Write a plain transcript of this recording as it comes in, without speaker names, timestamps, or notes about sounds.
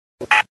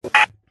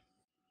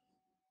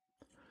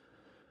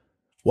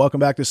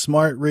Welcome back to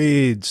Smart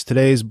Reads.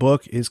 Today's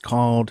book is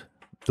called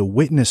The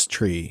Witness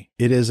Tree.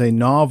 It is a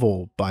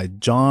novel by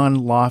John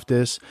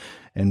Loftus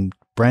and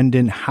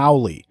Brendan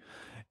Howley.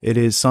 It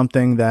is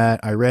something that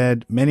I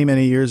read many,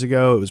 many years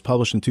ago. It was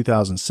published in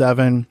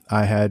 2007.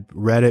 I had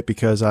read it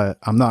because I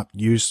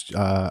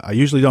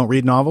usually don't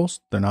read novels.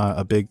 They're not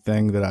a big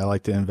thing that I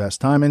like to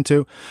invest time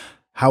into.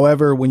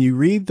 However, when you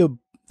read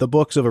the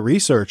books of a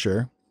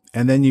researcher,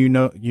 and then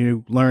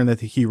you learn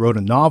that he wrote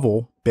a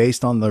novel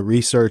based on the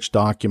research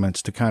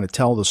documents to kind of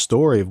tell the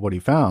story of what he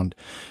found,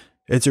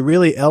 it's a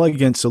really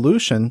elegant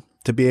solution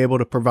to be able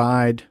to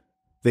provide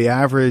the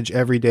average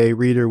everyday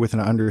reader with an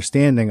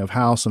understanding of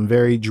how some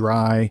very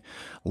dry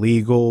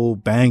legal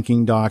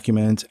banking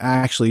documents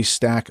actually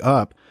stack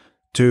up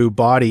to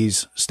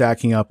bodies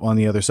stacking up on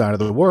the other side of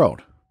the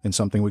world in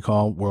something we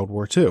call World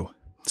War II.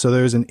 So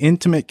there's an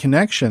intimate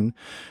connection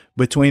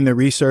between the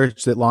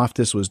research that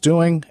Loftus was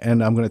doing,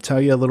 and I'm going to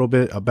tell you a little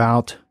bit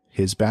about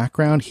his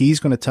background. He's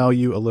going to tell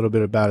you a little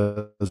bit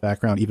about his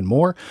background even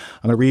more.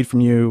 I'm going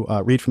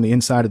to read from the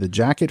inside of the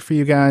jacket for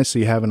you guys so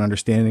you have an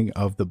understanding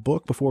of the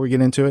book before we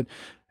get into it.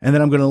 And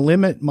then I'm going to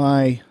limit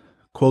my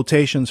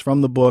quotations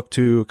from the book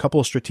to a couple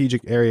of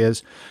strategic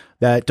areas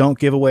that don't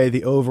give away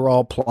the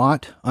overall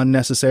plot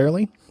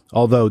unnecessarily.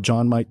 Although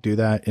John might do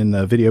that in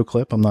the video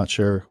clip. I'm not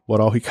sure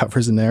what all he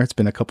covers in there. It's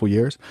been a couple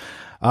years.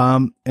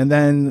 And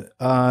then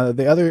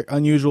the other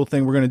unusual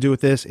thing we're going to do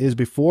with this is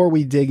before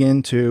we dig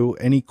into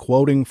any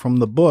quoting from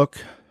the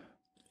book,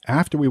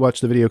 after we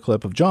watch the video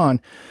clip of John,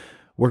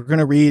 we're going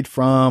to read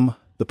from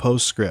the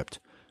postscript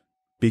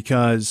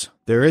because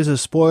there is a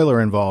spoiler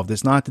involved.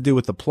 It's not to do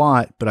with the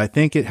plot, but I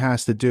think it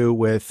has to do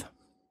with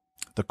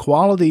the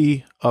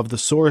quality of the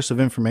source of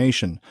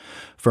information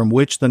from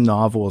which the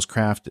novel is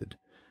crafted.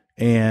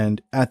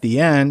 And at the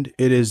end,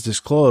 it is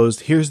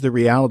disclosed, here's the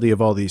reality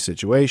of all these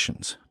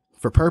situations.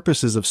 For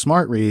purposes of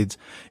smart reads,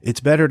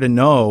 it's better to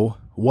know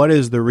what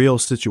is the real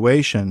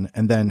situation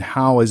and then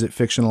how is it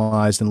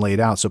fictionalized and laid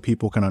out so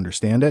people can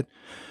understand it,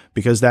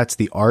 because that's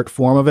the art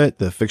form of it,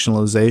 the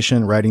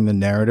fictionalization, writing the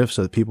narrative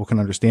so that people can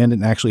understand it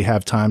and actually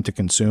have time to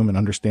consume and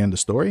understand the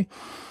story.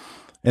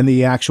 And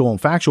the actual and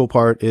factual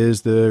part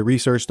is the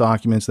research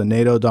documents, the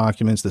NATO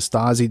documents, the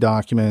Stasi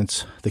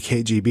documents, the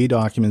KGB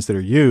documents that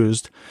are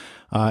used,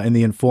 and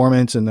the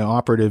informants and the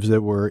operatives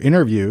that were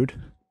interviewed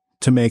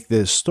to make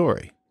this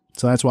story.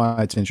 So that's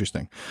why it's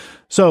interesting.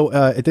 So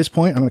at this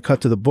point, I'm going to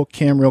cut to the book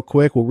cam real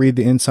quick. We'll read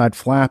the inside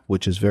flap,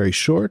 which is very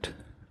short,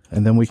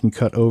 and then we can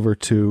cut over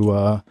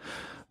to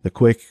the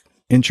quick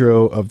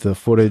intro of the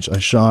footage I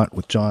shot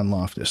with John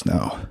Loftus.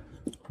 Now,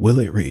 will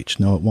it reach?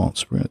 No, it won't.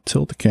 So we're going to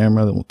tilt the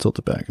camera, then we'll tilt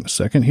it back in a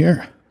second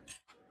here.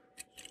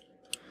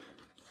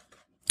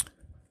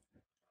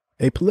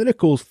 A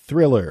political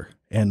thriller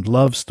and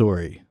love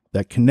story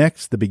that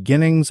connects the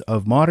beginnings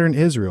of modern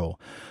Israel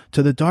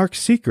to the dark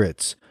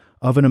secrets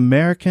of an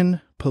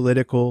American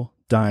political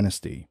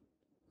dynasty.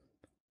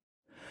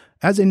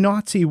 As a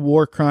Nazi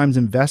war crimes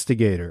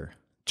investigator,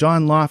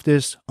 John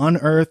Loftus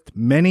unearthed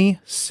many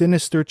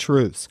sinister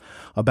truths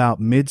about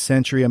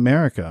mid-century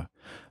America,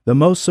 the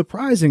most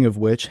surprising of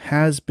which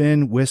has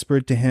been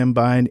whispered to him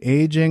by an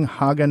aging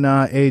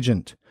Haganah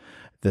agent.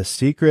 The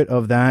secret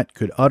of that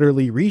could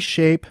utterly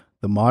reshape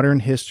the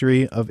modern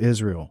history of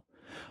Israel.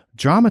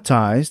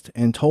 Dramatized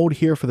and told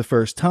here for the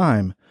first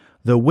time,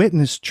 The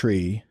Witness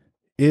Tree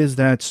is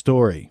that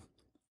story.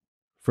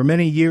 For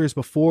many years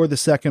before the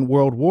Second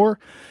World War,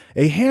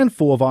 a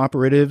handful of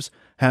operatives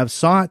have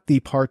sought the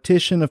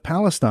partition of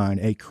Palestine,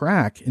 a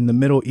crack in the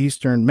Middle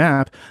Eastern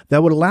map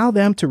that would allow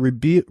them to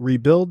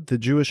rebuild the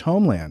Jewish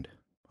homeland.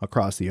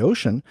 Across the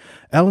ocean,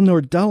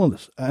 Eleanor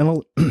Dulles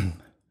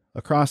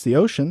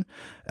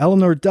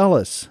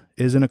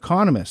is an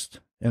economist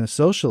and a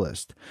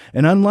socialist,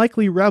 an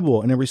unlikely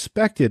rebel in a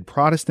respected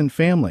Protestant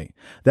family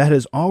that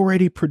has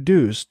already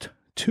produced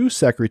 2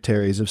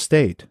 secretaries of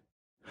state.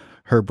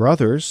 Her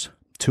brothers,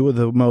 2 of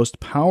the most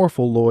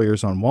powerful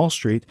lawyers on Wall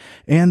Street,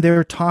 and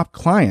their top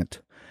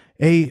client,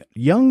 a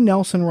young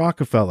Nelson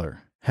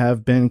Rockefeller,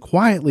 have been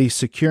quietly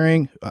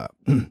securing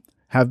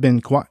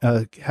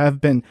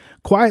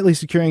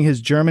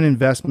his German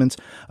investments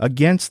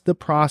against the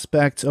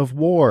prospects of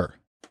war.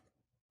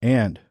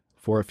 And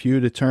for a few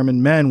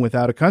determined men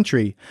without a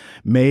country,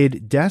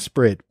 made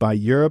desperate by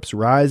Europe's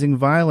rising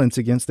violence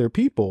against their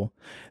people,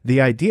 the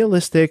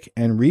idealistic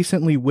and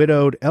recently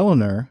widowed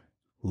Eleanor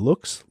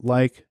looks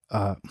like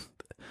a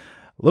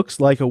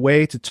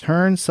way to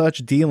turn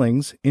such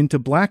dealings into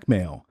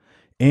blackmail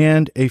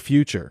and a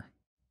future.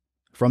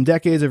 From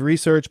decades of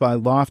research by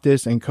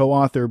Loftus and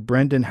co-author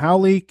Brendan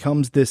Howley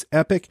comes this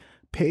epic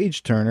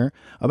page-turner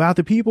about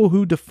the people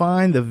who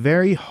define the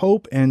very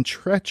hope and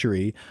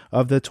treachery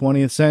of the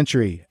 20th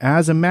century,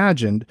 as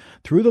imagined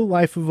through the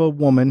life of a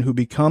woman who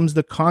becomes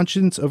the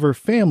conscience of her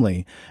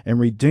family and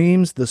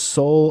redeems the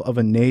soul of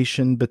a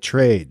nation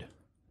betrayed.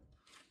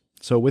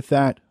 So with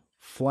that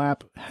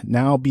flap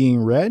now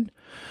being read,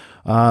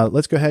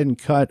 let's go ahead and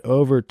cut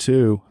over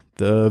to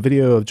the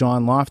video of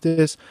John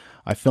Loftus.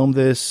 I filmed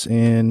this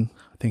in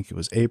think it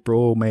was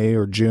April, May,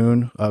 or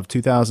June of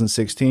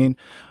 2016.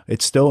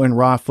 It's still in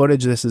raw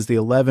footage. This is the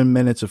 11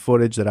 minutes of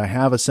footage that I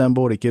have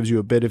assembled. It gives you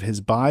a bit of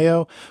his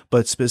bio,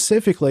 but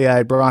specifically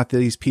I brought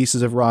these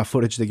pieces of raw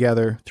footage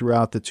together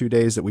throughout the 2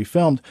 days that we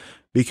filmed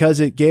because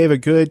it gave a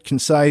good,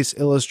 concise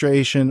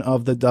illustration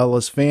of the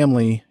Dulles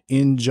family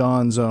in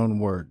John's own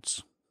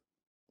words.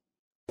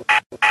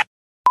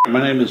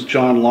 My name is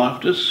John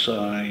Loftus.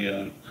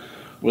 I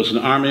was an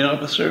Army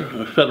officer,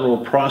 a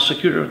federal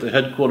prosecutor at the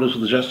headquarters of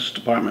the Justice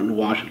Department in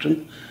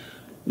Washington.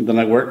 And then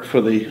I worked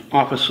for the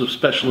Office of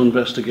Special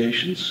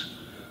Investigations,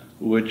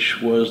 which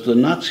was the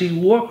Nazi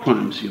war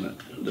crimes unit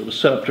that was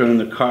set up during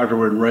the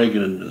Carter and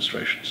Reagan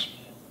administrations.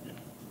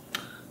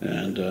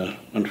 And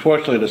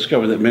unfortunately, I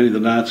discovered that many of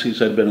the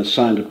Nazis I'd been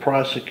assigned to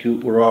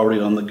prosecute were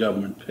already on the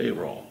government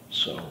payroll.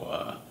 So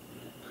I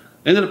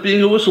ended up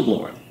being a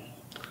whistleblower.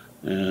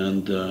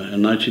 And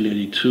in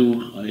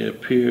 1982, I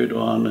appeared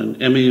on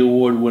an Emmy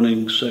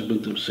Award-winning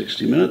segment of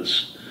 60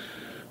 Minutes.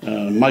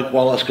 Mike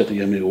Wallace got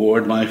the Emmy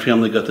Award. My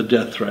family got the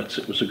death threats.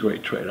 It was a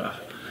great trade-off.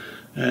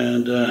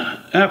 And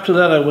after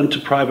that, I went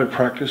to private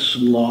practice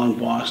in law in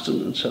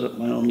Boston and set up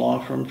my own law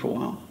firm for a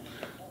while.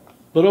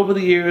 But over the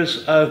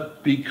years,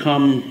 I've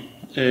become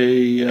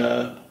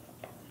a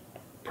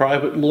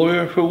private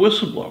lawyer for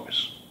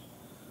whistleblowers.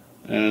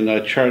 And I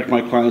charge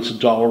my clients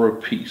 $1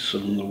 a piece.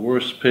 I'm the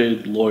worst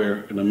paid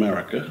lawyer in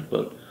America,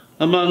 but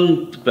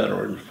among the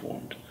better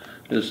informed.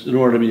 In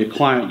order to be a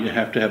client, you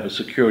have to have a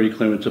security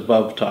clearance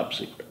above top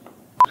secret.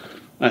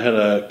 I had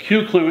a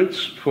Q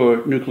clearance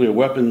for nuclear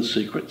weapons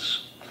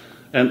secrets,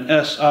 an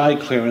SI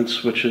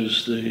clearance, which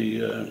is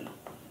the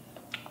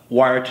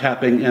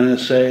wiretapping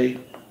NSA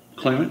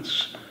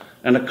clearance,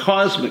 and a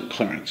cosmic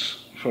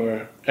clearance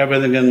for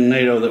everything in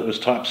NATO that was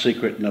top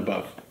secret and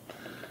above.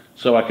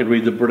 So I could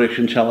read the British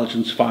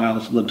intelligence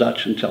files and the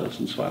Dutch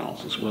intelligence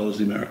files, as well as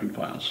the American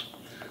files.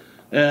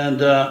 And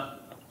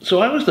so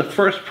I was the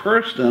first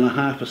person in a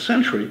half a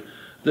century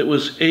that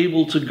was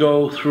able to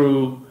go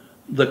through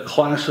the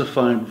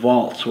classified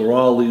vaults where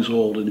all these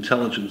old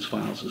intelligence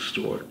files are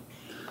stored.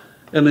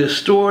 And they're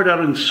stored out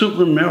in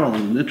Suitland,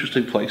 Maryland, an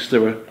interesting place.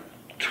 There were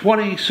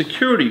 20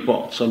 security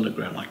vaults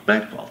underground, like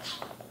bank vaults.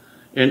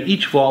 And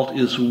each vault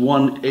is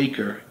 1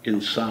 acre in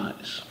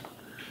size.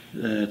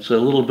 It's a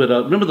little bit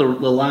of, remember the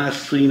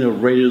last scene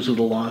of Raiders of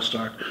the Lost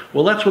Ark?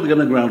 Well, that's what the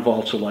underground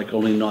vaults are like,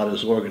 only not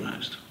as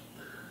organized.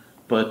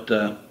 But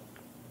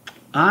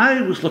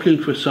I was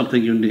looking for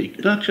something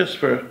unique, not just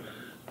for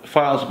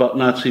files about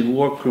Nazi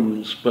war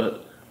criminals,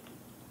 but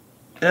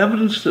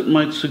evidence that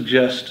might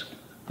suggest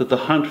that the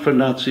hunt for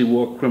Nazi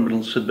war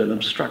criminals had been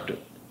obstructed.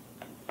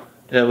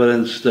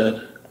 Evidence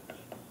that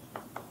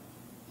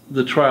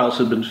the trials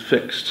had been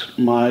fixed.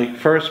 My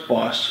first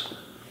boss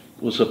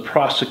was a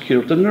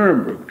prosecutor of the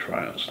Nuremberg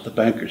trials, the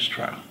bankers'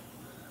 trial.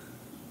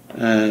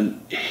 And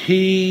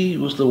he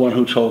was the one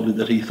who told me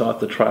that he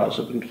thought the trials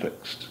had been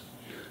fixed,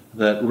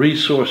 that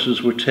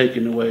resources were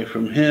taken away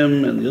from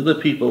him and the other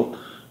people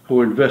who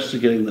were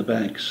investigating the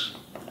banks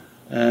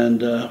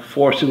and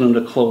forcing them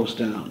to close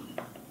down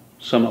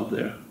some of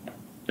their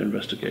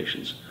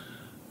investigations.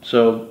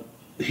 So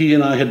he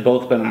and I had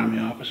both been Army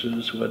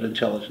officers who had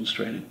intelligence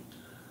training.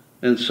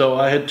 And so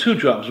I had 2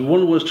 jobs.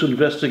 One was to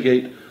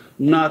investigate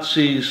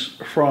Nazis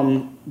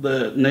from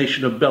the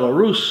nation of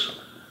Belarus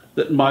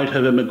that might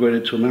have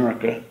immigrated to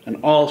America, and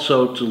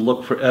also to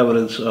look for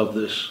evidence of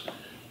this,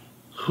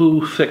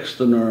 who fixed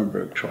the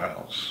Nuremberg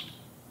trials.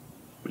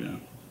 Yeah.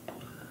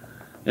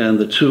 And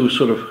the 2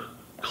 sort of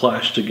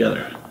clashed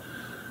together,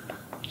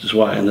 which is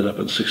why I ended up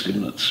in 60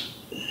 Minutes.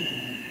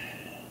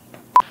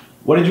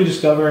 What did you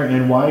discover,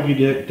 and why have you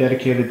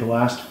dedicated the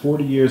last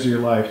 40 years of your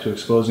life to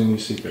exposing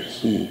these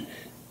secrets?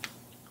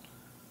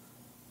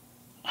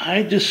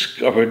 I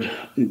discovered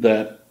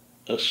that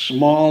a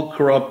small,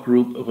 corrupt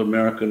group of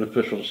American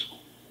officials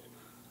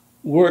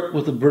worked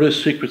with the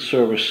British Secret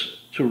Service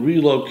to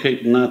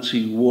relocate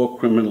Nazi war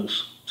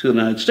criminals to the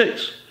United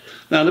States.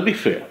 Now, to be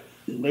fair,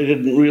 they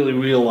didn't really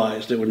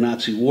realize they were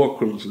Nazi war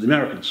criminals on the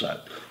American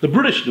side. The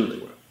British knew they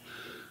were.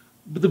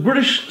 But the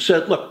British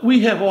said, look,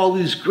 we have all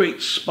these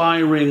great spy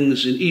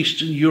rings in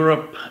Eastern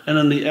Europe and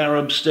in the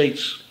Arab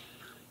states.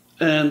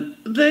 And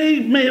they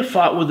may have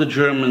fought with the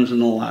Germans in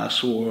the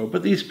last war,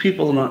 but these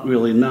people are not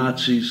really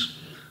Nazis.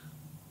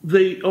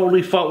 They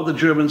only fought with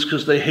the Germans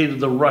because they hated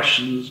the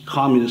Russians,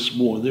 communists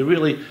more. They're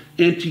really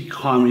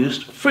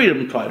anti-communist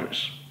freedom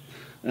fighters.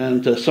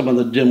 And some of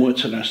the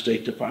dimwits in our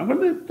State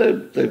Department,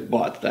 they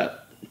bought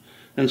that.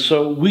 And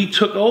so we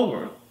took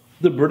over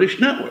the British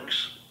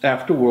networks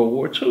after World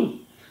War II,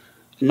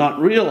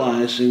 not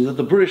realizing that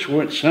the British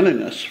weren't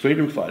sending us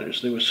freedom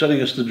fighters. They were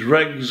sending us the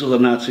dregs of the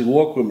Nazi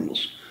war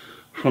criminals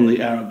from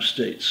the Arab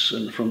states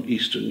and from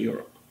Eastern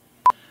Europe.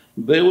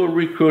 They were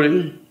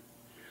recruiting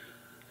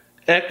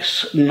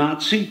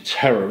ex-Nazi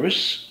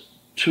terrorists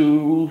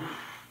to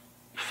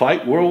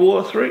fight World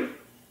War III.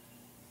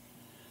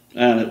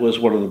 And it was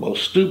one of the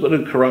most stupid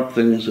and corrupt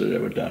things they'd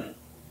ever done.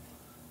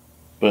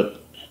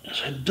 But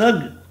as I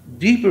dug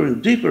deeper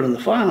and deeper in the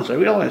files, I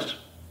realized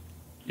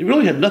it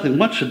really had nothing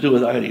much to do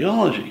with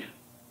ideology.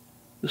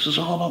 This is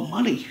all about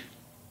money.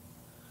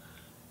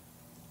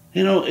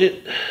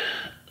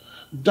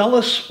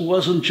 Dulles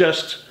wasn't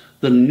just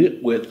the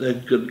nitwit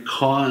that got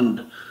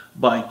conned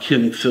by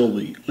Kim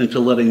Philby into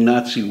letting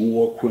Nazi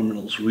war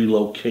criminals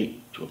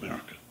relocate to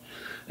America.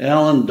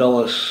 Allen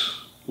Dulles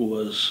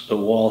was a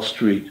Wall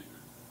Street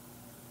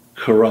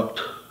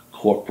corrupt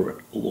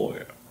corporate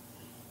lawyer.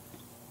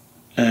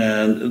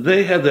 And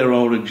they had their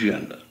own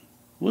agenda. It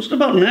wasn't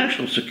about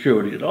national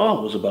security at all.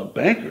 It was about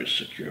bankers'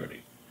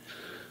 security.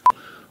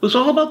 It was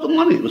all about the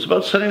money. It was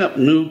about setting up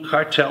new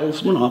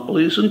cartels,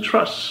 monopolies, and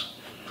trusts.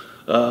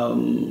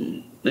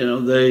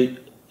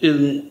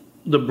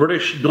 The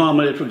British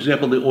dominated, for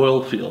example, the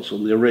oil fields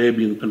on the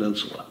Arabian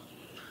Peninsula.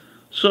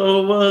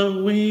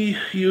 So we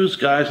used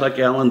guys like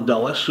Allen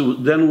Dulles, who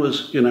then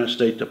was in our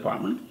State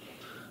Department,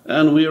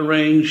 and we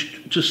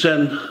arranged to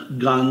send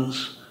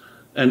guns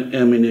and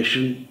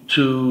ammunition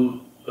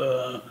to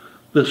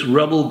this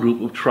rebel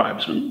group of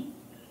tribesmen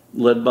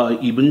led by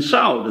Ibn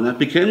Saud, and that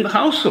became the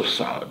House of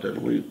Saud.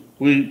 And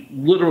we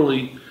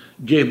literally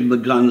gave them the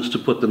guns to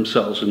put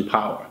themselves in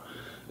power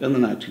in the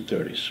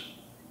 1930s.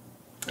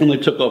 And they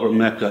took over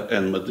Mecca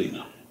and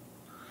Medina.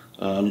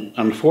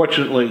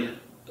 Unfortunately,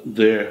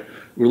 their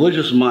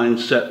religious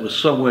mindset was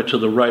somewhere to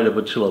the right of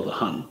Attila the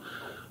Hun.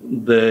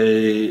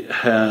 They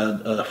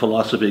had a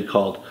philosophy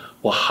called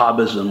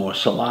Wahhabism or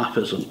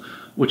Salafism,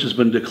 which has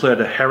been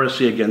declared a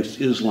heresy against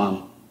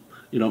Islam,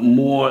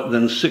 more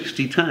than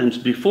 60 times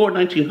before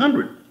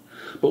 1900.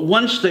 But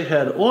once they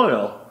had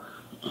oil,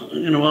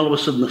 all of a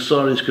sudden the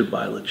Saudis could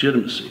buy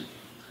legitimacy.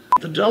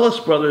 The Dulles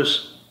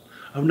brothers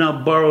have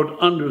now burrowed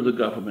under the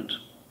government.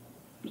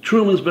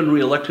 Truman's been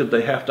reelected.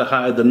 They have to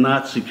hide the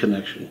Nazi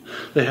connection.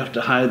 They have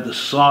to hide the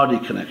Saudi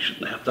connection.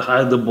 They have to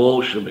hide the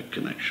Bolshevik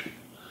connection.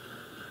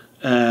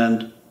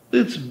 And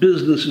it's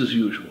business as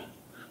usual.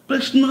 But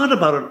it's not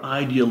about an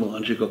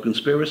ideological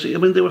conspiracy.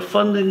 They were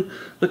funding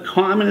the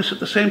communists at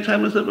the same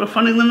time as they were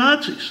funding the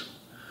Nazis.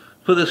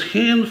 For this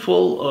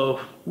handful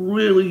of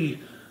really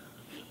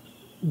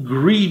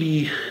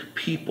greedy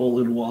people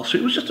in Wall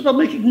Street, it was just about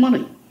making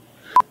money.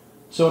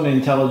 So an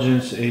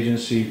intelligence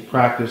agency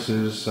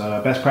practices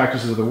best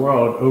practices of the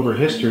world over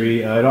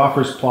history. It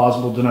offers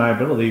plausible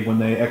deniability when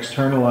they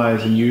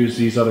externalize and use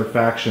these other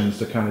factions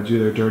to kind of do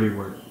their dirty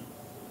work.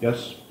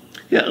 Yes?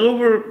 Yeah,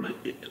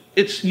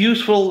 it's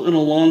useful in a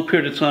long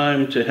period of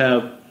time to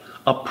have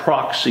a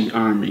proxy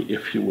army,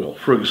 if you will.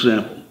 For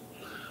example,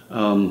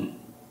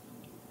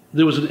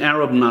 there was an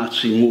Arab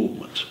Nazi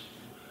movement,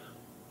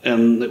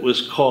 and it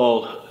was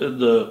called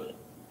the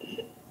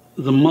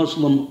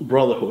Muslim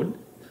Brotherhood,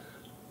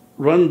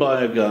 run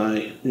by a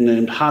guy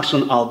named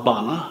Hassan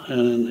al-Banna,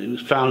 and he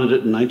was founded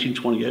it in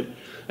 1928.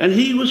 And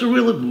he was a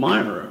real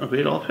admirer of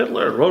Adolf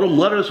Hitler. Wrote him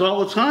letters all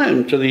the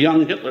time to the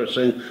young Hitler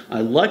saying,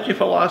 I like your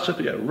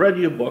philosophy, I read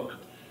your book,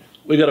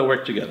 we got to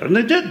work together. And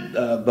they did.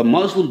 The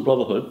Muslim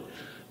Brotherhood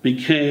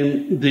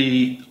became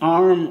the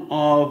arm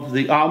of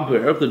the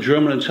Abwehr, the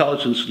German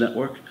intelligence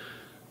network,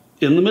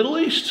 in the Middle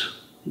East.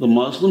 The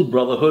Muslim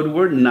Brotherhood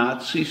were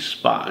Nazi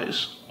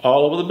spies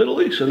all over the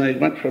Middle East, and they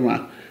went from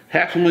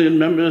 500,000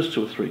 members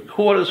to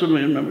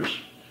 750,000 members.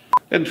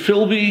 And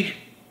Philby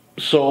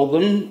sold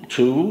them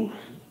to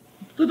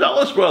the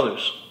Dulles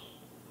brothers.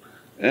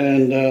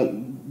 And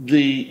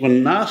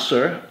when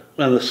Nasser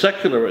and the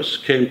secularists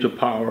came to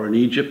power in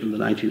Egypt in the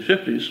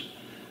 1950s,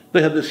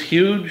 they had this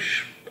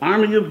huge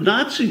army of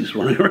Nazis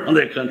running around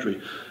their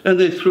country, and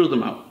they threw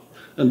them out.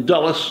 And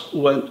Dulles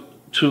went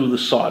to the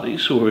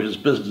Saudis, who were his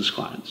business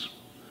clients,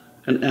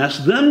 and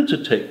asked them to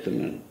take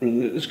them in.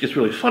 And this gets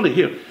really funny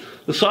here.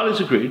 The Saudis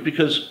agreed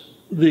because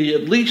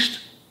at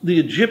least the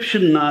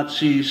Egyptian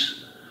Nazis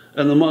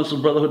and the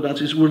Muslim Brotherhood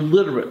Nazis were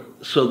literate.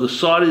 So the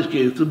Saudis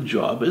gave them a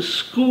job as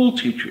school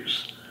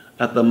teachers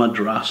at the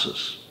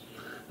madrasas.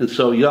 And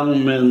so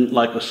young men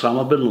like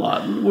Osama bin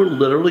Laden were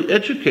literally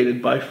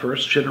educated by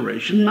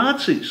first-generation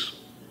Nazis.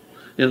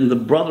 And the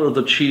brother of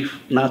the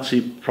chief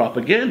Nazi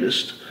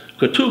propagandist,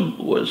 Qutb,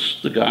 was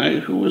the guy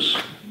who was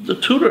the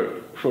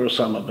tutor for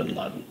Osama bin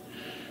Laden.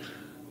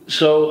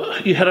 So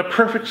you had a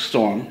perfect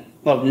storm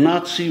of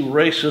Nazi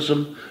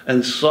racism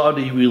and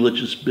Saudi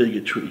religious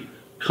bigotry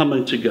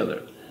coming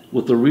together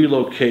with the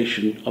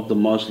relocation of the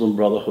Muslim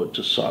Brotherhood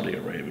to Saudi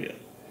Arabia.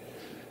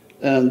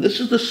 And this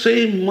is the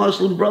same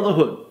Muslim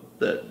Brotherhood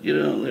that, they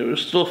were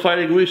still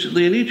fighting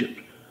recently in Egypt.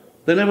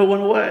 They never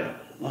went away.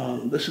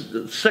 This is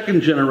the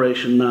second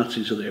generation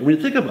Nazis are there. When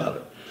you think about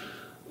it,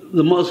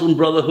 the Muslim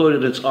Brotherhood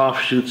and its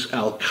offshoots,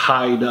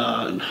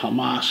 Al-Qaeda and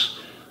Hamas,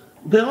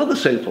 they're all the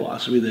same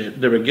philosophy.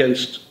 They're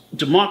against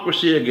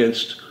democracy,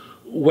 against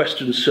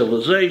Western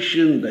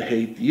civilization. They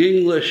hate the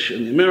English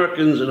and the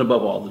Americans, and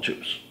above all, the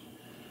Jews.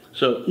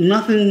 So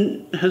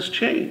nothing has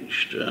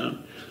changed.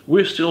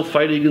 We're still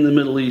fighting in the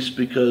Middle East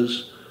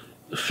because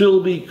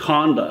Philby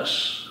conned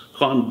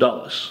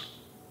Dulles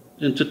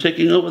into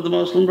taking over the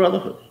Muslim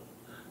Brotherhood.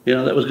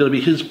 That was going to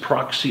be his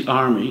proxy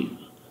army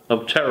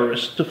of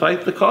terrorists to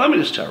fight the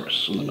communist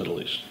terrorists in the Middle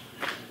East.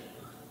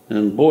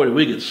 And boy, did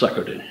we get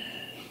suckered in.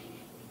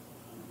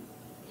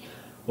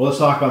 Well, let's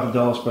talk about the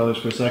Dulles brothers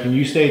for a second.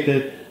 You state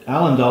that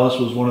Allen Dulles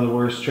was one of the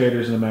worst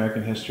traders in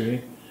American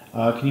history.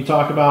 Can you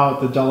talk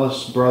about the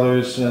Dulles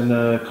brothers in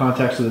the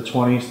context of the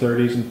 20s,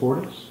 30s, and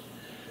 40s?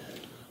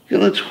 In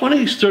the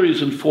 20s,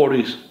 30s, and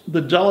 40s,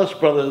 the Dulles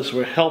brothers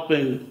were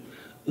helping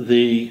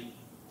the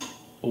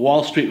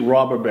Wall Street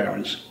robber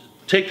barons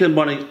take their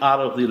money out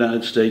of the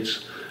United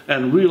States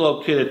and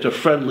relocate it to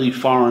friendly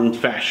foreign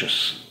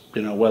fascists,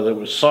 whether it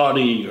was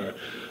Saudi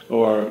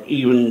or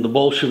even the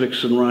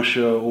Bolsheviks in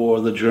Russia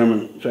or the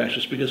German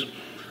fascists, because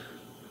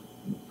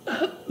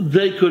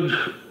they could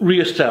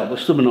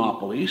reestablish the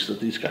monopolies that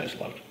these guys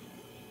loved.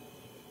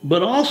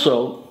 But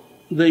also,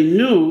 they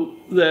knew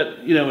that,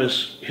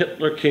 as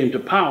Hitler came to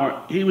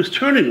power, he was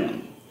turning on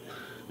them.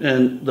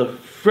 And the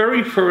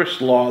very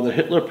first law that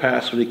Hitler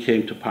passed when he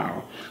came to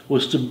power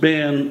was to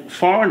ban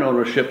foreign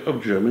ownership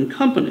of German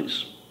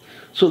companies.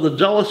 So the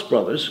Dulles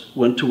brothers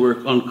went to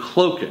work on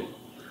cloaking.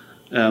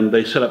 And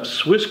they set up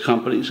Swiss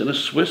companies and a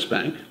Swiss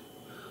bank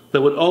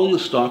that would own the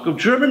stock of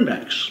German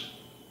banks.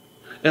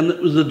 And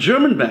it was the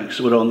German banks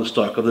that would own the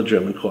stock of the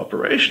German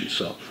corporations.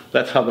 So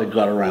that's how they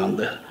got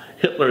around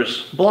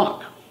Hitler's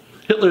block.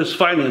 Hitler's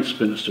finance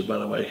minister, by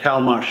the way,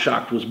 Hjalmar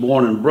Schacht, was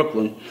born in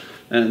Brooklyn.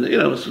 And,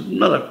 it's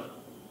another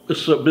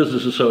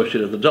business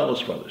associate of the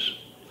Dulles brothers.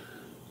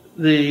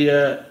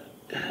 It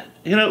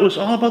was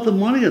all about the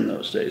money in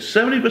those days.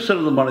 70%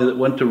 of the money that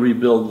went to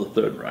rebuild the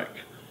Third Reich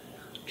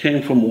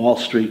came from Wall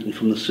Street and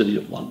from the City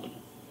of London.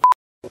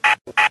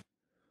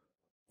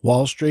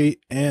 Wall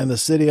Street and the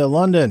City of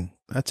London.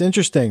 That's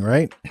interesting,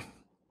 right?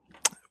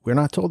 We're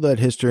not told that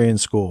history in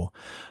school.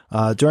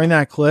 During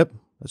that clip,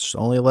 it's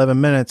only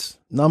 11 minutes,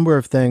 number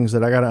of things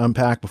that I got to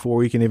unpack before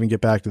we can even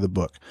get back to the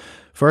book.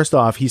 First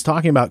off, he's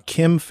talking about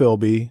Kim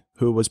Philby,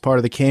 who was part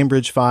of the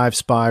Cambridge 5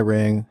 spy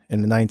ring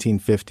in the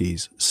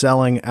 1950s,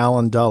 selling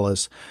Allen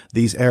Dulles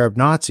these Arab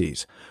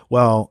Nazis.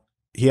 Well,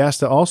 he has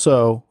to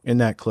also, in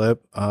that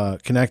clip,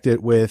 connect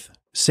it with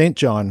St.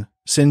 John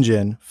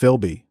Sinjin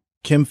Philby,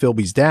 Kim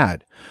Philby's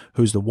dad,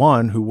 who's the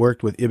one who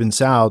worked with Ibn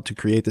Saud to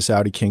create the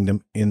Saudi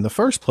kingdom in the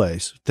first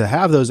place, to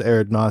have those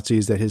Arab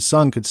Nazis that his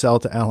son could sell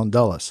to Allen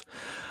Dulles.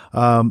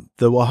 The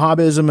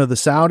Wahhabism of the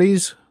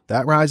Saudis,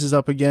 that rises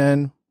up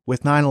again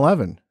with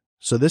 9/11.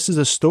 So this is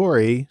a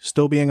story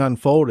still being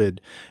unfolded,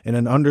 and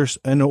in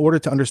order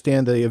to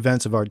understand the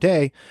events of our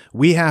day,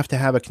 we have to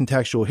have a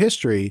contextual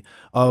history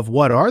of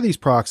what are these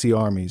proxy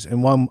armies.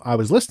 And when I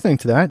was listening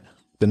to that,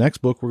 the next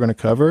book we're going to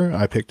cover,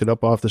 I picked it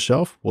up off the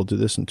shelf. We'll do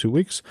this in 2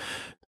 weeks.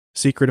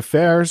 Secret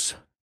Affairs,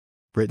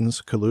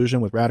 Britain's Collusion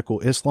with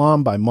Radical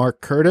Islam by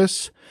Mark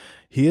Curtis.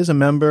 He is a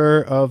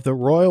member of the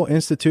Royal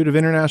Institute of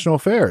International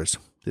Affairs.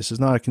 This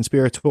is not a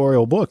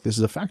conspiratorial book. This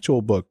is a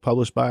factual book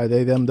published by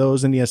they, them,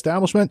 those in the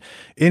establishment.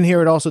 In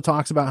here, it also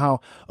talks about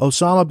how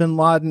Osama bin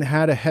Laden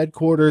had a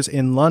headquarters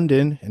in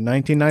London in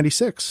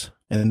 1996.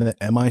 And the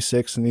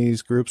MI6 and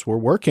these groups were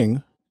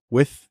working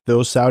with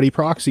those Saudi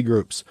proxy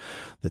groups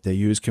that they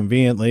use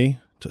conveniently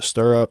to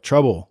stir up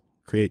trouble,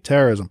 create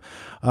terrorism.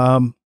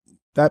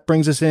 That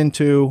brings us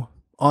into,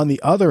 on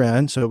the other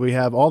end, so we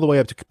have all the way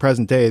up to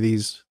present day,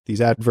 these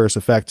adverse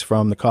effects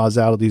from the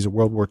causalities of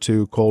World War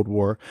II, Cold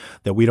War,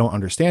 that we don't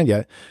understand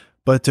yet.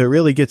 But to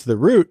really get to the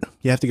root,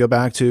 you have to go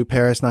back to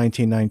Paris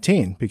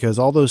 1919, because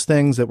all those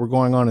things that were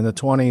going on in the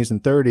 20s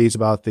and 30s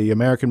about the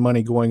American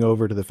money going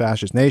over to the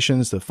fascist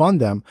nations to fund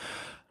them,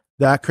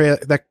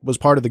 that was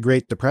part of the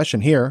Great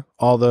Depression here,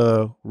 all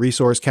the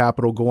resource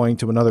capital going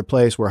to another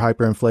place where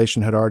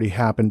hyperinflation had already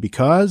happened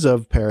because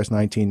of Paris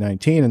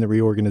 1919 and the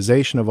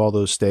reorganization of all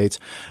those states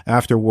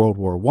after World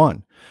War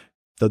I.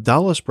 The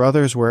Dulles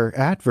brothers were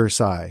at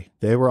Versailles.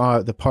 They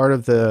were the part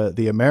of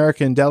the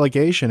American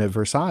delegation at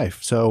Versailles.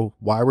 So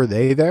why were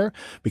they there?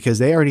 Because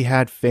they already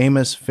had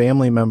famous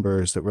family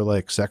members that were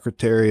like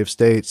Secretary of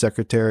State,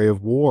 Secretary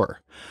of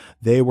War.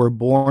 They were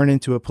born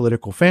into a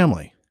political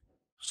family.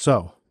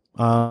 So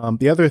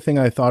the other thing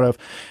I thought of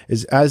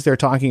is as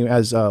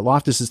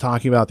Loftus is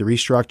talking about the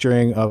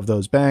restructuring of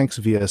those banks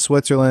via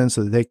Switzerland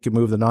so that they could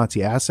move the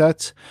Nazi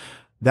assets,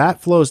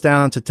 that flows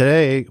down to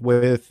today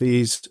with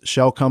these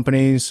shell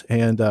companies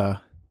and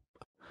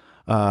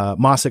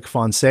Mossack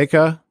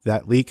Fonseca,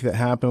 that leak that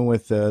happened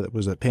with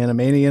was a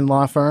Panamanian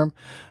law firm.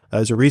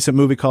 There's a recent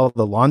movie called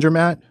The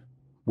Laundromat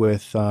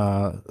with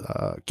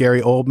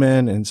Gary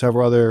Oldman and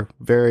several other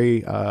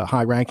very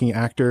high-ranking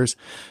actors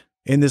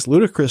in this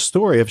ludicrous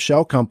story of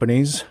shell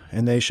companies,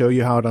 and they show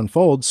you how it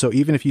unfolds. So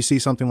even if you see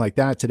something like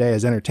that today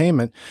as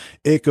entertainment,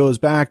 it goes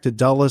back to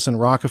Dulles and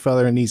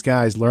Rockefeller and these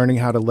guys learning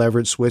how to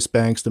leverage Swiss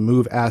banks to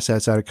move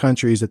assets out of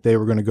countries that they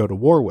were going to go to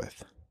war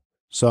with.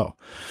 So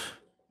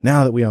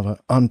now that we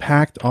have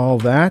unpacked all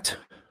that,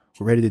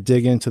 we're ready to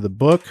dig into the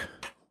book.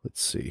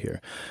 Let's see here.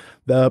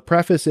 The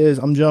preface is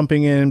I'm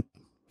jumping in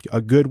a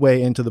good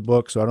way into the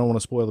book, so I don't want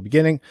to spoil the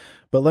beginning,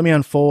 but let me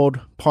unfold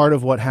part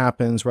of what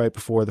happens right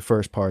before the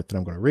first part that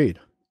I'm going to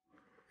read.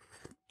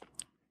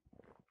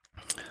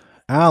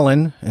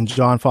 Allen and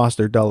John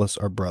Foster Dulles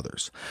are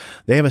brothers.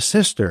 They have a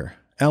sister,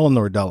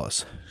 Eleanor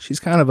Dulles. She's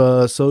kind of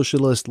a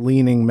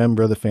socialist-leaning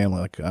member of the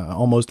family,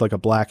 almost like a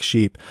black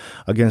sheep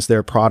against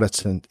their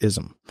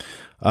Protestantism.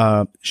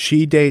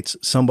 She dates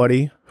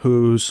somebody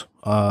who's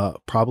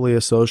probably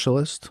a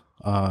socialist,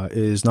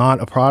 is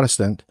not a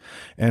Protestant,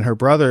 and her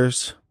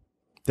brothers,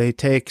 they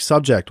take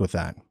subject with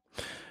that.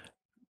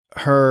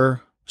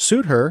 Her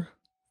suitor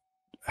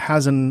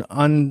has an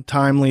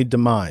untimely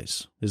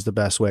demise, is the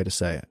best way to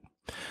say it.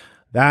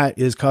 That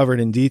is covered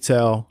in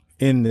detail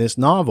in this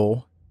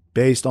novel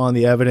based on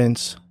the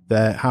evidence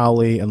that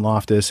Howley and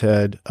Loftus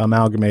had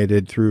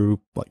amalgamated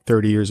through like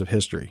 30 years of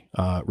history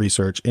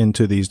research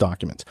into these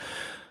documents.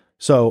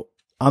 So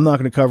I'm not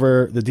going to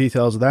cover the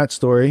details of that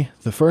story.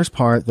 The first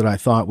part that I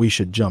thought we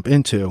should jump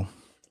into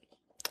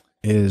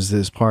is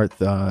this part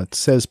that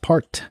says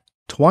part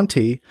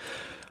 20.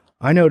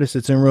 I noticed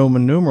it's in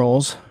Roman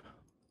numerals.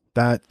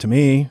 That, to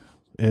me,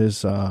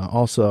 is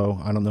also,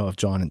 I don't know if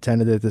John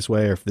intended it this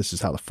way or if this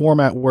is how the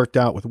format worked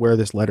out with where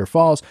this letter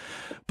falls,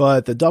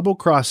 but the double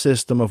cross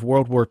system of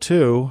World War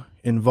II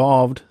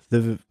involved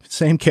the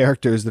same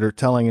characters that are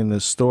telling in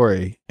this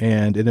story,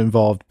 and it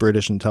involved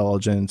British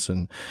intelligence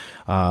and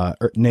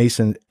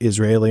nascent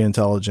Israeli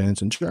intelligence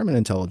and German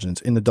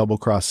intelligence in the double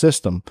cross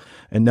system.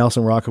 And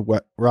Nelson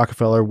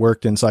Rockefeller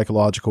worked in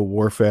psychological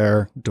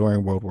warfare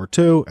during World War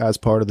II as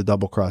part of the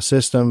double cross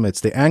system.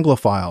 It's the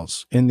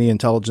Anglophiles in the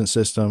intelligence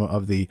system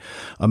of the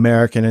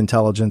American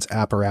intelligence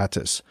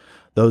apparatus.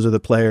 Those are the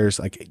players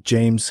like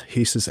James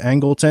Hesus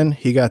Angleton.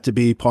 He got to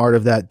be part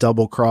of that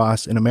double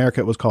cross. In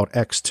America, it was called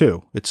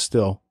X2. It's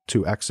still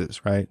two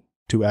X's, right?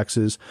 Two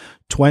X's.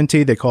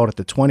 20, they called it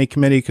the 20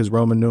 committee because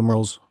Roman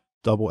numerals,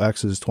 double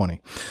X is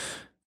 20.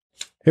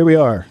 Here we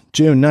are,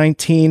 June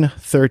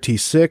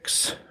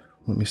 1936.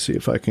 Let me see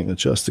if I can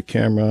adjust the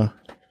camera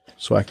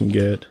so I can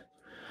get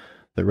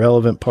the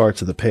relevant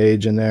parts of the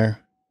page in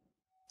there.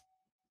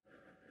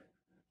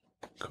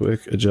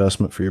 Quick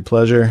adjustment for your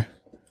pleasure.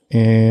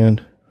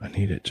 And I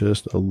need it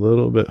just a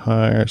little bit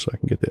higher so I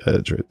can get the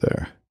edge right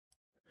there.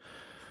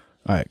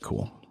 All right,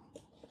 cool.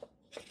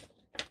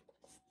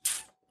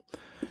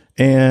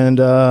 And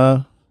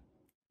yeah,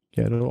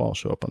 it'll all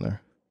show up on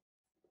there.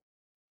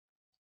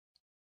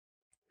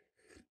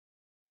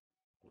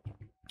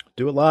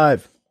 Do it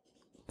live.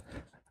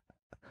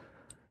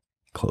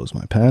 Close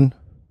my pen.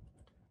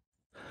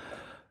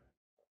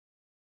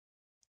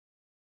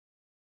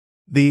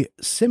 The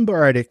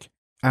symbiotic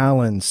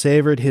Allen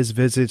savored his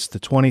visits to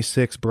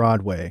 26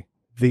 Broadway,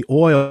 the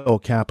oil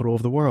capital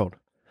of the world.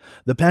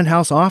 The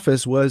penthouse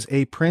office was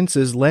a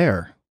prince's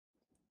lair.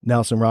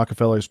 Nelson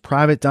Rockefeller's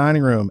private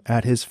dining room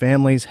at his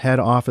family's head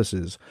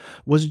offices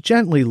was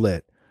gently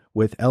lit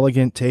with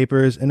elegant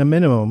tapers and a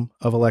minimum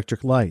of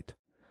electric light.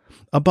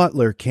 A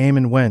butler came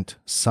and went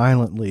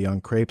silently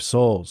on crepe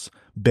soles,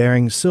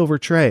 bearing silver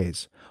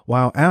trays,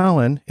 while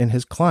Allen and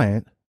his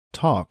client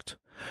talked,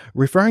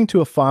 referring to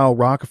a file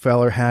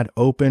Rockefeller had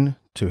open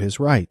to his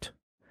right.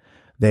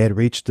 They had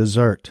reached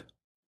dessert: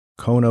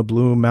 Kona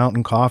Blue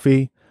Mountain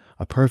coffee,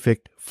 a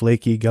perfect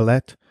flaky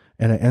galette,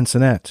 and an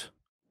ensinette.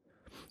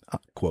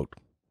 Quote,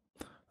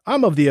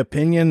 "I'm of the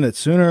opinion that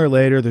sooner or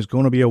later there's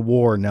going to be a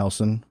war,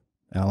 Nelson,"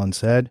 Allen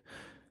said,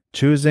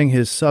 choosing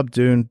his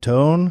subdued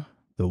tone,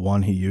 the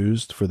one he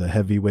used for the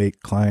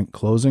heavyweight client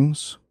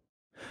closings.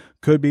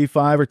 "Could be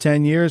 5 or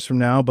 10 years from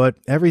now, but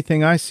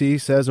everything I see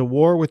says a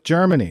war with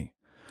Germany.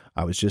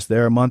 I was just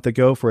there a month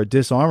ago for a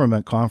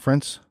disarmament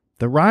conference.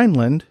 The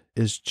Rhineland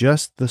is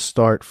just the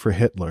start for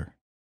Hitler."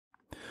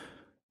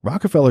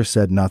 Rockefeller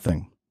said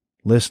nothing,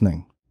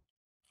 listening,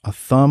 a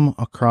thumb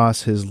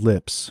across his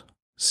lips,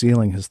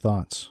 sealing his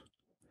thoughts.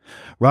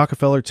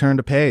 Rockefeller turned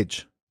a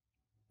page.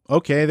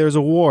 "Okay, there's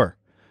a war.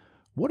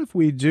 What if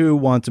we do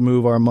want to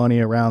move our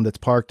money around that's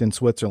parked in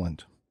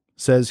Switzerland?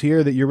 Says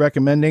here that you're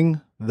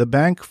recommending the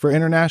Bank for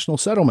International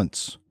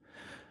Settlements."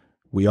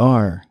 "We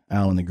are,"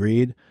 Allen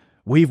agreed.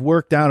 "We've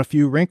worked out a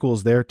few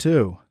wrinkles there,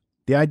 too.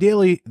 The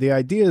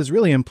idea is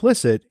really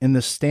implicit in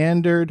the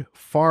standard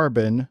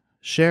Farben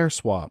share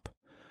swap.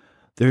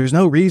 There's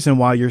no reason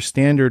why your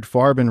standard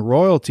Farben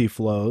royalty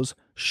flows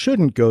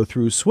shouldn't go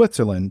through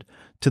Switzerland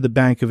to the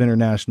Bank of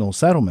International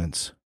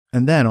Settlements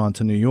and then on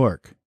to New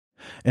York,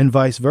 and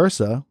vice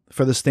versa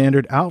for the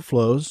standard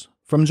outflows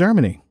from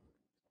Germany.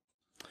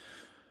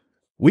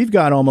 We've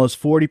got almost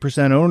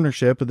 40%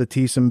 ownership of the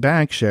Thyssen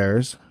Bank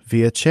shares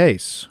via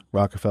Chase,"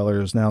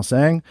 Rockefeller is now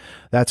saying.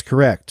 "That's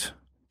correct.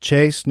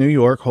 Chase New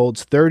York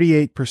holds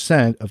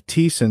 38% of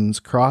Thyssen's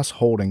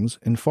cross-holdings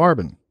in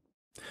Farben."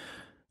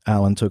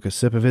 Allen took a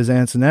sip of his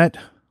ensinette,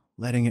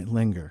 letting it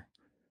linger.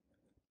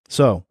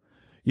 "So,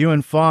 you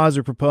and Foz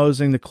are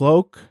proposing to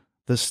cloak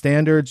the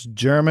Standard's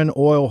German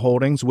oil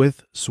holdings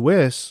with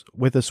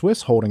a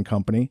Swiss holding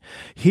company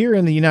here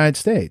in the United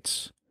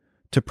States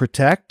to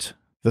protect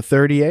the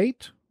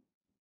 38?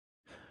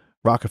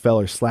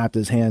 Rockefeller slapped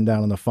his hand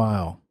down on the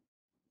file.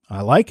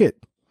 "I like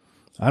it.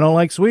 I don't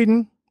like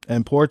Sweden,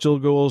 and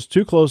Portugal's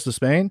too close to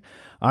Spain.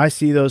 I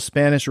see those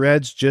Spanish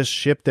Reds just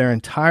ship their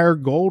entire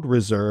gold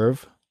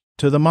reserve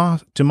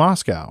to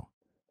Moscow.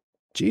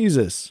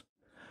 Jesus."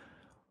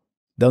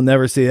 "They'll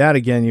never see that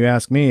again, you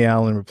ask me,"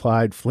 Allen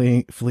replied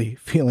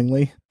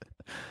feelingly.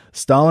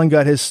 "Stalin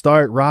got his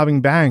start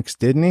robbing banks,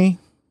 didn't he?"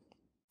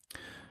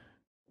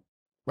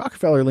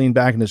 Rockefeller leaned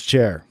back in his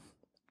chair.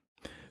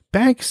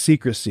 Bank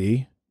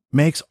secrecy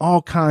makes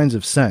all kinds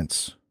of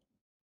sense.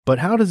 But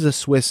how does the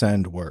Swiss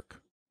end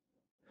work?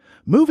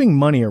 Moving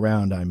money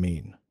around, I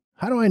mean.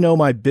 How do I know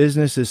my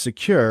business is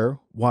secure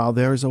while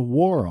there's a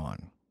war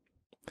on?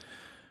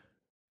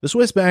 The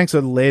Swiss banks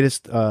are the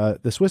latest.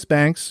 The Swiss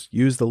banks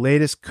use the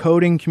latest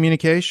coding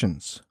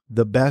communications,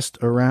 the best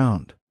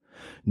around.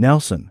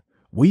 Nelson,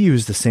 we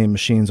use the same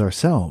machines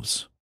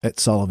ourselves at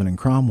Sullivan and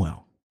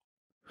Cromwell.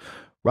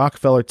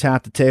 Rockefeller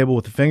tapped the table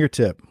with a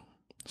fingertip.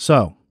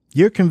 So,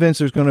 you're convinced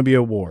there's going to be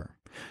a war.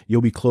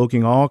 You'll be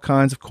cloaking all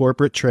kinds of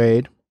corporate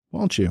trade,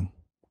 won't you?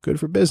 Good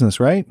for business,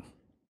 right?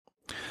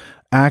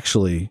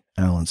 Actually,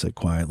 Allen said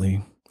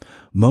quietly,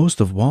 most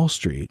of Wall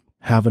Street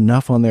have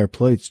enough on their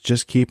plates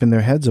just keeping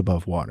their heads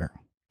above water.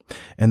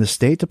 And the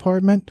State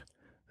Department,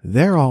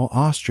 they're all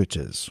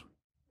ostriches.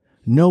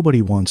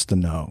 Nobody wants to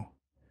know.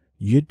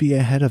 You'd be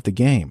ahead of the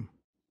game.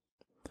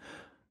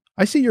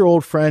 I see your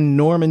old friend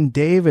Norman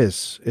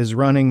Davis is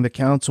running the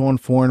Council on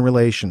Foreign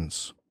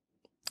Relations.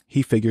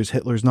 He figures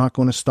Hitler's not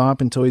going to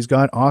stop until he's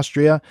got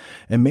Austria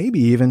and maybe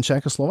even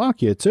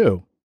Czechoslovakia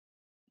too.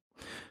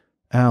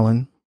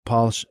 Allen,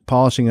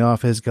 polishing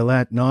off his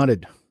galette,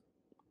 nodded.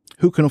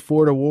 Who can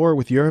afford a war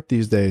with Europe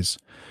these days?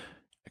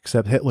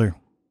 Except Hitler.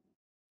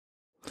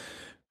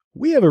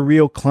 We have a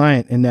real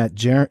client in that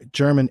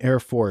German Air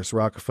Force,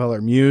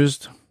 Rockefeller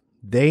mused.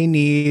 They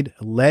need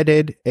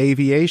leaded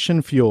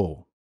aviation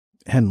fuel,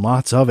 and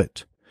lots of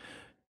it.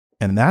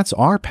 And that's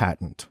our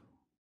patent.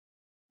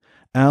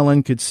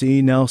 Allen could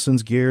see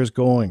Nelson's gears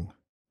going.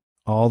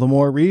 All the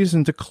more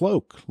reason to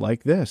cloak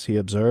like this, he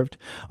observed.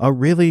 A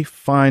really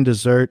fine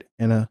dessert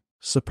and a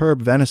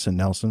superb venison,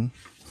 Nelson.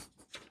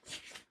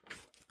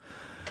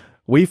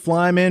 We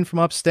fly 'em in from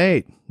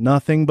upstate.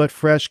 Nothing but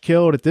fresh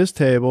killed at this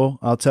table,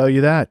 I'll tell you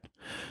that.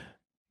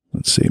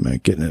 Let's see, am I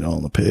getting it all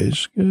on the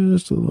page?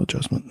 Just a little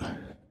adjustment.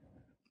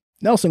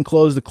 Nelson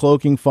closed the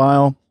cloaking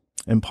file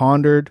and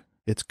pondered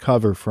its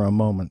cover for a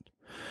moment.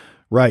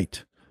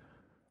 Right.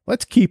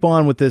 Let's keep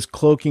on with this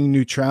cloaking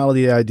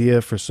neutrality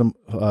idea for some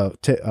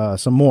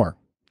more.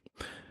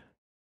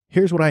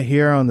 Here's what I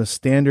hear on the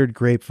standard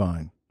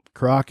grapevine.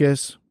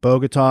 Caracas,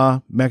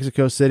 Bogota,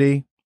 Mexico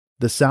City,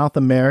 the South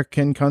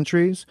American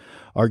countries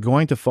are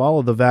going to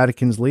follow the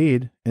Vatican's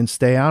lead and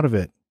stay out of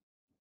it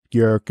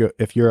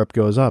if Europe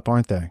goes up,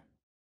 aren't they?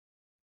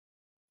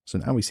 So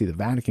now we see the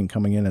Vatican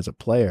coming in as a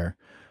player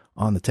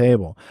on the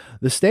table.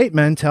 The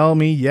statesmen tell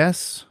me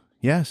yes,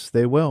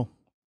 they will.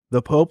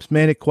 The Pope's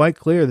made it quite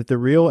clear that the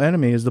real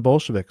enemy is the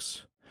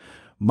Bolsheviks.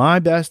 My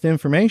best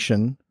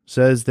information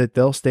says that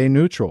they'll stay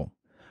neutral,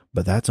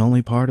 but that's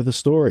only part of the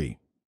story,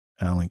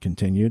 Allen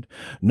continued.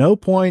 No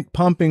point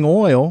pumping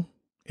oil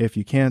if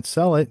you can't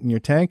sell it and your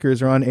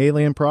tankers are on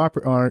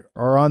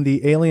on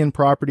the alien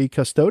property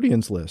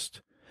custodians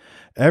list.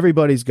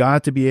 Everybody's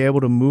got to be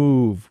able to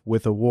move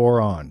with a war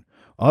on.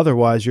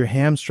 Otherwise, you're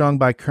hamstrung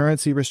by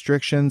currency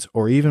restrictions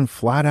or even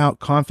flat-out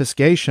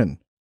confiscation.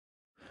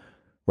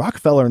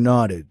 Rockefeller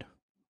nodded,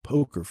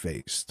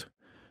 poker-faced,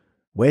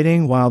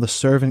 waiting while the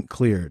servant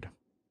cleared.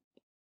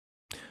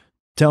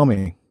 Tell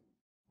me,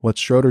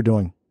 what's Schroeder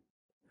doing?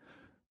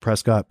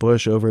 Prescott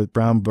Bush over at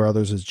Brown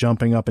Brothers is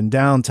jumping up and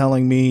down,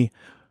 telling me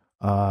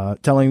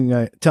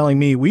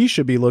we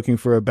should be looking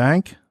for a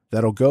bank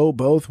that'll go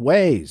both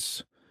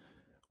ways.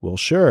 Well,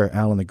 sure,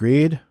 Allen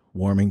agreed,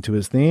 warming to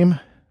his theme.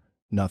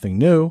 Nothing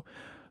new.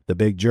 The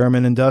big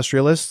German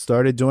industrialists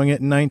started doing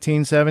it in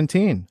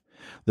 1917.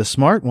 The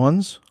smart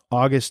ones,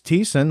 August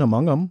Thiessen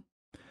among them,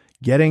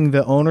 getting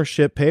the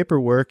ownership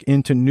paperwork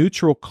into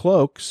neutral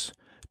cloaks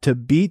to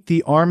beat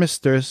the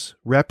armistice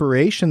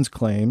reparations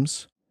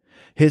claims.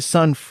 His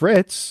son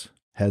Fritz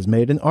has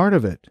made an art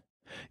of it.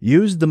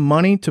 Used the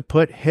money to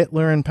put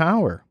Hitler in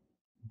power.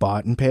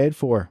 Bought and paid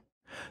for.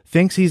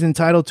 Thinks he's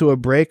entitled to a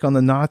break on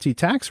the Nazi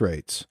tax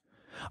rates.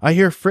 I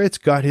hear Fritz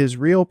got his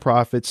real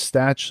profits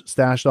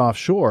stashed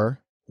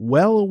offshore,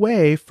 well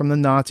away from the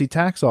Nazi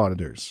tax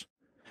auditors.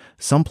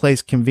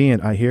 Someplace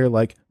convenient, I hear,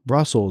 like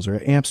Brussels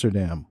or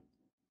Amsterdam.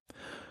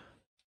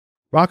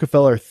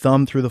 Rockefeller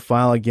thumbed through the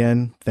file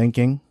again,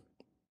 thinking.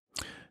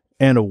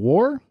 And a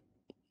war?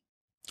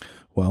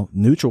 Well,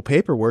 neutral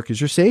paperwork is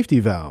your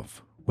safety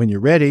valve. When you're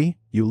ready,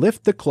 you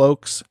lift the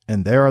cloaks,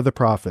 and there are the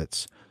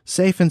profits,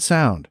 safe and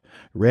sound,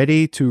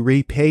 ready to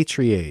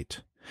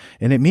repatriate.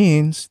 And it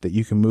means that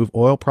you can move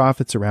oil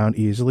profits around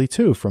easily,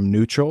 too, from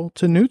neutral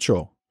to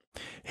neutral.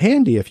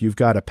 Handy if you've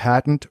got a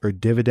patent or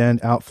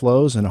dividend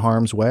outflows in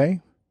harm's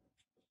way.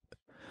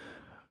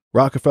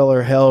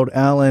 Rockefeller held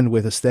Allen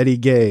with a steady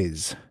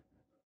gaze.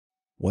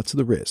 What's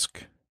the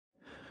risk?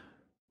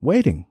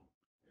 Waiting.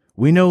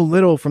 We know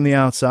little from the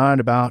outside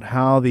about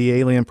how the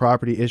alien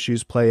property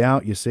issues play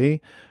out, you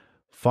see.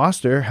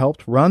 Foster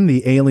helped run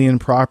the Alien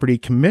Property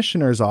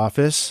Commissioner's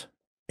Office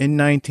in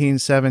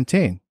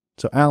 1917.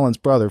 So Allen's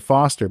brother,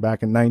 Foster,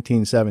 back in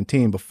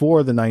 1917,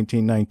 before the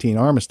 1919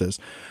 armistice,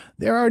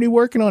 they're already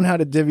working on how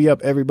to divvy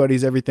up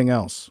everybody's everything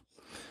else.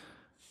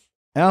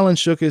 Allen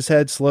shook his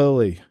head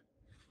slowly.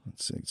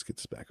 Let's get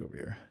this back over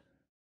here.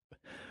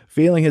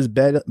 Feeling his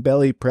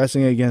belly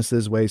pressing against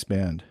his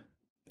waistband.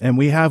 And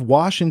we have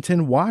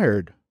Washington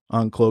wired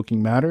on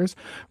cloaking matters,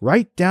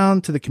 right down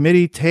to the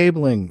committee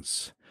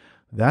tablings.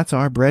 That's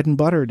our bread and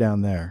butter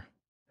down there.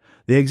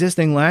 The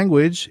existing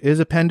language is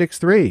Appendix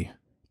 3.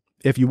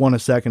 If you want a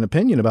second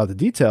opinion about the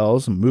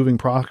details, moving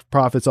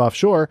profits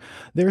offshore,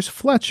 there's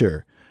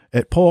Fletcher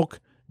at Polk,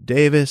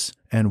 Davis,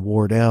 and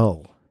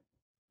Wardell.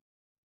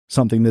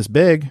 Something this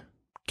big,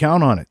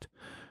 count on it.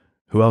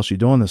 Who else you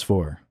doing this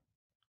for?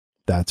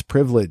 That's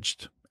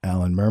privileged,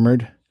 Allen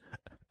murmured.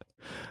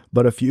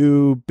 But a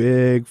few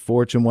big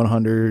Fortune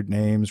 100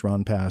 names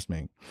run past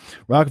me.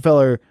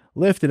 Rockefeller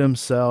listed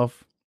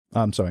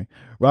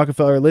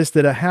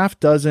a half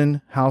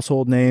dozen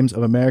household names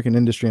of American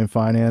industry and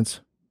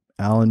finance.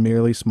 Allen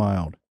merely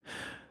smiled.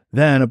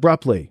 Then,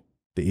 abruptly,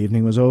 the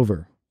evening was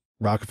over.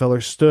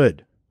 Rockefeller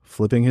stood,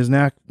 flipping his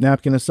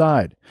napkin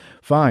aside.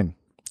 Fine.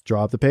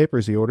 Draw up the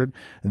papers, he ordered.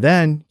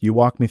 Then you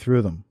walk me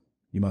through them.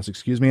 You must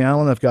excuse me,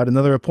 Allen. I've got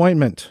another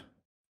appointment.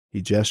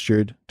 He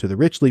gestured to the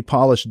richly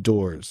polished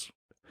doors.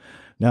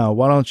 Now,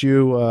 why don't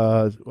you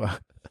and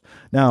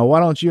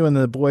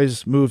the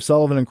boys move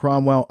Sullivan and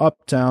Cromwell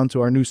uptown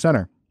to our new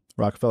center,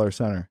 Rockefeller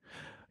Center.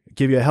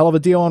 Give you a hell of a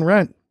deal on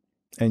rent,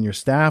 and your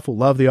staff will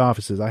love the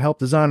offices. I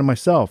helped design them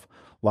myself.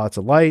 Lots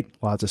of light,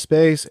 lots of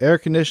space, air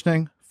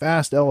conditioning,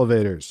 fast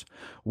elevators.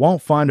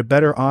 Won't find a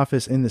better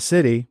office in the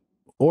city,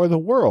 or the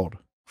world,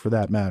 for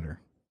that matter.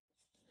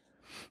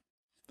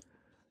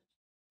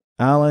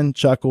 Allen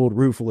chuckled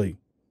ruefully.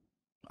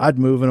 I'd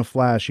move in a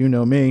flash, you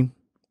know me.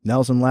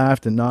 Nelson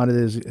laughed and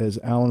nodded as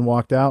Allen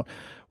walked out.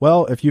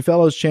 Well, if you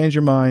fellows change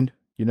your mind,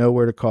 you know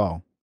where to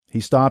call. He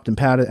stopped and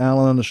patted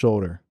Allen on the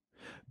shoulder.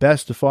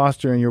 Best to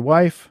Foster and your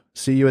wife.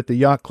 See you at the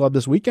yacht club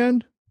this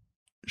weekend?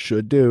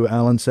 Should do,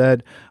 Allen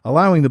said,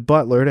 allowing the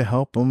butler to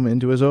help him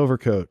into his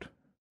overcoat.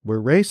 We're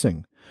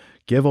racing.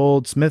 Give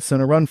old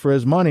Smithson a run for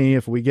his money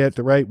if we get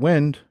the right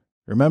wind.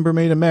 Remember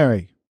me to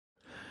Mary.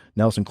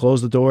 Nelson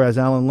closed the door as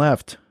Allen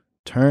left,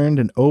 turned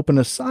and opened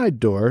a side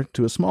door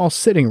to a small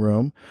sitting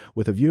room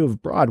with a view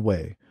of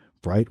Broadway,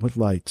 bright with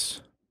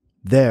lights.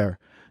 There,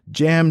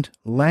 jammed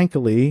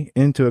lankily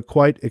into a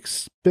quite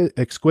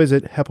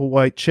exquisite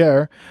Hepplewhite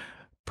chair,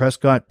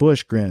 Prescott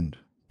Bush grinned.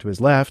 To his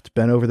left,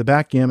 bent over the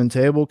backgammon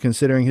table,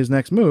 considering his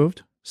next move,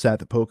 sat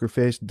the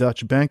poker-faced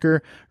Dutch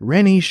banker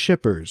Rennie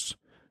Shippers,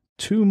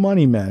 two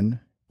money men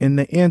in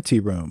the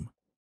anteroom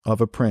of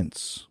a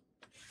prince.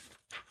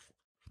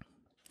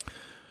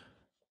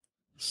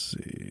 Let's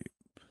see.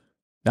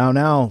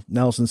 Now,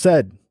 Nelson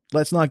said,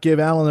 let's not give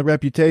Allen a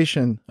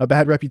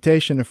bad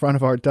reputation in front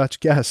of our Dutch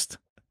guest.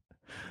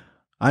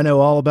 I know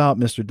all about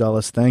Mr.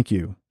 Dulles, thank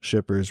you,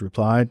 Shippers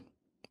replied.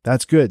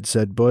 That's good,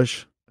 said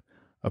Bush.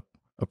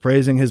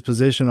 Appraising his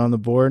position on the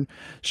board,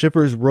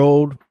 Shippers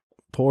rolled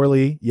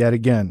poorly yet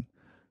again.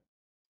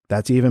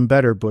 That's even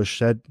better, Bush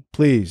said,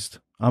 pleased.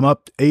 I'm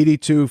up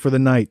 82 for the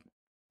night.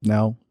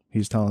 Now,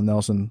 he's telling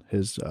Nelson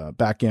his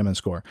backgammon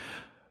score.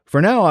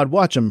 For now, I'd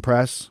watch him,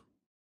 Press.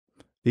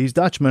 These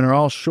Dutchmen are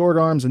all short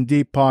arms and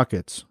deep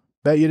pockets.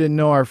 Bet you didn't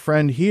know our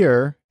friend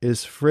here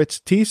is Fritz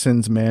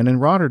Thiessen's man in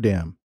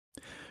Rotterdam.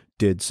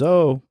 Did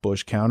so,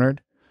 Bush countered.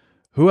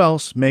 Who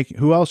else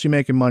you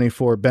making money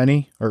for,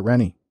 Benny or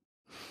Rennie?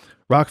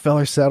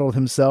 Rockefeller settled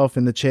himself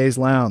in the chaise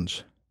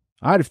lounge.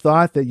 I'd have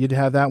thought that you'd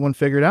have that one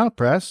figured out,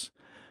 Press.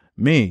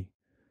 Me.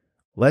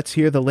 Let's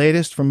hear the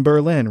latest from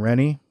Berlin,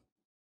 Rennie.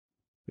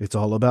 It's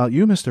all about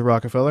you, Mr.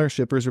 Rockefeller,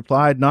 Shippers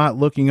replied, not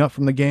looking up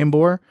from the game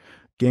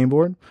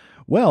board.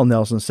 Well,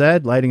 Nelson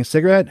said, lighting a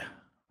cigarette,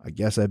 I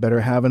guess I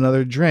better have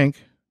another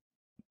drink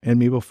in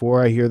me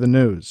before I hear the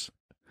news.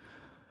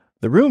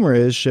 The rumor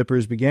is,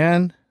 Shippers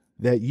began,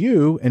 that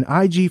you and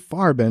I.G.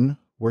 Farben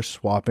were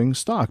swapping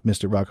stock,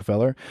 Mr.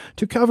 Rockefeller,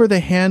 to cover the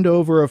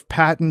handover of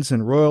patents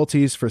and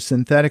royalties for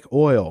synthetic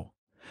oil.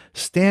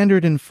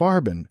 Standard and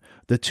Farben,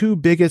 the two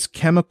biggest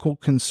chemical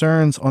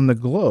concerns on the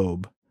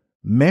globe,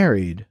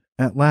 married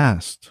at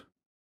last.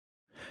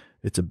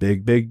 It's a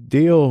big, big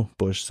deal,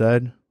 Bush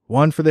said.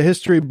 One for the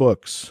history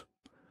books.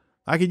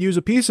 I could use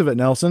a piece of it,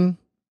 Nelson.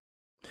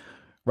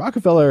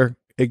 Rockefeller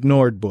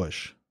ignored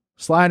Bush,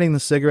 sliding the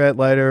cigarette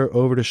lighter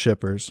over to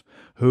Shippers,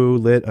 who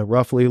lit a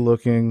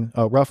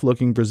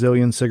rough-looking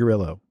Brazilian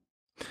cigarillo.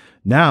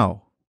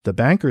 Now, the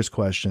banker's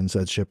question,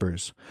 said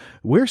Shippers.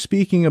 We're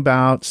speaking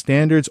about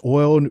Standard's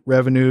oil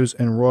revenues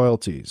and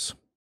royalties.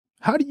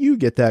 How do you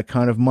get that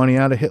kind of money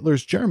out of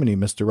Hitler's Germany,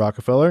 Mr.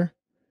 Rockefeller?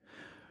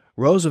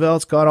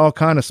 Roosevelt's got all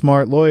kind of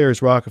smart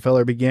lawyers,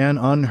 Rockefeller began,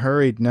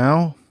 unhurried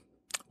now,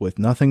 with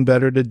nothing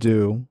better to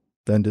do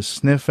than to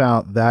sniff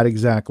out that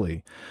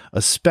exactly,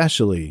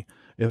 especially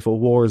if a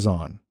war's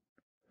on.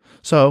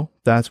 So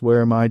that's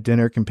where my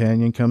dinner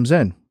companion comes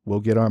in.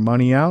 We'll get our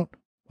money out.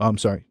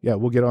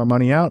 We'll get our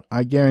money out,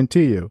 I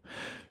guarantee you.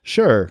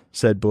 Sure,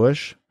 said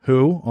Bush,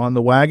 who, on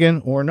the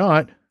wagon or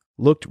not,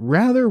 looked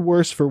rather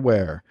worse for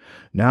wear,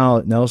 now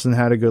that Nelson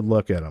had a good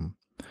look at him.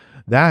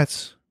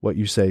 That's what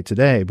you say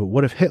today, but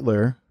what if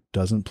Hitler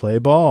doesn't play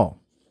ball?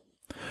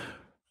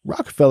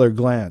 Rockefeller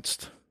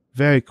glanced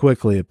very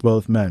quickly at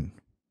both men.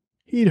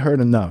 He'd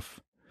heard enough.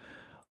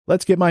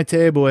 Let's get my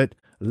table at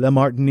La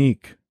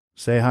Martinique,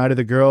 Say hi to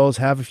the girls,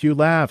 have a few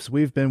laughs.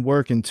 We've been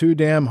working too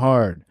damn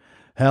hard.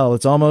 Hell,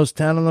 it's almost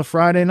 10 on a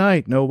Friday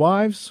night. No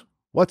wives?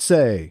 What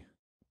say?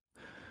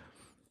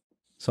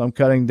 So I'm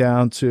cutting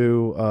down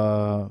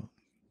to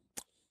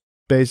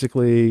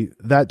basically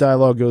that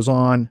dialogue goes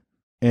on,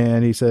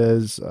 and he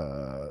says,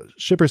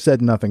 Shipper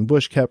said nothing.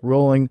 Bush kept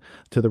rolling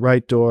to the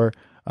right door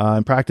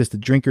and practiced the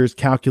drinker's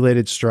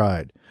calculated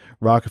stride.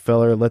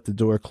 Rockefeller let the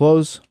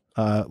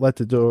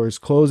doors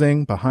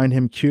closing behind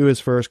him cue his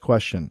first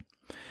question.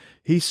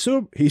 He's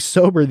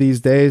sober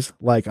these days,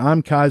 like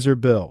I'm Kaiser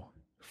Bill.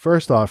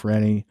 First off,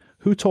 Rennie,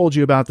 who told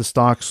you about the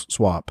stock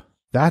swap?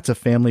 That's a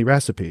family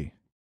recipe.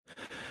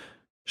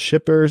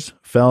 Shippers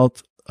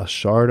felt a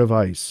shard of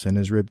ice in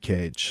his rib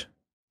cage.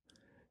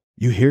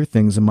 You hear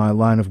things in my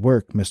line of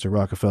work, Mr.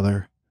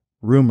 Rockefeller.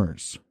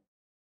 Rumors.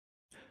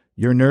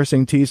 You're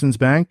nursing Thiessen's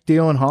bank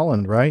deal in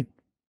Holland, right?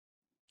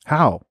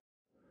 How?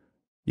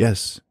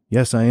 Yes,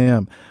 I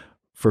am.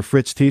 For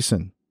Fritz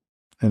Thiessen.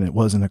 And it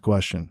wasn't a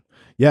question.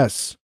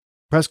 Yes,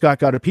 Prescott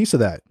got a piece of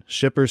that.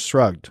 Shippers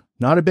shrugged.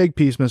 Not a big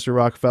piece, Mr.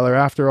 Rockefeller.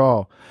 After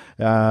all,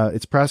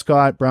 it's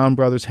Prescott, Brown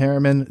Brothers,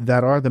 Harriman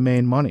that are the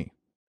main money.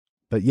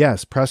 But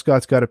yes,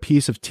 Prescott's got a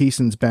piece of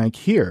Thiessen's bank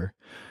here,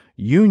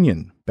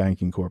 Union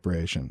Banking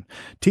Corporation.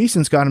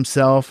 Thiessen's got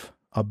himself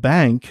a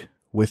bank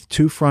with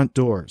two front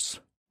doors,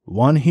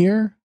 one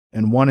here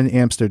and one in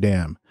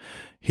Amsterdam.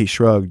 He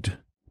shrugged,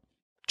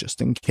 just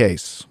in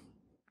case.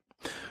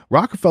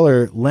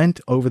 Rockefeller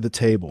leant over the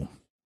table,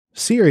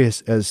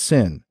 serious as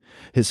sin,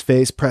 his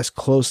face pressed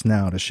close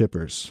now to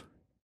Shipper's.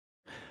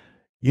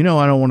 You know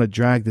I don't want to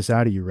drag this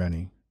out of you,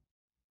 Rennie,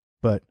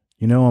 but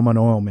you know I'm an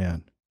oil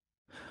man.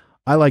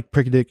 I like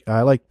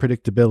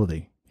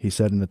predictability, he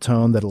said in a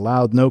tone that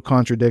allowed no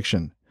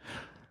contradiction.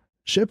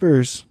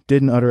 Shippers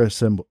didn't utter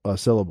a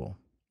syllable.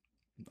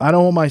 I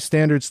don't want my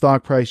standard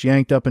stock price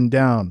yanked up and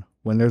down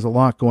when there's a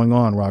lot going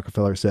on,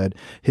 Rockefeller said,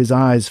 his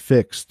eyes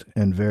fixed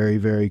and very,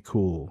 very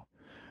cool.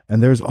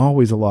 And there's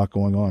always a lot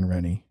going on,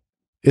 Rennie,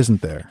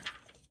 isn't there?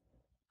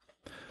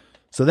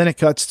 So then it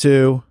cuts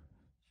to,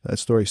 that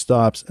story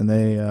stops, and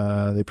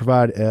they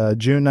provide a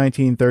June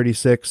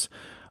 1936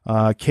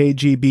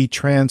 KGB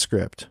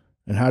transcript.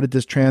 And how did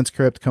this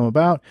transcript come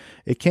about?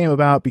 It came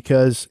about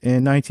because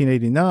in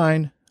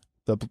 1989,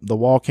 the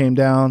wall came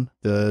down,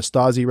 the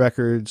Stasi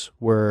records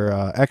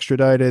were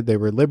extradited, they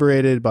were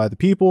liberated by the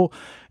people,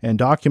 and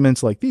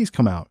documents like these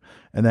come out.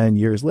 And then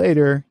years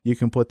later, you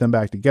can put them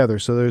back together.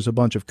 So there's a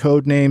bunch of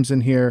code names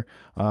in here.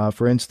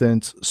 For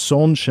instance,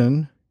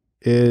 Sonchen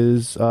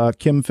is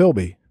Kim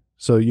Philby.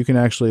 So you can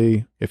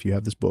actually, if you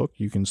have this book,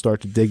 you can start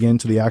to dig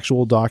into the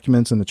actual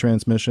documents and the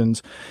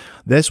transmissions.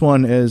 This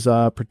one is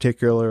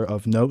particular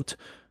of note.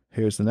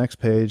 Here's the next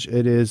page.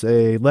 It is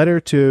a letter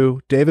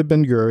to David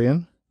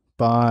Ben-Gurion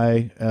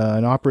by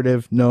an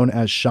operative known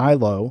as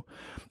Shiloh,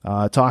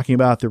 talking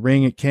about the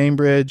ring at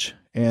Cambridge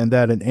and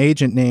that an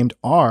agent named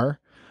R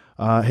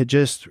had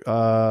just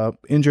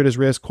injured his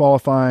wrist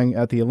qualifying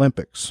at the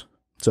Olympics.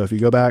 So if you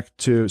go back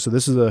to, so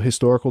this is a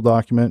historical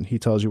document. He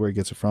tells you where he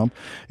gets it from.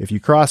 If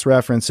you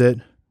cross-reference it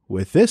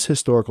with this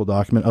historical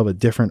document of a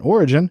different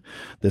origin,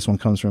 this one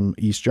comes from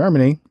East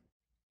Germany.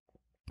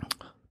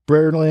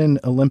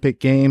 Berlin Olympic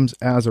Games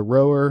as a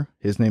rower.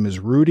 His name is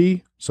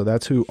Rudy. So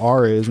that's who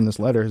R is in this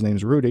letter. His name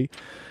is Rudy.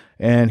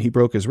 And he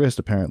broke his wrist,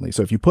 apparently.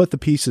 So if you put the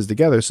pieces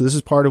together, so this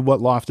is part of what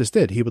Loftus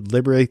did. He would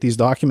liberate these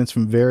documents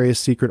from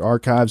various secret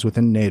archives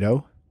within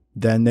NATO.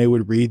 Then they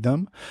would read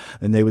them,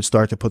 and they would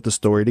start to put the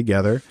story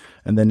together.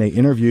 And then they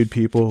interviewed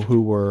people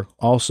who were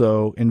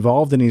also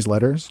involved in these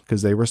letters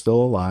because they were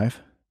still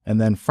alive.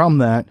 And then from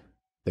that,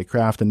 they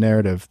craft a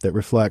narrative that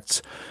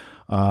reflects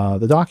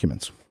the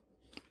documents.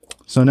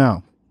 So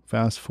now,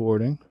 fast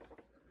forwarding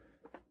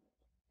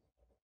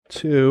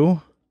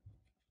to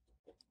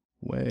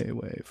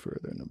way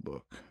further in the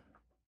book.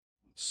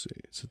 Let's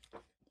see.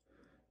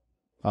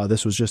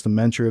 This was just a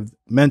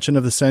mention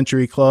of the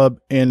Century Club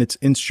and its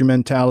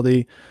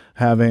instrumentality,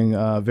 having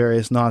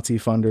various Nazi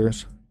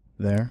funders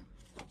there.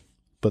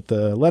 But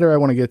the letter I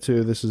want to get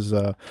to, this is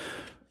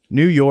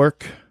New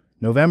York,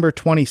 November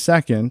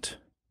 22nd,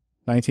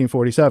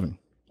 1947.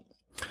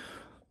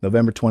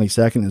 November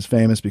 22nd is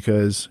famous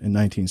because in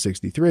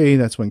 1963,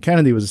 that's when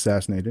Kennedy was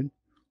assassinated.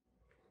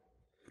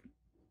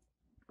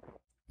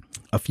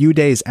 A few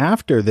days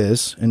after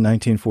this, in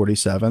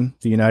 1947,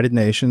 the United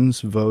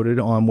Nations voted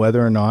on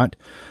whether or not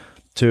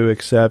to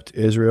accept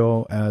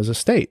Israel as a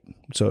state.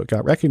 So it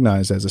got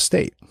recognized as a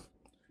state.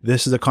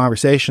 This is a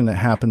conversation that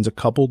happens a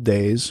couple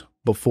days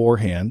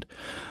beforehand.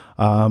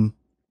 And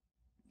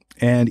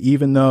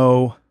even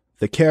though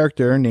the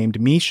character named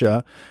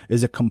Misha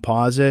is a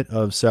composite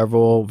of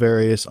several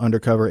various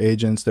undercover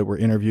agents that were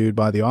interviewed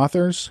by the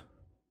authors,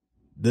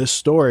 this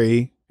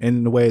story,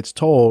 in the way it's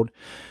told,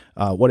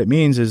 what it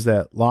means is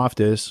that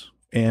Loftus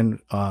and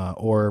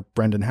or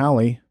Brendan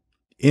Howley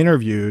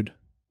interviewed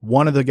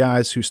one of the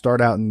guys who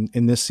start out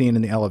in this scene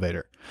in the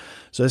elevator.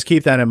 So let's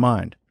keep that in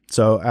mind.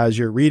 So as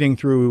you're reading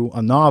through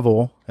a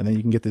novel, and then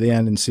you can get to the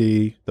end and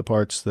see the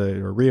parts that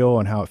are real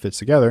and how it fits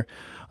together,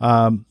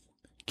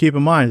 keep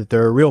in mind that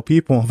there are real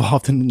people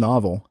involved in the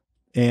novel.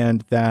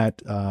 and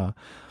that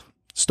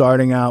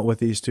starting out with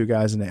these two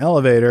guys in the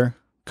elevator,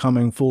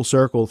 coming full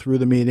circle through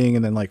the meeting,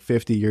 and then like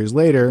 50 years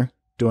later,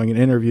 doing an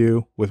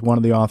interview with one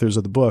of the authors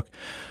of the book,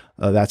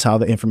 that's how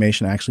the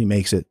information actually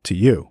makes it to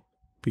you.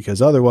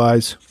 Because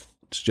otherwise,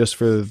 it's just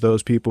for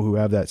those people who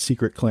have that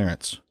secret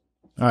clearance.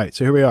 All right,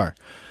 so here we are.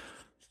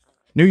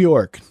 New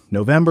York,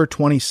 November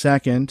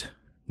 22nd,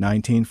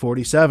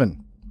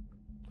 1947.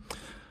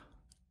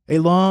 A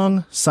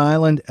long,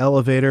 silent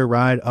elevator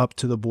ride up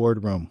to the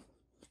boardroom.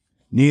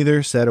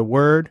 Neither said a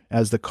word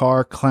as the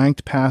car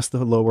clanked past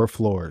the lower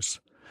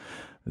floors.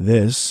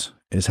 This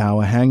is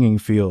how a hanging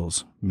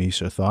feels,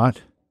 Misha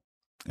thought.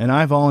 And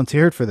I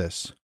volunteered for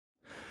this.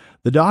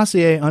 The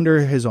dossier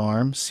under his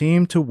arm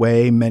seemed to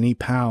weigh many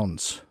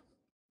pounds.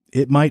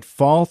 It might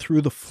fall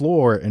through the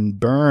floor and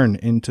burn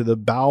into the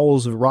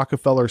bowels of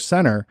Rockefeller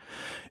Center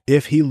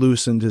if he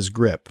loosened his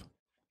grip.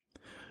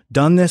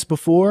 Done this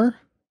before?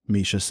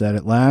 Misha said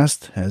at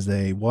last, as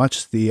they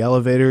watched the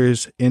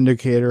elevator's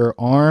indicator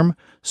arm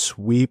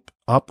sweep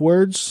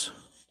upwards.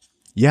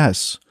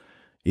 Yes,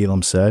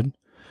 Elam said,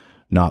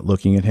 not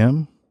looking at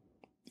him.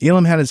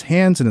 Elam had his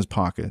hands in his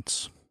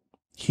pockets.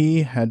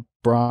 He had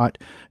brought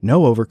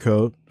no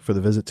overcoat for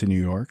the visit to New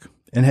York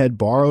and had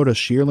borrowed a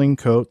shearling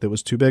coat that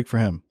was too big for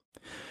him.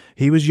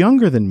 He was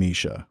younger than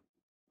Misha.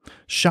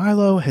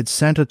 Shiloh had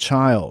sent a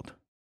child,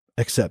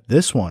 except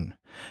this one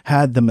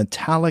had the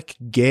metallic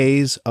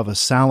gaze of a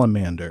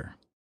salamander.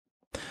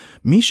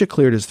 Misha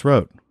cleared his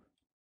throat.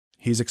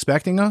 He's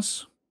expecting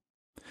us?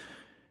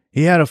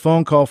 He had a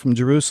phone call from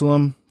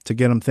Jerusalem to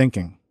get him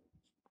thinking.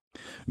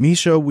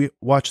 Misha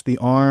watched the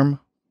arm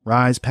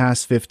rise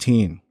past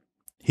 15.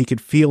 He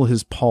could feel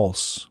his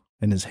pulse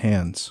in his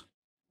hands.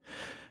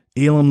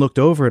 Elam looked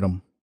over at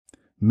him,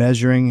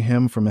 measuring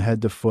him from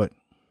head to foot.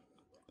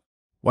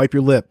 Wipe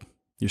your lip.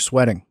 You're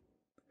sweating.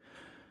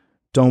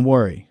 Don't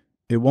worry.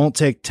 It won't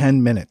take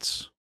 10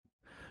 minutes.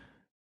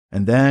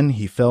 And then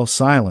he fell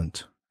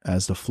silent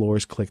as the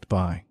floors clicked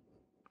by.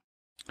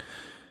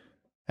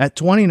 At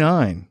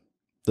 29,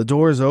 the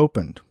doors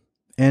opened,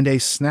 and a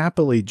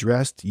snappily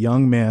dressed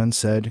young man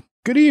said,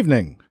 "Good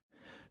evening,"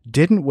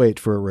 didn't wait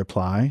for a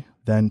reply,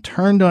 then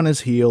turned on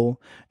his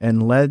heel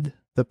and led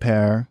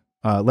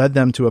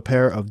them to a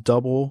pair of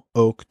double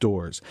oak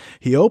doors.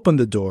 He opened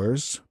the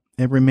doors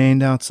and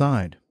remained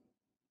outside.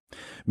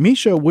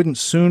 Misha wouldn't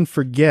soon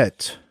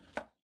forget.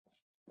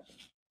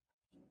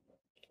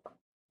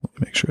 Let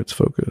me make sure it's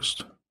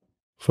focused.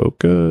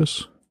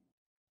 Focus.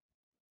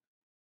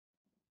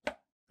 There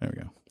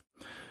we go.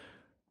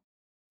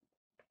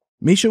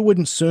 Misha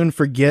wouldn't soon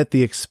forget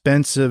the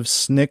expensive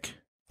snick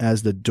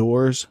as the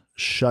doors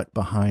shut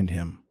behind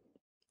him.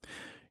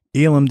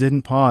 Elam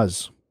didn't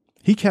pause.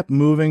 He kept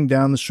moving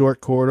down the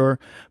short corridor,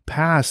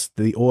 past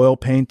the oil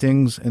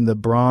paintings and the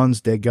bronze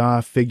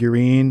Degas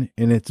figurine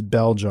in its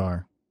bell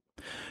jar.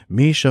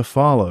 Misha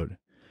followed,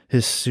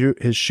 his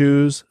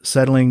shoes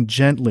settling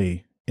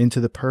gently into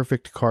the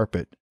perfect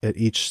carpet at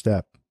each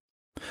step.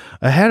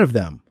 Ahead of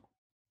them,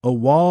 a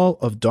wall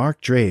of dark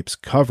drapes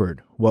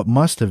covered what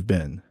must have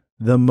been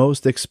the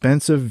most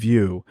expensive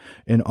view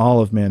in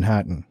all of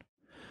Manhattan.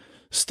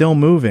 Still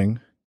moving,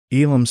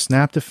 Elam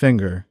snapped a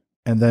finger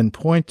and then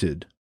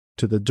pointed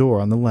to the door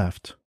on the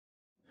left.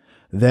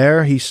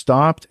 There he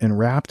stopped and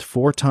rapped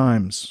 4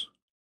 times,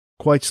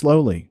 quite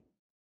slowly.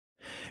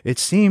 It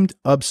seemed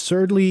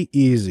absurdly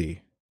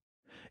easy.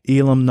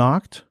 Elam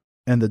knocked,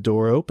 and the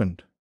door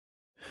opened.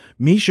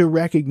 Misha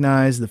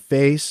recognized the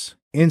face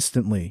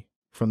instantly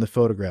from the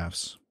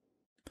photographs.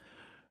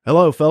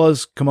 "Hello,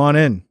 fellas, come on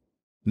in,"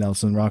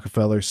 Nelson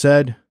Rockefeller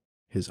said,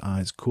 his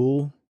eyes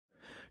cool.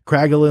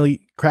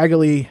 Craggily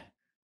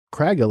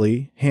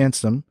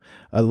handsome,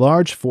 a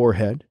large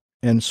forehead,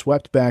 and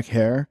swept-back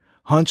hair,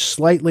 hunched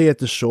slightly at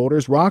the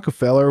shoulders,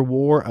 Rockefeller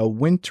wore a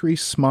wintry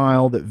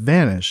smile that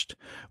vanished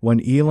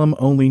when Elam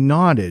only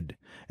nodded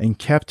and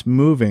kept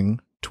moving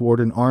toward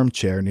an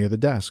armchair near the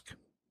desk.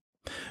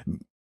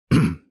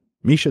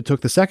 Misha took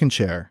the second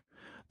chair,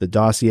 the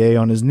dossier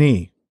on his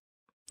knee.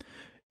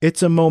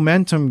 "It's a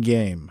momentum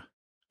game,"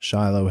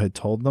 Shiloh had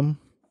told them.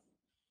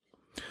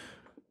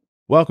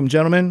 "Welcome,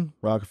 gentlemen,"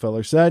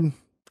 Rockefeller said.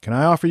 "Can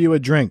I offer you a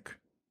drink?"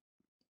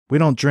 "We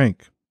don't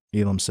drink,"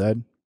 Elam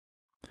said.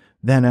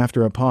 Then,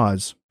 after a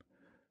pause,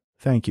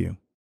 "Thank you.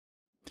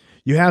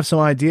 You have some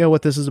idea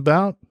what this is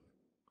about?"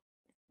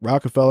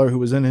 Rockefeller, who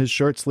was in his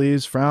shirt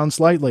sleeves, frowned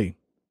slightly.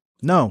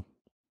 "No.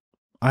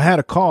 I had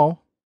a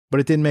call, but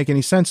it didn't make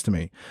any sense to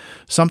me.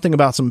 Something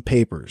about some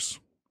papers."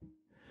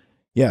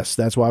 "Yes,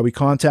 that's why we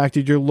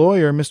contacted your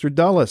lawyer, Mr.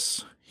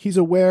 Dulles. He's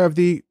aware of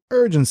the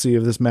urgency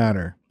of this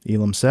matter,"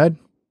 Elam said.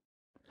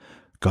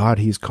 God,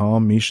 he's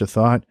calm, Misha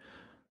thought.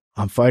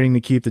 I'm fighting to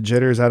keep the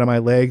jitters out of my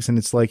legs, and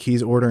it's like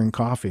he's ordering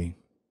coffee.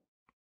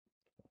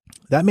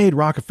 That made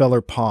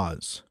Rockefeller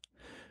pause.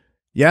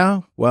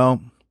 "Yeah,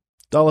 well,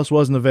 Dulles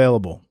wasn't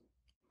available."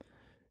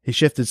 He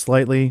shifted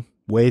slightly,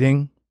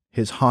 waiting,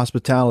 his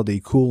hospitality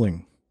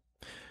cooling.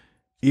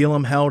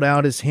 Elam held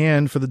out his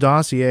hand for the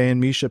dossier,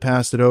 and Misha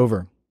passed it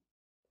over.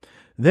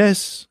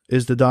 "This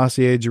is the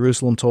dossier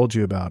Jerusalem told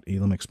you about,"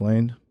 Elam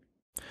explained.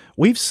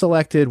 We've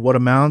selected what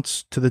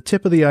amounts to the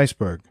tip of the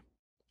iceberg.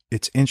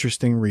 It's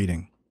interesting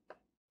reading.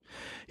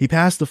 He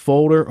passed the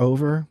folder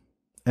over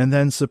and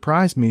then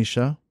surprised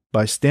Misha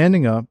by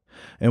standing up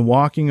and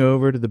walking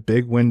over to the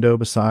big window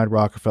beside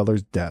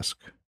Rockefeller's desk.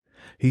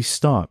 He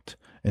stopped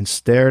and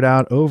stared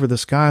out over the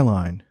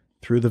skyline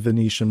through the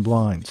Venetian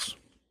blinds.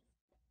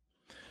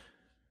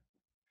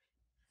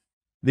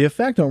 The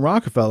effect on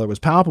Rockefeller was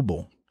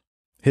palpable.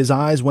 His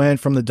eyes went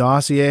from the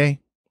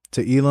dossier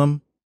to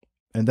Elam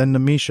and then to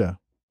Misha,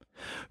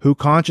 who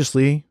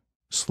consciously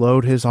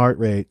slowed his heart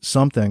rate,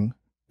 something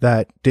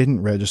that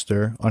didn't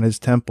register on his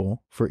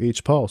temple for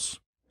each pulse.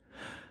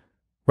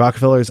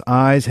 Rockefeller's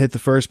eyes hit the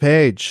first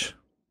page,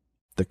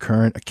 the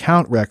current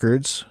account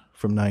records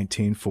from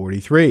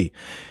 1943.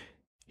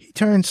 He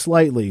turned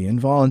slightly,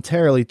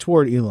 involuntarily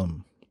toward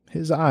Elam,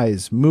 his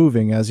eyes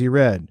moving as he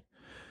read.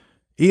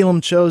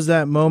 Elam chose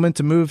that moment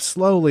to move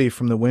slowly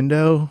from the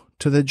window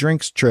to the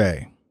drinks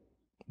tray.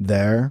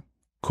 There,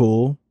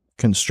 cool,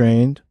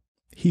 constrained,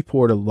 he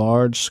poured a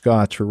large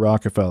scotch for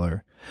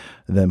Rockefeller,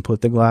 then put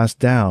the glass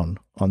down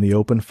on the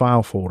open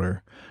file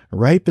folder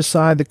right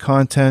beside the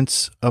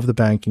contents of the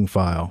banking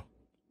file.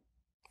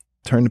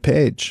 "Turn the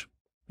page,"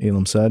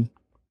 Elam said.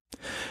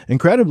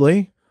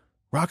 Incredibly,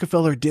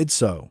 Rockefeller did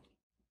so.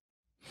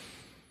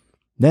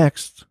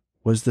 Next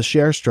was the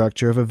share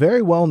structure of a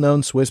very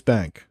well-known Swiss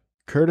bank,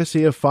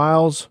 courtesy of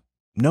files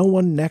no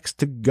one next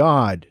to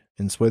God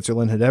in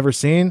Switzerland had ever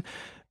seen,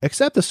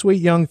 except the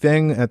sweet young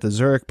thing at the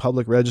Zurich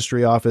Public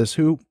Registry Office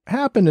who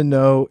happened to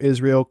know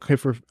Israel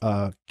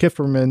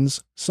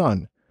Kifferman's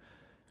son.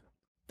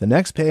 The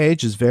next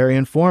page is very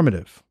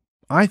informative.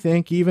 I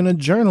think even a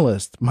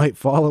journalist might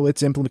follow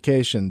its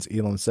implications,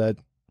 Elam said.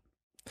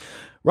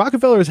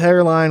 Rockefeller's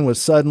hairline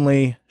was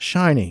suddenly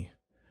shiny,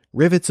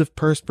 rivets of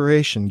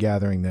perspiration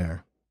gathering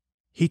there.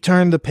 He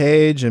turned the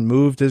page and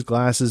moved his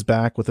glasses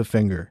back with a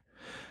finger.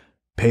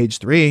 Page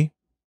 3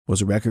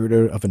 was a record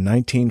of a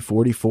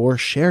 1944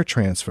 share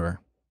transfer.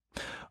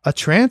 A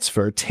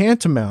transfer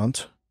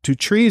tantamount to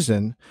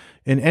treason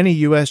in any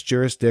U.S.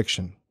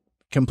 jurisdiction,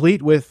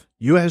 complete with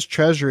U.S.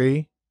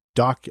 Treasury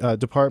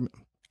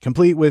Department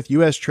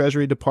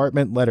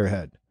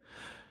letterhead.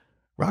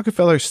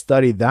 Rockefeller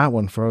studied that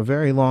one for a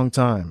very long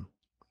time.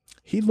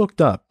 He looked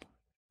up,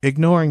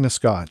 ignoring the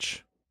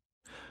scotch.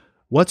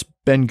 "What's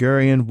Ben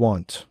Gurion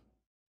want?"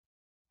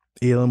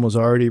 Elam was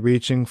already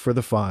reaching for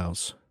the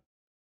files.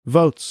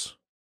 "Votes,"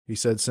 he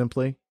said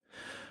simply.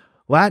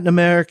 Latin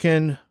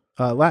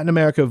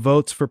America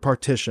votes for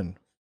partition.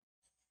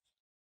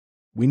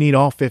 We need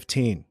all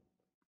 15.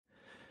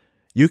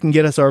 You can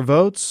get us our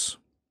votes.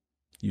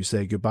 You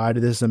say goodbye to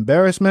this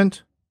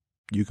embarrassment.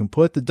 You can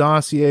put the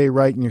dossier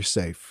right in your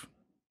safe.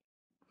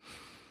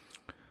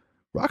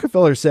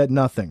 Rockefeller said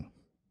nothing,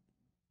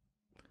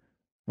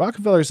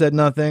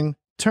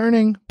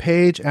 turning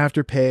page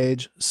after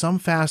page, some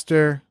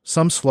faster,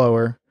 some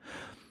slower.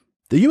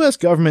 The U.S.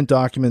 government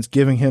documents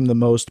giving him the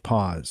most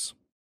pause.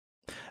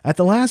 At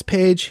the last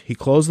page, he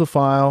closed the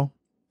file,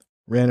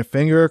 ran a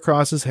finger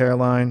across his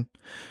hairline.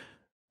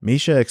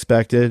 Misha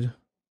expected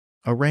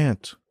a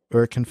rant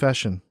or a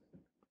confession.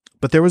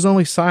 But there was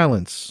only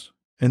silence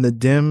and the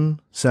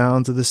dim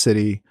sounds of the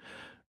city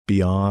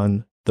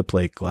beyond the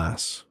plate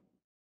glass.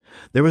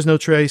 There was no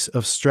trace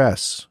of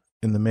stress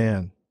in the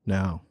man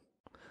now.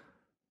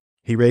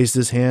 He raised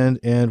his hand,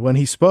 and when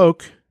he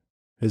spoke,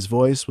 his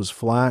voice was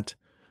flat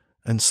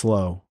and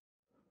slow,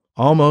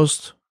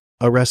 almost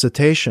a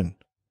recitation,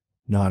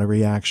 not a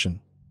reaction.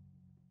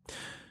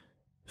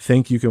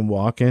 "Think you can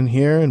walk in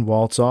here and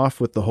waltz off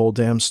with the whole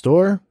damn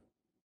store?"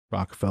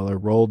 Rockefeller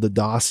rolled the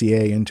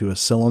dossier into a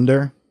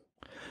cylinder.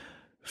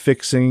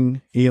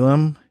 Fixing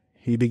Elam,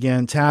 he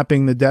began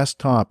tapping the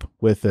desktop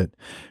with it.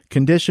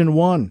 "Condition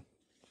 1.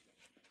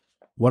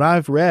 What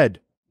I've read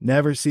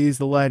never sees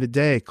the light of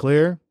day.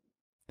 Clear?"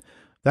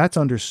 "That's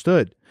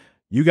understood."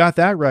 "You got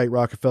that right,"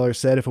 Rockefeller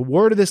said. "If a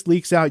word of this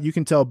leaks out, you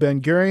can tell Ben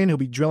Gurion he'll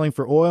be drilling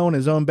for oil in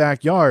his own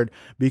backyard,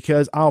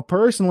 because I'll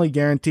personally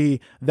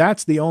guarantee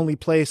that's the only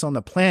place on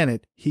the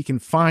planet he can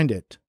find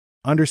it.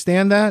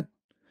 Understand that?"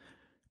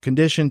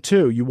 "Condition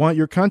 2. You want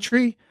your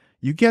country?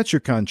 You get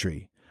your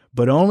country,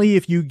 but only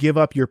if you give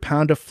up your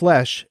pound of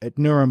flesh at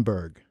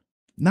Nuremberg.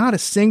 Not a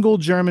single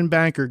German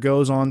banker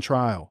goes on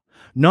trial.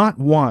 Not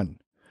one."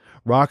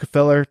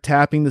 Rockefeller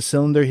tapping the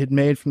cylinder he'd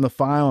made from the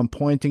file and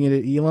pointing it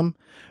at Elam.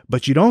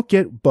 "But you don't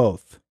get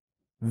both.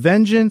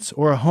 Vengeance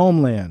or a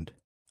homeland.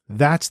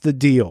 That's the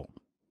deal."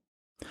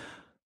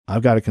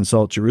 "I've got to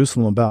consult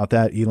Jerusalem about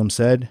that," Elam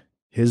said,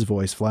 his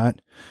voice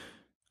flat.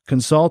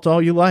 "Consult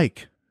all you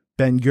like.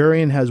 Ben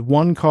Gurion has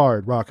one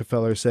card,"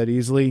 Rockefeller said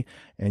easily,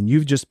 "and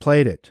you've just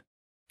played it.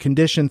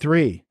 Condition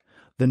 3.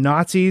 The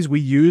Nazis we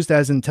used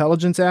as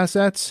intelligence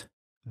assets,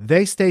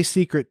 they stay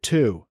secret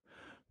too.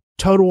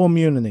 Total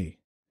immunity.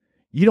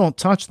 You don't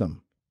touch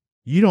them.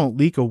 You don't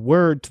leak a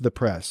word to the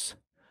press.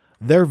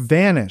 They're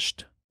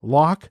vanished.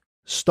 Lock,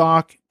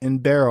 stock,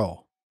 and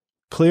barrel.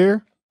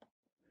 Clear?"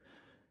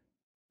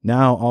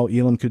 Now all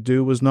Elam could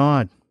do was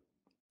nod.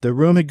 The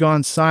room had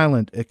gone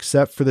silent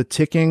except for the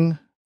ticking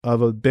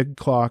of a big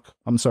clock.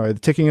 The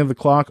ticking of the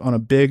clock on a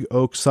big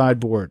oak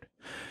sideboard.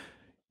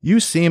 You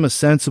seem a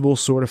sensible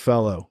sort of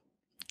fellow.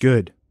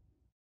 Good.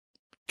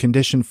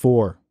 Condition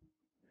 4.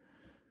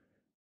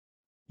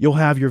 You'll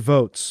have your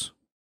votes,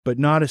 but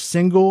not a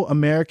single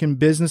American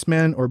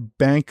businessman or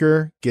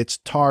banker gets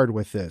tarred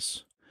with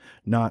this.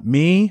 Not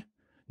me,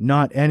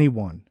 not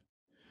anyone.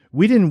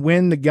 We didn't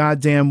win the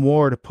goddamn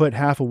war to put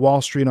half of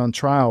Wall Street on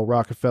trial,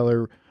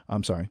 Rockefeller.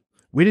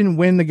 We didn't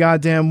win the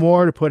goddamn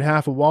war to put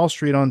half of Wall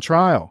Street on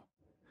trial.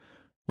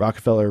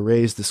 Rockefeller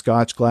raised the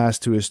scotch glass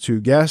to his two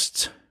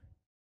guests.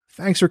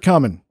 Thanks for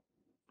coming.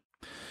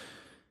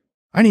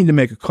 I need to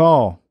make a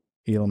call,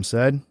 Elam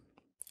said.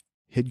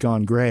 He'd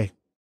gone gray.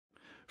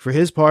 For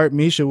his part,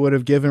 Misha would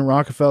have given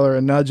Rockefeller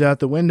a nudge out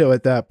the window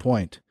at that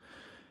point.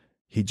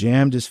 He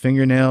jammed his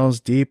fingernails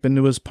deep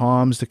into his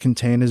palms to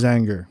contain his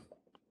anger.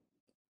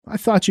 I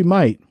thought you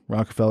might,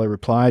 Rockefeller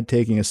replied,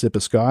 taking a sip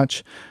of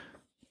scotch.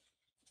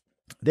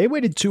 They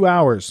waited 2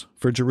 hours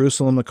for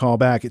Jerusalem to call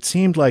back. It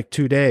seemed like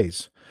 2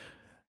 days.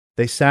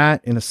 They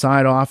sat in a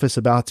side office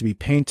about to be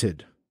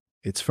painted,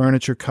 its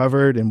furniture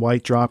covered in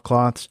white drop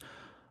cloths,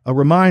 a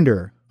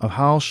reminder of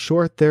how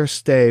short their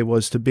stay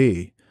was to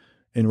be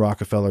in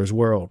Rockefeller's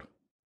world.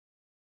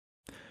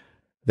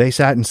 They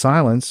sat in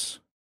silence,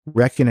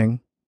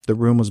 reckoning the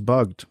room was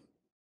bugged.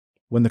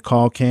 When the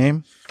call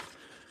came,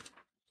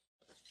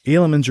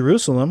 Elam and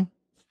Jerusalem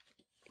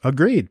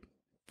agreed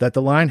that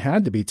the line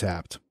had to be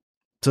tapped.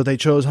 So they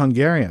chose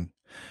Hungarian,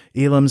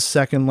 Elam's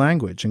second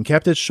language, and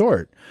kept it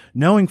short,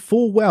 knowing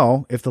full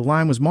well if the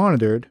line was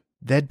monitored,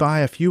 they'd buy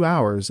a few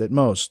hours at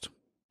most.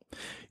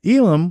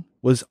 Elam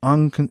was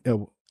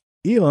inconsolable.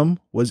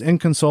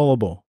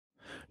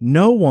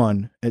 No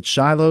one at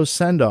Shiloh's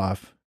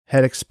send-off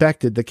had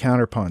expected the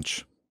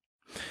counterpunch.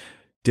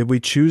 Did we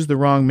choose the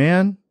wrong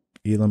man?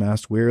 Elam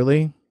asked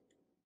wearily.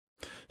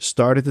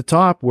 Start at the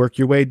top, work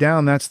your way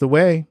down, that's the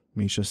way,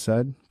 Misha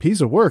said. Piece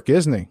of work,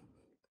 isn't he?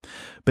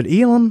 But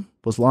Elam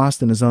was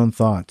lost in his own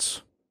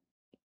thoughts.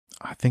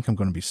 I think I'm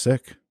going to be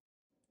sick.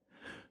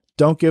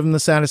 Don't give him the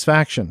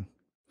satisfaction.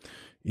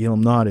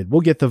 Elam nodded.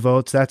 We'll get the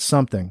votes, that's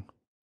something.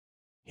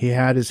 He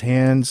had his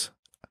hands...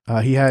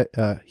 he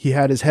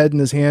had his head in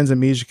his hands, and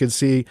Misha could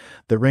see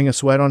the ring of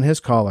sweat on his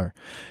collar.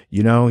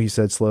 You know, he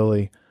said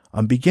slowly,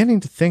 I'm beginning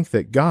to think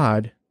that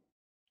God...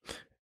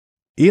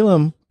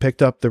 Elam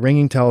picked up the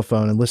ringing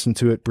telephone and listened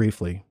to it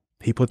briefly.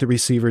 He put the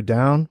receiver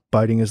down,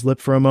 biting his lip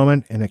for a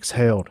moment, and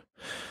exhaled.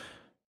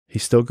 He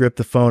still gripped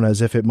the phone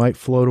as if it might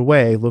float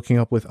away, looking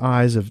up with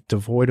eyes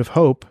devoid of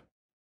hope,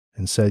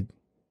 and said,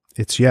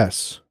 It's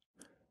yes.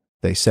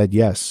 They said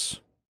yes.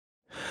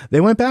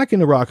 They went back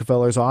into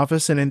Rockefeller's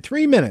office, and in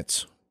 3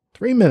 minutes,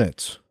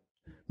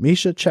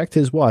 Misha checked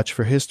his watch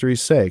for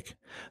history's sake.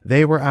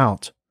 They were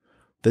out.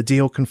 The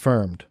deal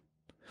confirmed.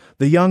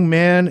 The young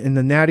man in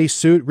the natty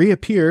suit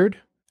reappeared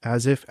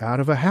as if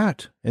out of a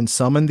hat and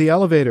summoned the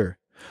elevator,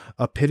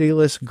 a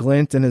pitiless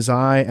glint in his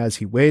eye as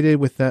he waited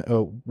with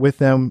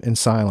them in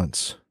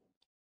silence.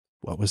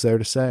 What was there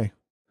to say?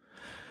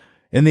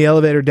 In the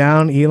elevator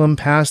down, Elam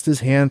passed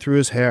his hand through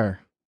his hair.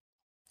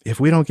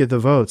 If we don't get the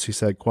votes, he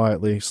said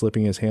quietly,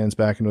 slipping his hands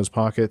back into his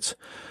pockets,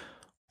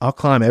 I'll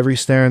climb every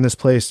stair in this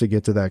place to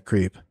get to that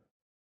creep.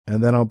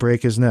 And then I'll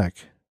break his neck.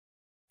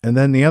 And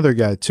then the other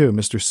guy, too,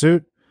 Mr.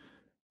 Suit.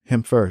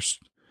 Him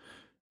first.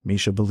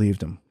 Misha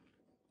believed him.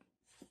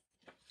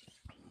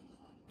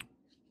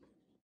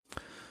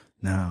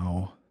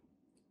 Now,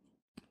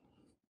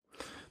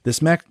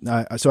 so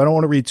I don't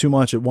want to read too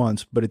much at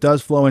once, but it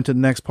does flow into the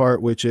next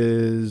part, which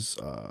is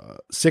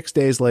 6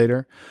 days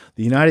later,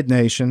 the United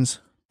Nations,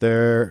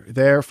 they're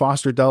there,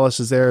 Foster Dulles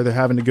is there, they're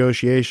having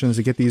negotiations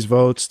to get these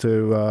votes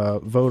to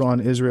vote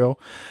on Israel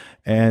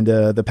and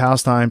the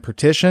Palestine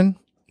partition,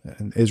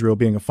 and Israel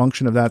being a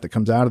function of that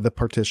comes out of the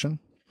partition.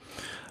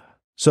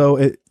 So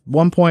at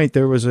one point,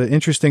 there was an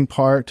interesting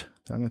part.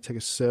 I'm going to take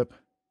a sip.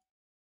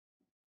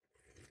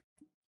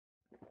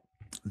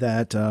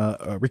 That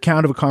a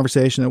recount of a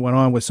conversation that went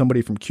on with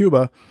somebody from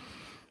Cuba.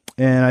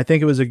 And I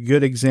think it was a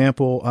good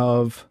example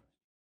of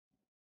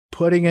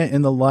putting it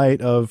in the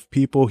light of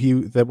people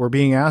that were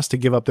being asked to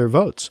give up their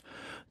votes,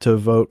 to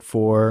vote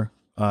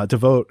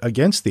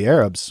against the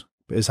Arabs,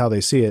 is how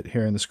they see it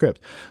here in the script.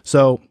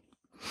 So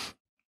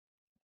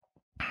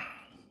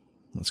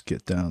let's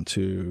get down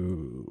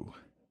to...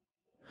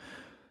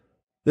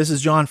 This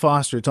is John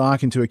Foster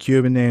talking to a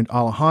Cuban named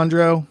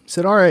Alejandro. He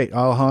said, all right,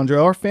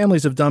 Alejandro, our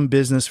families have done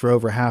business for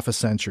over half a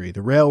century.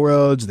 The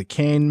railroads, the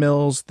cane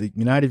mills, the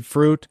United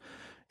Fruit,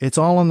 it's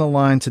all on the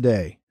line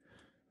today.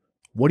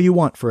 What do you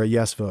want for a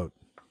yes vote?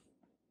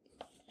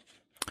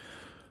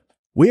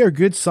 We are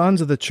good sons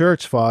of the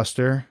church,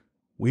 Foster.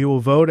 We will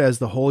vote as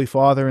the Holy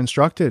Father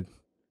instructed.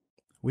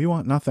 We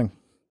want nothing.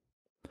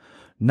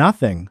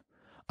 Nothing.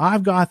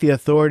 I've got the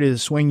authority to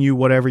swing you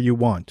whatever you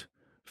want.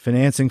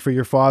 Financing for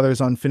your father's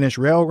unfinished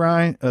rail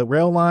line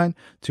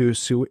to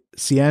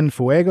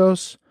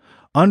Cienfuegos,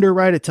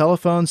 underwrite a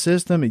telephone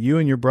system that you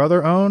and your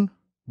brother own.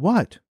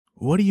 What?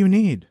 What do you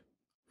need?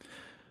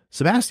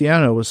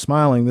 Sebastiano was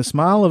smiling, the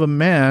smile of a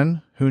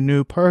man who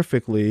knew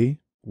perfectly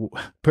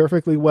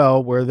perfectly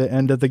well where the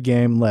end of the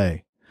game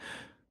lay.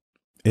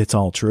 It's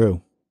all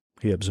true,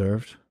 he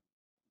observed.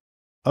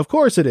 Of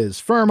course it is.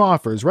 Firm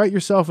offers. Write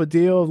yourself a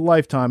deal of a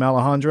lifetime,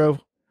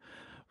 Alejandro.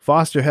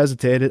 Foster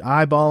hesitated,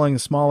 eyeballing the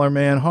smaller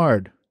man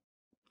hard.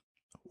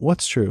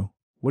 What's true?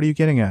 What are you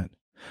getting at?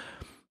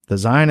 The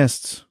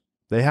Zionists.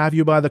 They have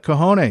you by the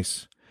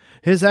cojones.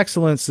 His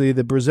Excellency,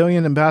 the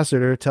Brazilian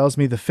ambassador, tells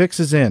me the fix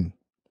is in.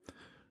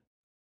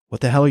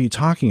 What the hell are you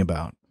talking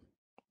about?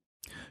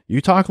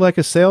 You talk like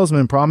a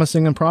salesman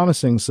promising and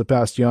promising.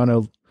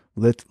 Sebastiano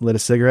lit a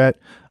cigarette,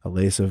 a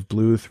lace of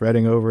blue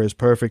threading over his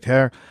perfect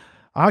hair.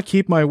 I'll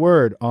keep my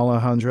word,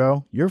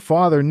 Alejandro. Your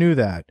father knew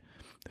that.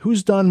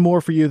 Who's done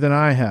more for you than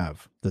I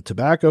have? The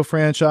tobacco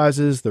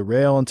franchises, the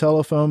rail and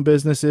telephone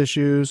business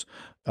issues,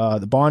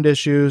 the bond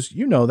issues.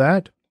 You know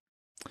that.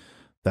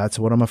 That's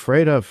what I'm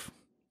afraid of.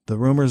 The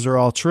rumors are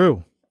all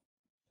true.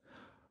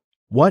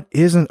 What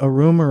isn't a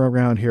rumor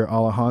around here,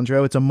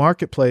 Alejandro? It's a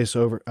marketplace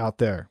out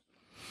there.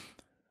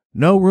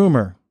 No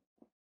rumor.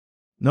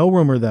 No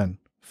rumor then.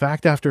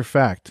 Fact after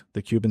fact,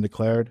 the Cuban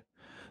declared.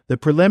 The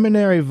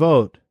preliminary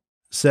vote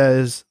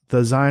says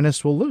the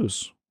Zionists will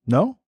lose.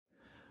 No?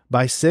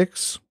 By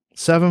 6,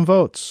 7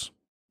 votes.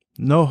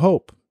 No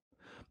hope.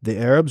 The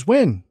Arabs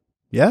win.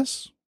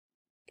 Yes?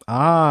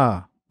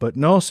 Ah, but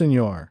no,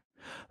 senor.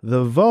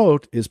 The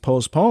vote is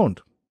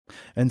postponed.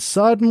 And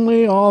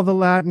suddenly all the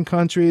Latin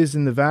countries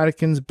in the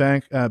Vatican's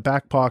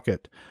back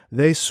pocket,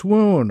 they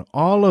swoon,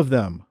 all of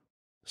them.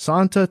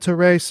 Santa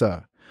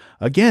Teresa.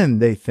 Again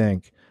they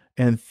think,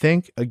 and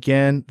think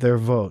again their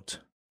vote.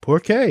 Por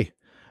qué?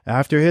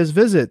 After his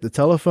visit, the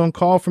telephone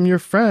call from your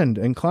friend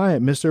and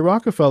client, Mr.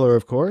 Rockefeller,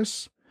 of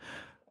course.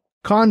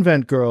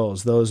 Convent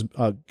girls, those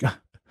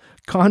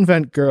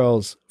convent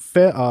girls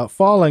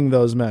falling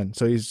those men.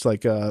 So he's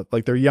like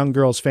they're young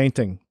girls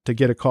fainting to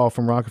get a call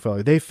from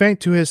Rockefeller. They faint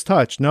to his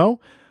touch, no?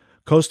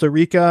 Costa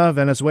Rica,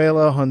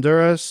 Venezuela,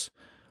 Honduras.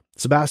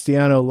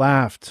 Sebastiano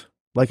laughed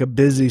like a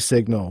busy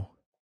signal.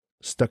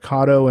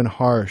 Staccato and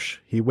harsh,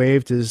 he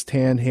waved his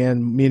tanned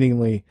hand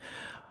meaningly.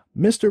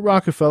 Mr.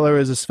 Rockefeller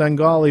is a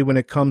Svengali when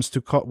he comes to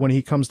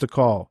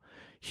call.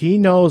 He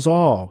knows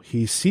all.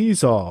 He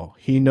sees all.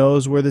 He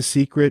knows where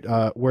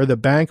the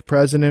bank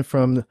president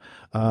from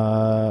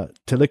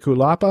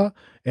Tiliculapa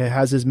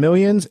has his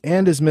millions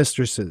and his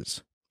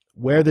mistresses.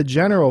 Where the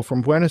general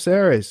from Buenos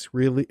Aires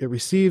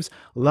receives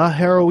La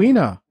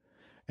Heroina,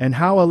 and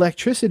how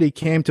electricity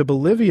came to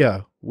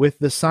Bolivia with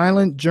the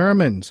silent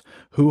Germans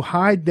who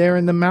hide there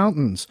in the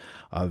mountains.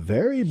 A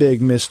very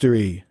big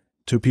mystery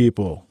to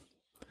people.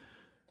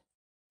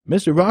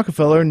 Mr.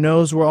 Rockefeller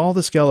knows where all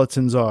the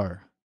skeletons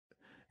are.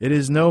 It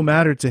is no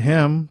matter to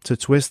him to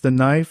twist the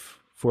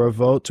knife for a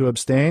vote to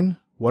abstain.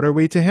 What are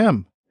we to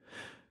him?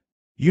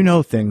 You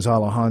know things,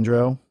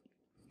 Alejandro.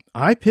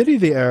 I pity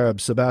the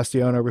Arabs,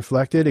 Sebastiano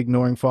reflected,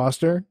 ignoring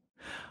Foster.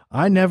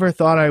 I never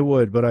thought I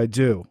would, but I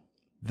do.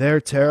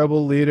 They're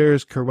terrible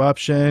leaders,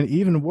 corruption,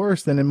 even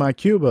worse than in my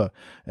Cuba.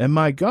 And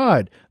my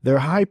God, they're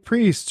high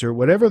priests or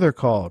whatever they're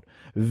called.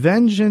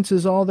 Vengeance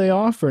is all they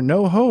offer,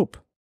 no hope.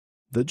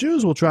 The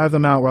Jews will drive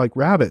them out like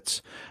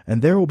rabbits,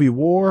 and there will be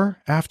war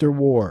after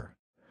war.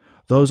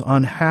 Those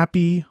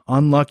unhappy,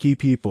 unlucky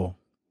people.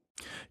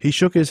 He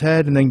shook his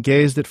head and then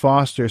gazed at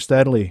Foster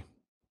steadily,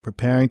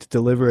 preparing to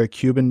deliver a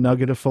Cuban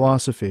nugget of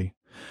philosophy.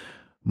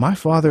 My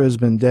father has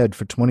been dead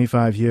for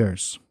 25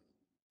 years.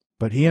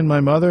 But he and my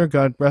mother,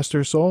 God rest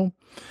her soul,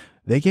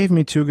 they gave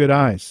me 2 good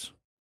eyes.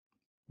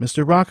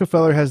 Mr.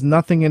 Rockefeller has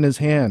nothing in his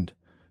hand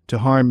to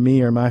harm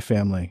me or my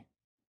family.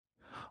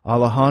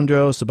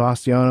 Alejandro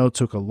Sebastiano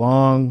took a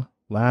long,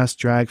 last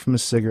drag from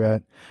his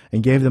cigarette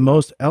and gave the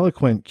most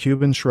eloquent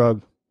Cuban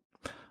shrug.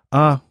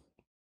 Ah,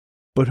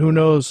 but who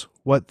knows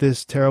what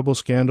this terrible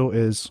scandal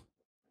is?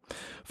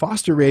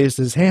 Foster raised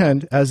his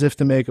hand as if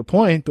to make a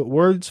point, but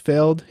words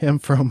failed him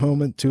for a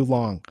moment too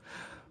long.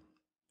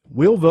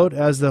 We'll vote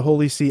as the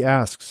Holy See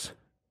asks.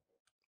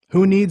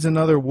 Who needs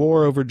another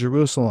war over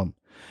Jerusalem?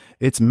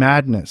 It's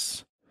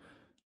madness.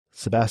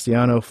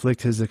 Sebastiano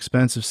flicked his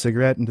expensive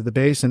cigarette into the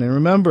basin. And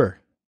remember,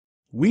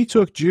 we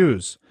took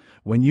Jews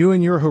when you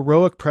and your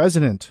heroic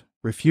president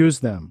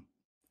refused them.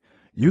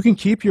 You can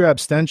keep your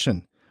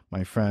abstention,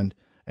 my friend,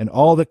 and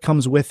all that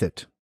comes with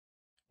it.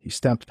 He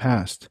stepped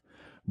past.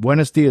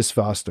 Buenos dias,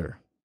 Foster.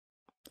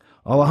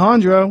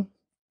 Alejandro.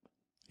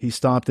 He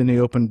stopped in the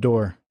open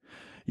door.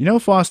 You know,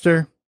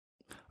 Foster,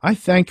 I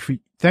thank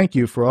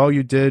you for all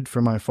you did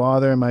for my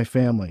father and my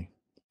family.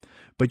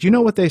 But you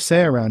know what they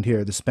say around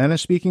here, the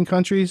Spanish-speaking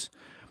countries?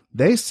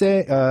 They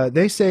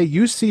say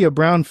you see a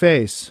brown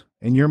face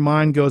and your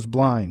mind goes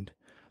blind,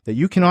 that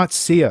you cannot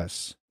see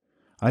us.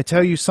 I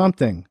tell you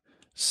something.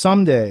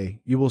 Someday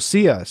you will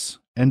see us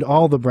and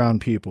all the brown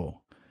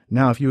people.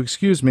 Now, if you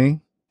excuse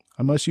me,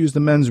 I must use the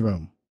men's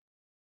room.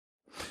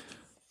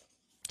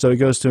 So he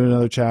goes to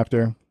another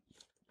chapter.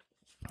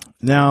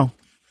 Now,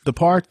 the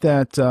part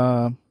that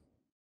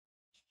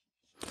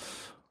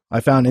I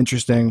found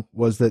interesting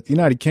was that the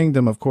United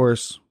Kingdom, of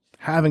course,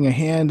 having a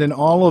hand in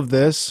all of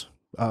this,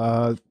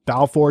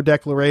 Balfour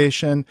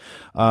Declaration,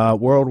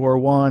 World War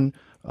I,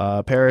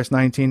 Paris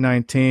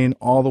 1919,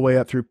 all the way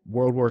up through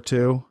World War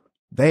II.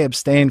 They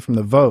abstained from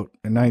the vote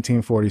in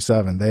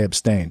 1947. They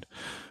abstained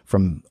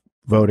from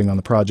voting on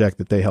the project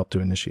that they helped to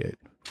initiate.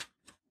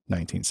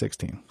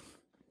 1916.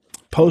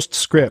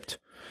 Postscript.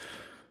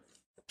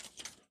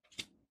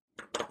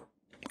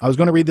 I was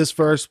going to read this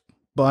first,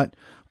 but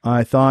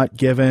I thought,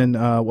 given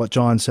what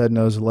John said in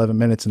those 11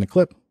 minutes in the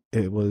clip,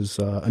 it was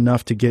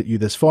enough to get you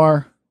this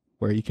far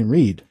where you can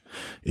read.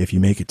 If you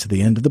make it to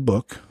the end of the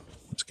book,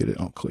 let's get it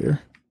all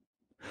clear.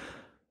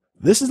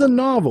 This is a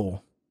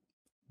novel,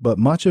 but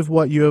much of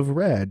what you have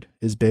read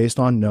is based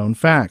on known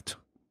fact,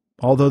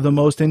 although the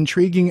most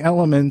intriguing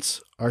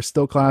elements are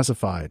still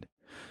classified.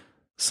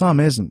 Some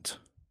isn't.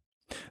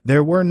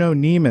 There were no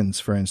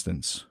Niemanns, for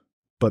instance,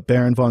 but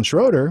Baron von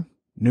Schroeder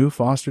knew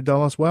Foster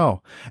Dulles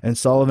well, and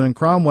Sullivan and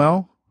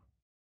Cromwell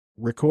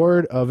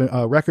record of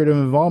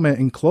involvement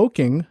in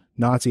cloaking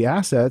Nazi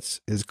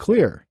assets is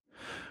clear.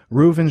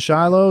 Reuven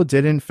Shiloh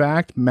did in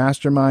fact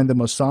mastermind the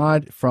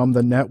Mossad from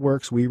the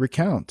networks we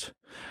recount.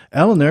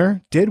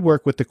 Eleanor did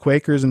work with the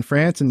Quakers in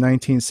France in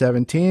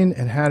 1917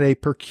 and had a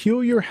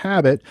peculiar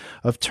habit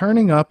of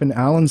turning up in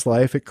Allen's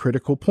life at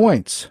critical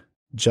points,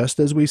 just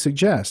as we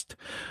suggest,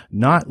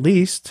 not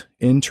least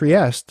in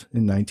Trieste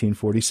in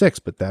 1946,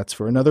 but that's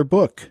for another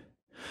book.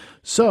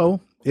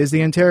 So is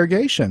the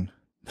interrogation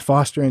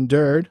Foster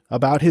endured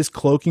about his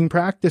cloaking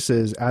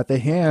practices at the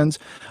hands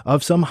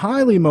of some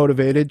highly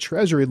motivated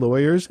Treasury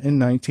lawyers in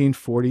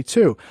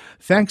 1942.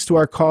 Thanks to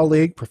our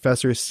colleague,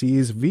 Professor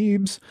Cees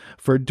Wiebes,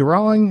 for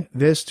drawing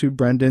this to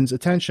Brendan's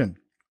attention.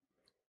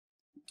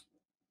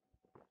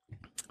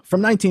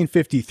 From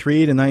 1953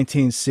 to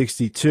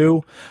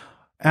 1962,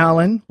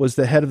 Allen was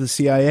the head of the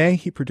CIA.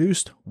 He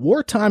produced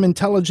wartime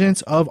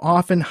intelligence of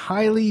often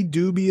highly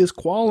dubious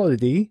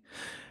quality,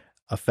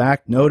 a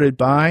fact noted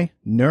by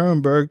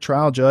Nuremberg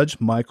trial judge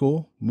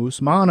Michael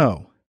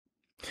Musmano.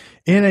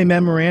 In a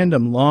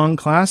memorandum long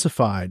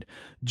classified,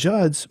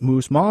 Judge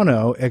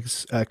Musmano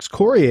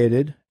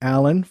excoriated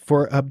Allen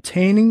for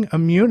obtaining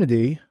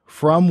immunity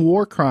from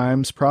war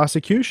crimes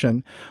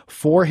prosecution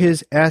for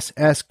his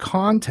SS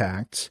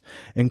contacts,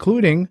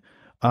 including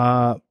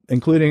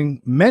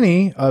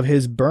many of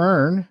his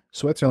Bern,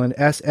 Switzerland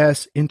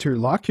SS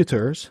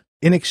interlocutors,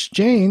 in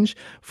exchange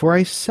for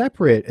a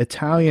separate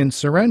Italian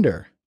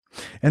surrender.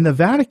 And the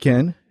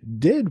Vatican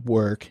did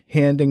work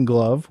hand in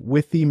glove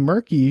with the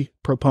murky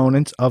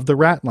proponents of the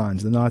rat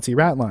lines, the Nazi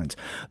rat lines.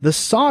 The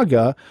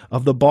saga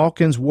of the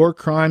Balkans war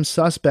crime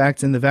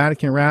suspects in the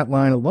Vatican rat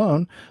line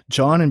alone,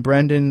 John and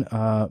Brendan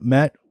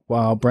met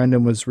while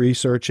Brendan was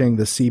researching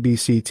the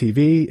CBC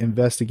TV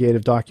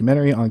investigative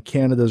documentary on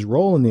Canada's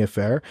role in the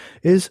affair,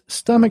 is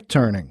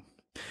stomach-turning.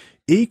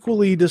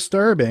 Equally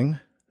disturbing,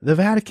 the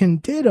Vatican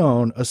did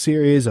own a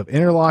series of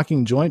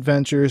interlocking joint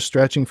ventures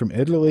stretching from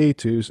Italy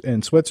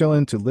and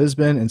Switzerland to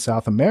Lisbon in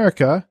South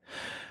America.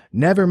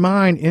 Never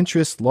mind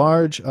interests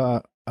large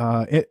and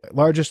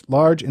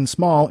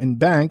small in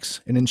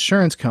banks and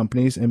insurance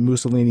companies in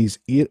Mussolini's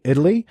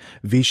Italy,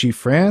 Vichy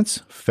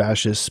France,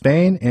 fascist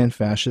Spain, and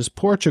fascist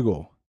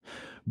Portugal.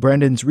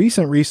 Brendan's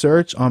recent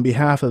research on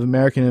behalf of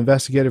American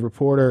investigative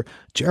reporter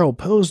Gerald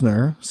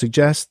Posner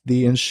suggests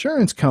the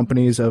insurance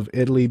companies of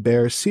Italy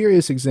bear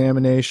serious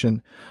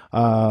examination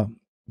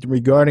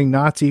regarding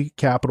Nazi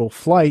capital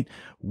flight.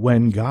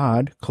 When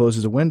God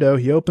closes a window,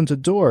 he opens a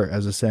door,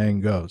 as the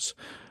saying goes.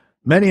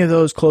 Many of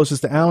those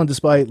closest to Allen,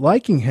 despite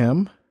liking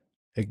him,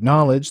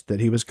 acknowledged that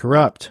he was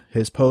corrupt.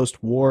 His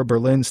post-war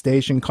Berlin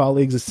station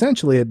colleagues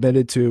essentially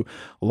admitted to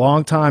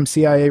longtime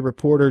CIA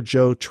reporter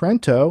Joe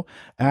Trento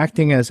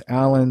acting as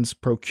Allen's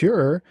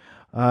procurer.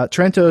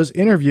 Trento's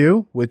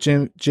interview with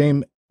James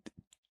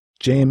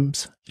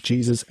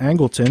Jesus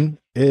Angleton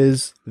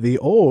is the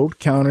old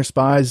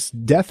counter-spy's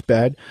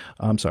deathbed.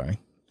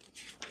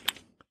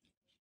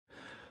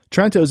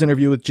 Trento's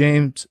interview with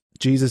James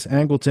Jesus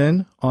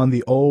Angleton on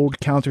the old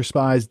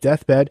counter-spy's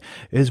deathbed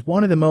is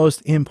one of the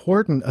most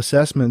important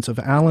assessments of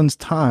Allen's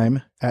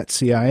time at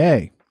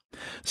CIA.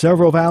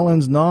 Several of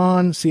Allen's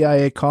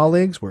non-CIA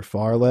colleagues were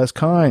far less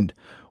kind.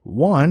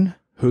 One,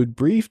 who'd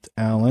briefed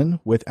Allen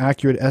with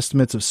accurate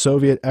estimates of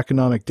Soviet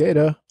economic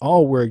data,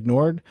 all were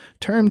ignored,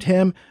 termed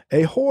him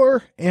a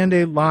whore and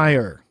a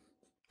liar.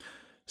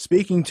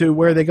 Speaking to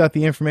where they got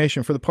the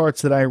information for the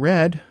parts that I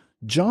read,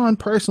 John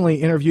personally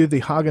interviewed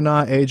the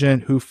Haganah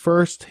agent who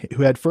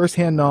had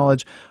first-hand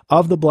knowledge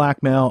of the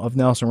blackmail of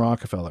Nelson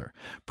Rockefeller.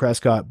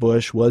 Prescott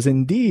Bush was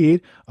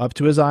indeed up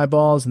to his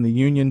eyeballs in the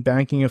Union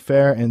banking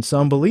affair, and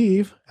some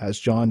believe, as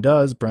John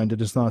does,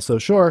 Brendan is not so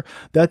sure,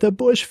 that the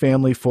Bush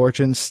family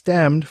fortune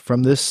stemmed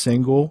from this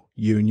single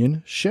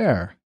Union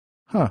share.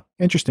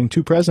 Interesting.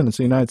 2 presidents of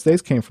the United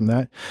States came from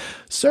that.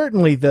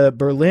 Certainly, the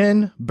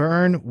Bern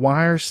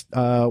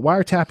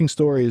wiretapping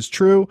story is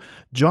true.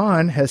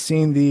 John has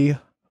seen the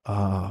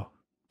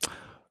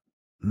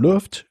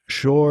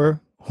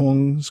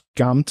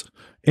Luftschorhungsamt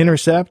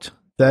intercept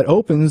that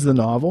opens the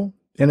novel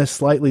in a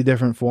slightly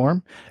different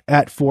form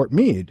at Fort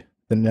Meade,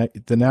 the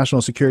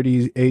National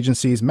Security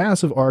Agency's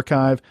massive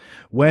archive,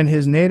 when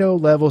his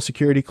NATO-level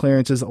security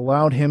clearances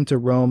allowed him to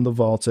roam the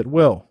vaults at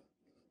will.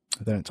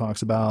 Then it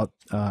talks about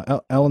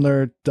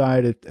Eleanor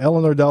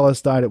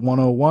Dulles died at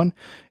 101,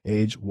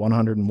 age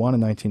 101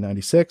 in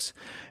 1996.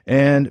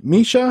 And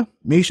Misha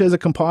is a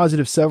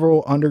composite of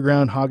several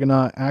underground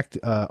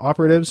Haganah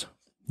operatives,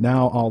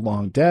 now all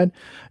long dead.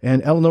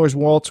 And Eleanor's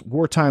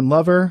wartime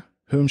lover,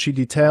 whom she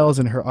details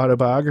in her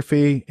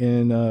autobiography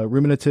in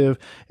ruminative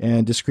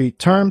and discrete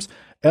terms.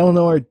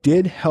 Eleanor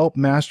did help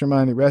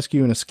mastermind the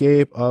rescue and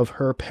escape of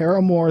her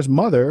paramour's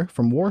mother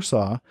from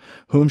Warsaw,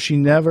 whom she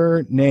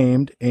never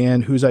named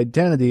and whose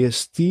identity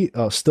is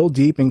still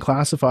deep in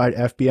classified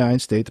FBI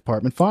and State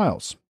Department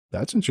files.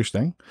 That's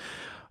interesting.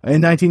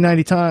 In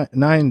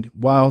 1999,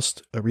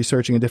 whilst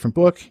researching a different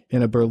book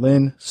in a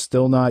Berlin,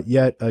 still not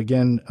yet,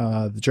 again,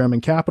 the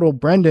German capital,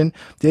 Brendan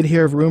did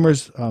hear of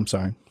rumors. I'm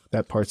sorry,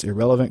 that part's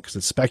irrelevant because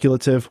it's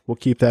speculative. We'll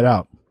keep that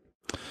out.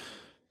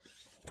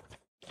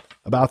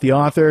 About the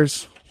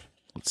authors,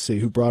 let's see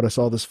who brought us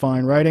all this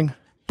fine writing.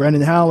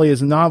 Brendan Howley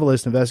is a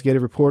novelist,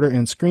 investigative reporter,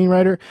 and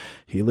screenwriter.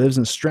 He lives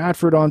in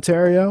Stratford,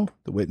 Ontario.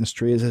 The Witness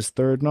Tree is his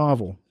third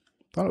novel.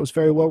 Thought it was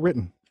very well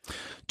written.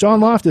 John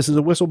Loftus is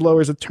a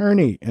whistleblower's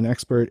attorney, an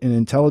expert in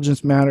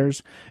intelligence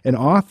matters, an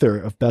author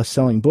of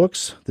best-selling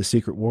books, The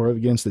Secret War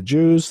Against the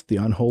Jews, The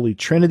Unholy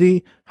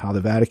Trinity, How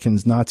the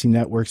Vatican's Nazi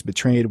Networks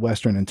Betrayed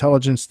Western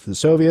Intelligence to the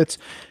Soviets,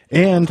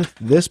 and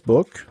this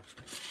book,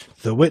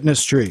 The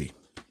Witness Tree.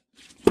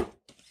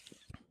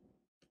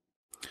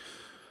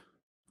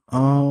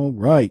 All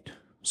right.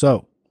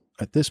 So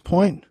at this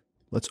point,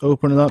 let's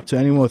open it up to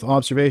anyone with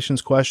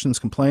observations, questions,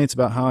 complaints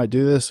about how I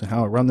do this and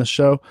how I run this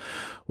show.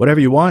 Whatever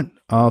you want.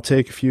 I'll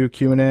take a few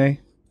Q&A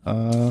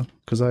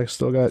because I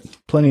still got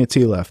plenty of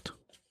tea left.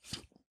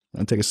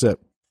 I'll take a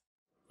sip.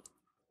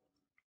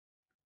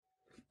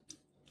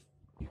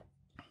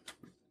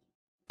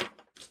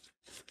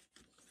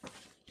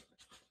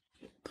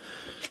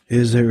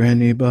 Is there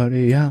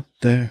anybody out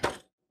there?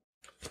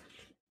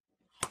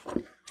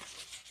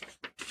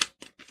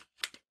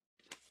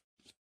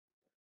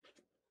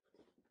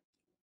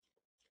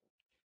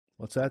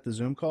 What's that? The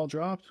Zoom call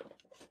dropped?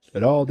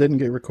 It all didn't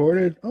get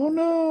recorded? Oh,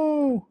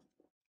 no.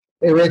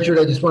 Hey, Richard,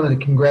 I just wanted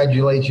to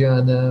congratulate you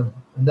on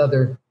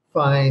another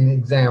fine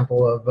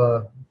example of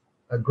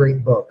a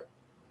great book.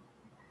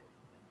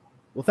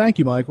 Well, thank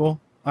you,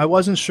 Michael. I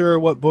wasn't sure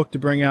what book to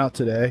bring out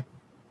today,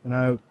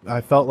 and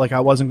I felt like I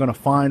wasn't going to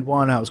find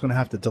one. I was going to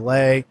have to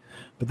delay,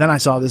 but then I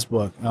saw this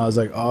book, and I was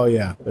like, oh,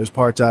 yeah, there's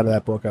parts out of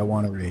that book I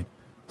want to read.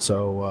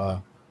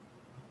 So,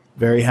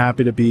 very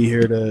happy to be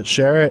here to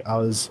share it.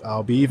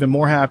 I'll be even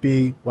more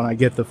happy when I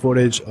get the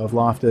footage of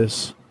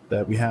Loftus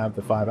that we have,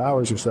 the 5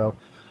 hours or so,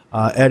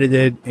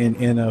 edited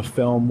in a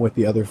film with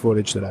the other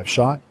footage that I've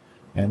shot.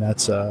 And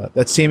that's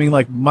seeming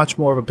like much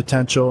more of a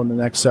potential in the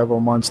next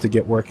several months to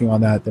get working on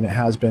that than it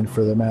has been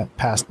for the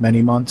past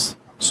many months.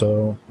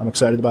 So I'm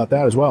excited about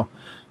that as well.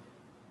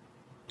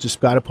 Just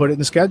got to put it in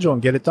the schedule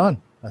and get it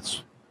done.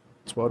 That's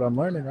what I'm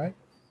learning, right?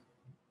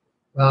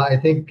 Well, I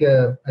think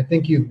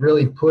you've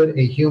really put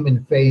a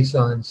human face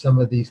on some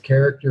of these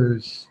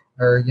characters,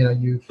 or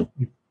you've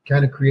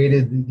kind of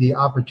created the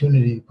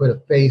opportunity to put a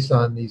face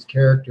on these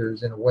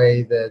characters in a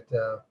way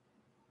that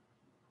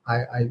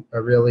I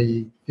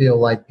really feel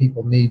like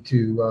people need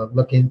to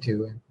look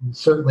into. And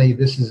certainly,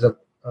 this is a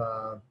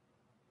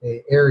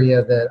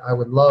area that I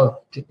would love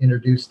to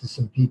introduce to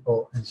some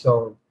people. And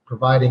so,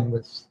 providing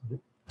us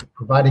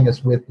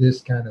with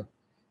this kind of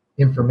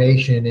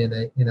information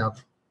in a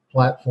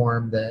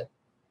platform that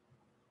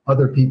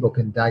other people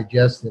can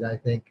digest it, I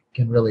think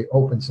can really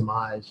open some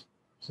eyes.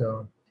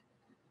 So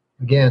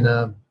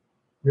again,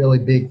 really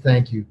big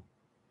thank you.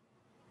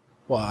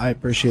 Well, I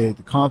appreciate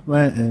the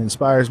compliment, and it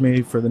inspires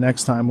me for the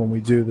next time when we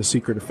do the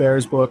Secret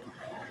Affairs book.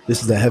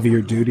 This is a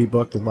heavier duty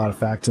book. There's a lot of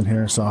facts in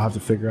here, so I'll have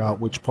to figure out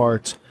which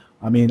parts.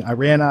 I mean, I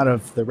ran out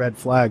of the red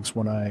flags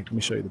let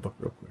me show you the book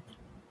real quick,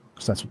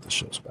 because that's what this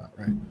show's about,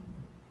 right?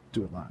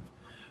 Do it live.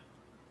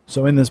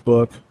 So in this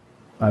book,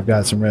 I've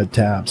got some red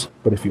tabs,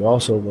 but if you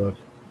also look,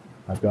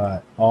 I've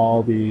got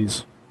all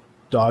these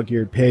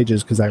dog-eared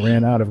pages because I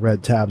ran out of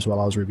red tabs while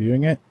I was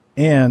reviewing it,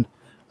 and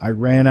I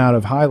ran out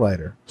of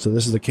highlighter. So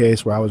this is a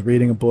case where I was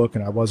reading a book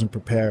and I wasn't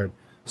prepared.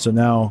 So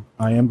now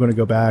I am going to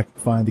go back,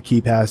 find the key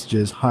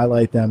passages,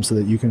 highlight them so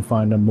that you can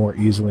find them more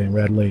easily and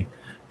readily,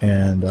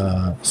 and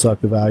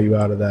suck the value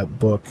out of that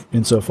book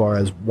insofar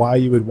as why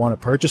you would want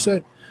to purchase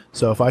it.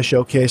 So if I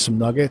showcase some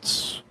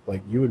nuggets,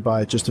 like you would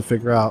buy it just to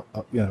figure out,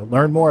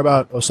 learn more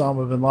about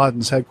Osama bin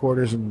Laden's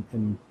headquarters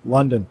in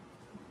London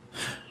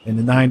in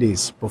the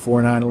 90s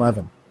before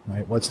 9/11,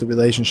 right? What's the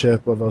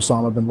relationship of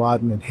Osama bin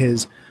Laden and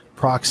his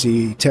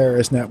proxy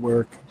terrorist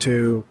network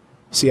to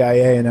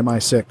CIA and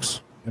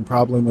MI6 and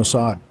probably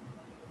Mossad,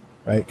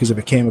 right? Because if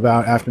it came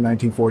about after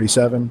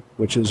 1947,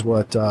 which is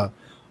what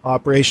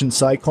Operation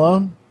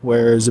Cyclone,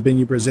 where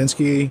Zbigniew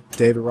Brzezinski,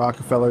 David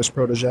Rockefeller's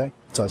protege.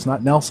 So it's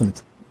not Nelson.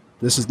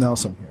 This is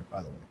Nelson here,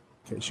 by the way,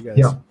 in case you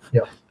guys.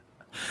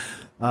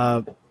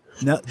 Yeah.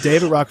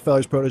 David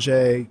Rockefeller's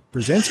protege,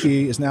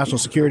 Brzezinski, is national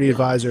security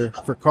advisor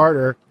for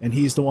Carter, and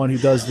he's the one who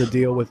does the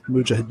deal with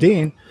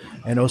Mujahideen,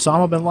 and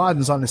Osama bin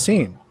Laden's on the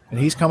scene. and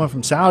he's coming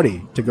from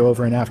Saudi to go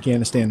over in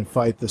Afghanistan and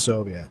fight the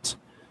Soviets.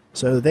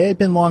 So they had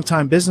been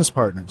longtime business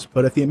partners.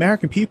 But if the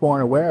American people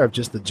aren't aware of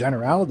just the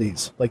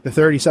generalities, like the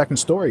 30-second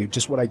story,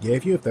 just what I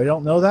gave you, if they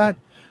don't know that,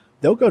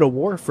 they'll go to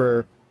war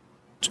for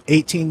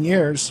 18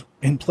 years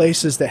in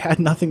places that had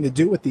nothing to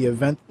do with the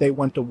event they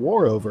went to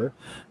war over.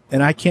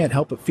 And I can't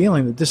help but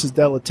feeling that this is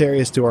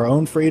deleterious to our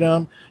own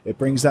freedom. It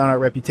brings down our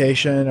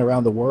reputation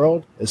around the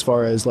world as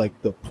far as like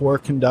the poor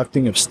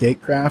conducting of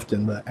statecraft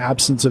and the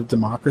absence of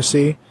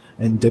democracy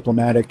and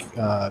diplomatic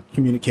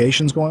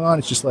communications going on.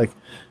 It's just like,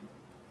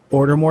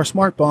 order more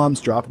smart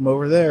bombs, drop them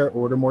over there.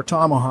 Order more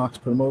tomahawks,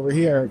 put them over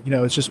here. You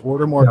know, it's just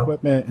order more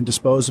equipment and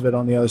dispose of it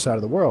on the other side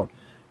of the world.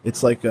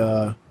 It's like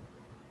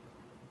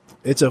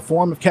it's a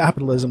form of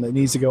capitalism that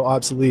needs to go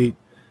obsolete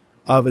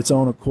of its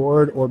own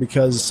accord, or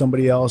because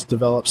somebody else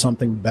develops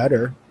something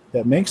better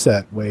that makes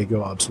that way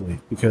go obsolete.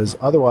 Because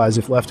otherwise,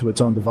 if left to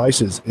its own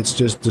devices, it's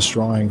just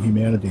destroying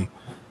humanity,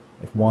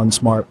 like one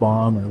smart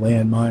bomb or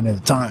landmine at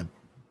a time.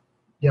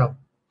 Yeah.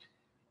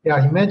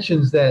 Yeah, he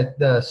mentions that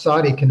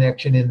Saudi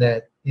connection in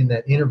that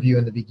interview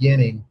in the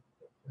beginning.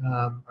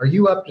 Are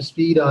you up to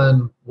speed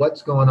on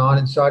what's going on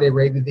in Saudi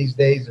Arabia these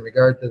days in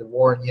regard to the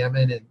war in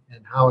Yemen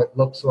and how it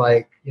looks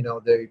like, you know,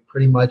 they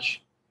pretty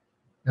much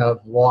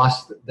have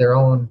lost their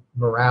own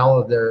morale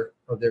of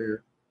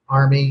their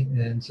army,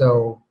 and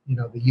so, you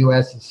know, the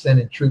U.S. is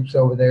sending troops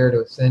over there to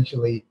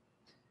essentially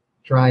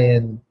try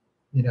and,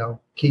 you know,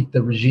 keep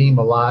the regime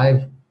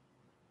alive?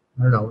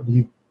 I don't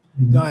know.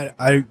 No,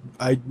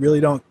 I really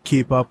don't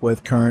keep up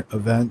with current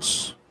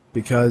events,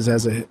 because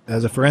as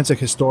a forensic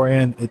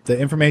historian, the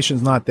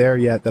information's not there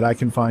yet that I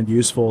can find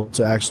useful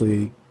to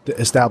actually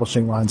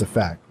establishing lines of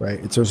fact,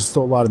 right? There's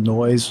still a lot of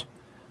noise,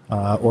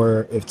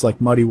 or if it's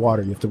like muddy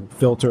water, you have to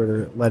filter it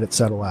or let it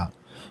settle out.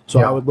 So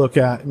I would look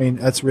at, I mean,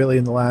 that's really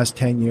in the last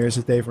 10 years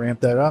that they've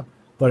ramped that up.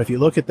 But if you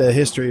look at the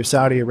history of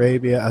Saudi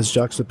Arabia as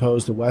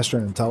juxtaposed to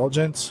Western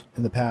intelligence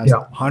in the past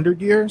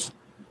 100 years,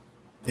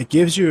 it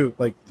gives you,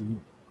 like,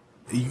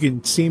 you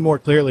can see more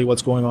clearly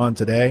what's going on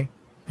today.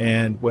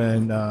 And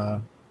when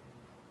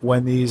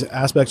these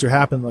aspects are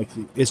happening, like,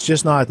 it's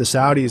just not the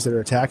Saudis that are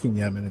attacking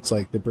Yemen. It's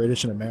like the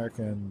British and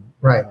American.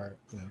 Right.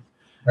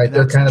 Right.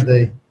 They're kind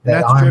of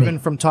that's army. Driven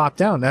from top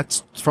down.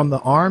 That's from the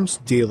arms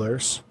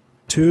dealers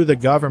to the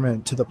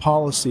government, to the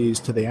policies,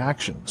 to the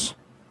actions.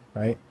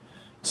 Right.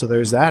 So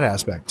there's that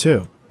aspect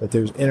too, that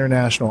there's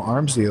international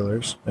arms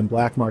dealers and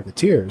black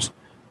marketeers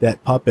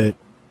that puppet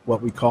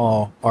what we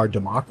call our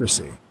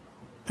democracy.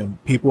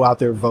 And people out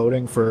there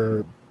voting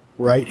for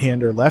right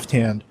hand or left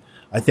hand,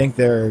 I think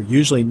they're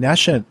usually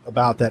nescient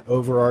about that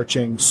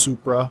overarching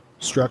supra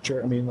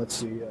structure. I mean, let's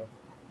see,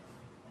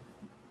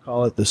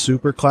 call it the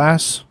super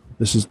class.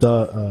 This is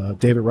the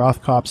David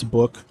Rothkopf's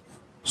book,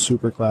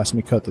 Super Class. Let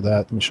me cut to that.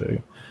 Let me show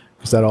you,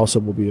 because that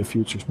also will be a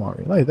future smart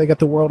read. Like, they got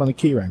the world on the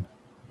key ring.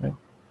 Right?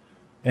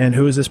 And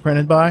who is this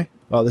printed by?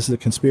 Oh, this is a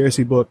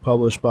conspiracy book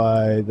published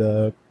by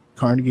the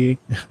Carnegie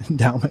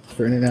Endowment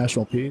for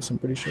International Peace, I'm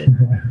pretty sure.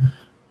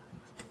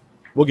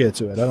 We'll get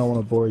to it. I don't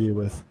want to bore you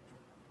with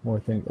more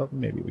things. Oh,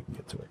 maybe we can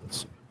get to it.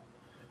 Let's see.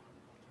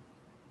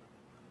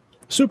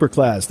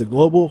 Superclass, the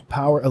global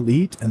power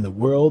elite and the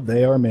world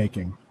they are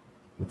making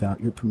without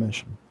your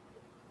permission.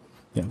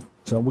 Yeah,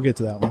 so we'll get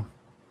to that one.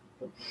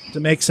 To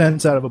make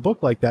sense out of a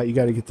book like that, you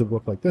got to get to a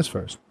book like this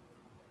first.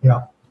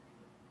 Yeah.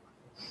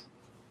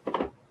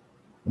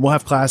 We'll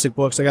have classic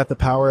books. I got The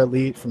Power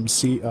Elite from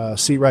C.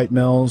 Wright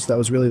Mills. That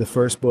was really the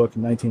first book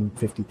in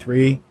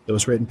 1953. It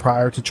was written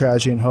prior to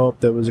Tragedy and Hope,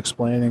 that was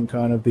explaining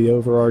kind of the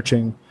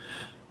overarching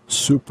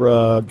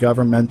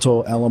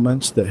supra-governmental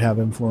elements that have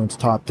influence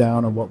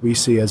top-down on what we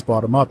see as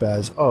bottom-up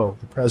as, oh,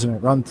 the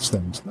president runs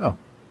things. No,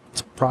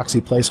 it's a proxy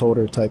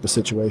placeholder type of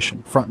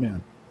situation.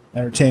 Frontman,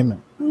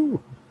 entertainment.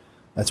 Ooh.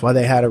 That's why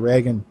they had a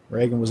Reagan.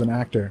 Reagan was an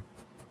actor.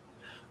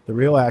 The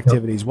real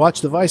activities.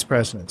 Watch the vice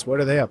presidents. What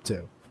are they up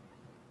to?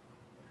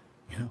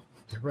 You know,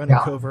 they're running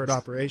covert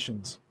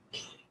operations.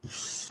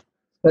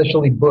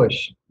 Especially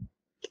Bush.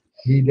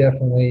 He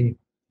definitely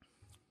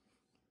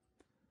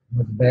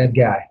was a bad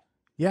guy.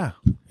 Yeah.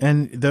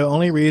 And the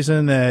only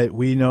reason that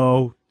we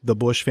know the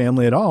Bush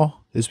family at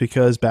all is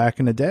because back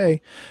in the day,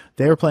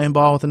 they were playing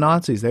ball with the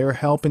Nazis. They were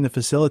helping to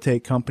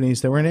facilitate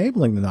companies that were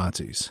enabling the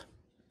Nazis.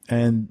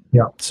 And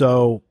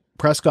so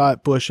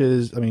Prescott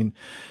Bush's,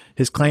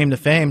 his claim to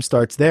fame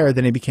starts there.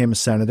 Then he became a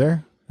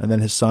senator, and then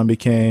his son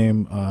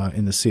became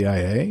in the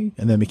CIA,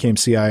 and then became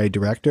CIA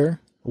director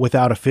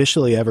without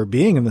officially ever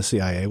being in the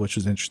CIA, which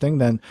was interesting.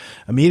 Then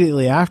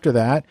immediately after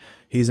that,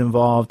 he's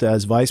involved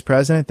as vice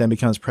president, then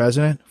becomes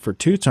president for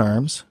 2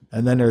 terms.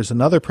 And then there's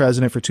another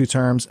president for 2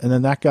 terms. And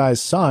then that guy's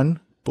son,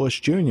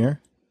 Bush Jr.,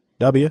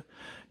 W,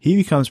 he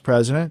becomes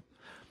president.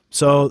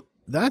 So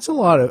that's a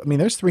lot of,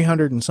 there's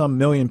 300 and some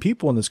million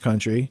people in this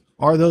country.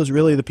 Are those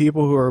really the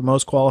people who are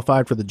most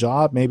qualified for the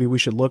job? Maybe we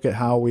should look at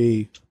how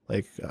we,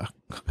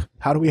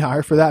 how do we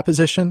hire for that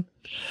position?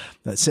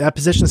 That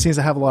position seems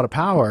to have a lot of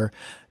power.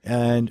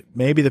 And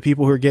maybe the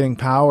people who are getting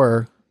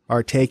power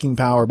are taking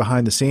power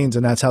behind the scenes,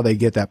 and that's how they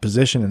get that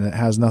position, and it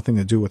has nothing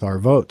to do with our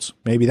votes.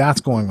 Maybe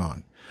that's going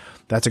on.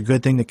 That's a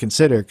good thing to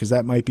consider, because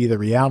that might be the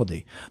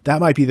reality. That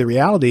might be the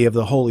reality of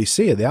the Holy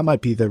See. That might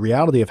be the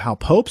reality of how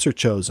popes are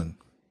chosen.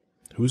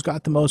 Who's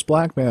got the most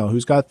blackmail?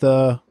 Who's got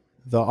the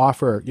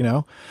offer? You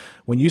know,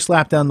 when you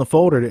slap down the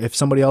folder, if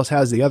somebody else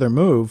has the other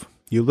move,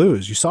 you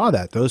lose. You saw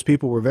that. Those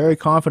people were very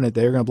confident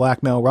they were going to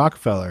blackmail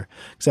Rockefeller,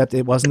 except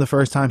it wasn't the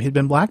first time he'd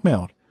been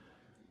blackmailed.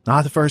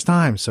 Not the first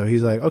time. So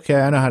he's like, okay,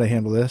 I know how to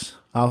handle this.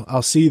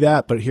 I'll see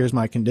that, but here's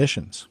my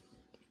conditions.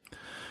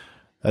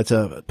 That's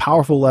a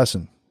powerful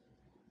lesson.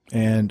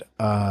 And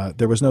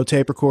there was no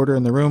tape recorder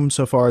in the room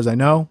so far as I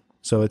know.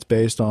 So it's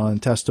based on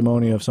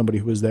testimony of somebody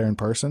who was there in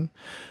person.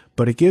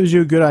 But it gives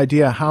you a good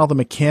idea how the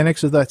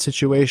mechanics of that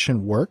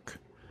situation work.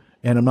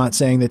 And I'm not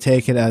saying to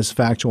take it as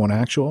factual and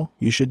actual.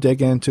 You should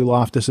dig into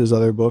Loftus's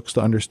other books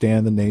to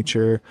understand the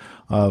nature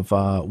of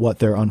what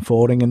they're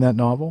unfolding in that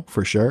novel,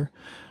 for sure.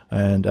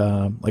 And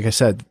like I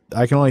said,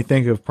 I can only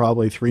think of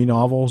probably 3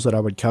 novels that I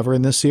would cover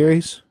in this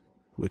series,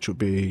 which would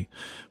be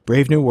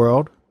Brave New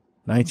World,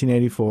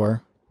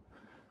 1984,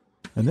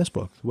 and this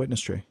book, The Witness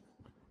Tree.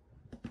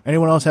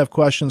 Anyone else have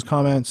questions,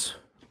 comments,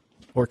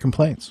 or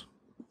complaints?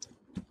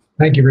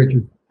 Thank you,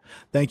 Richard.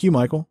 Thank you,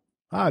 Michael.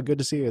 Good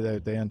to see you there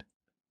at the end.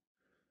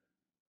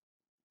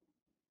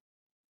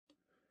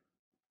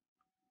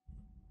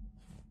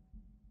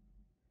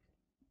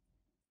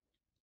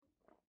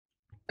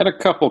 Had a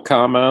couple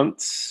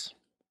comments.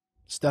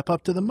 Step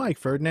up to the mic,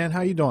 Ferdinand.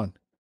 How you doing?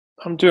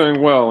 I'm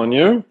doing well, and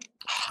you?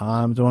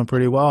 I'm doing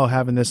pretty well,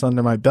 having this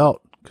under my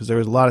belt, because there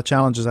was a lot of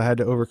challenges I had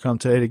to overcome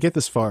today to get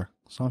this far.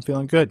 So I'm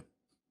feeling good.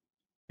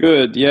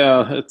 Good,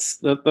 yeah.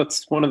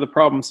 That's one of the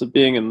problems of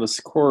being in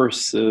this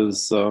course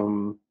is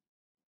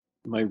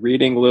my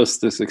reading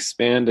list is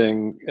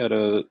expanding at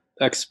an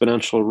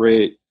exponential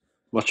rate,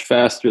 much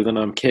faster than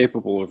I'm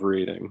capable of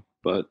reading.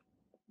 But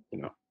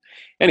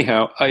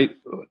anyhow,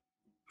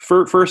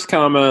 first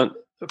comment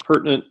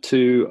pertinent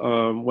to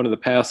one of the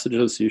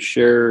passages you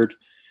shared,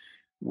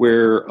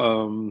 where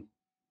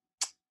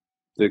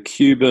the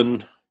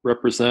Cuban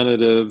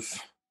representative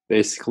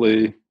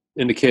basically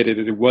indicated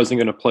that he wasn't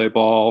going to play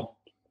ball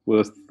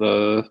with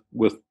I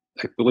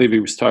believe he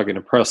was talking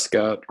to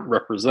Prescott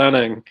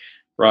representing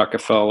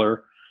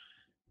Rockefeller.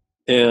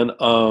 And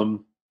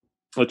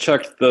I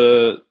checked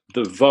the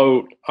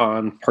vote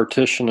on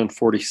partition in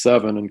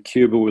 1947, and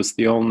Cuba was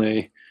the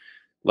only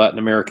Latin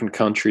American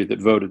country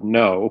that voted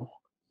no.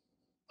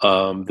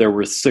 There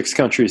were 6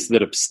 countries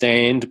that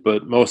abstained,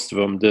 but most of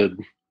them did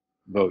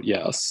vote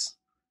yes.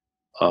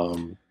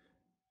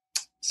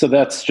 So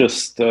that's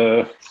just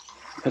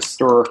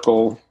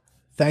historical.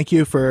 Thank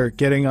you for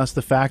getting us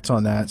the facts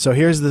on that. So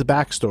here's the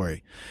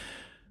backstory.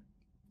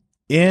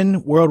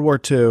 In World War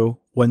II,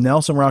 when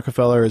Nelson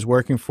Rockefeller is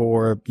working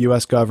for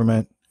U.S.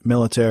 government,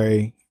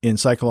 military, in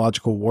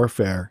psychological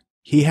warfare,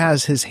 he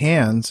has his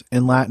hands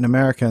in Latin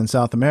America and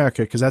South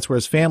America because that's where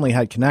his family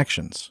had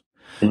connections.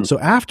 Mm. So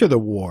after the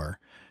war,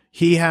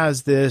 he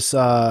has this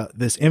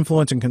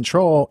influence and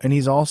control, and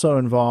he's also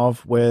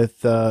involved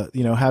with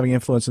having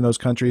influence in those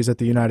countries at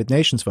the United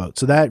Nations vote.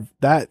 So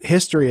that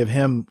history of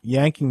him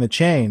yanking the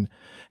chain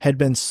had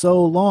been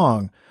so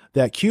long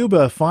that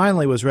Cuba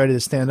finally was ready to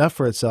stand up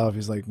for itself.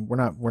 He's like, we're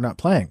not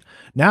playing.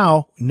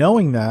 Now,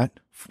 knowing that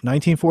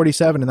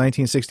 1947 to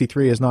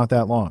 1963 is not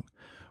that long,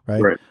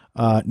 right?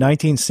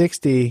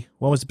 1960,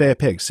 when was the Bay of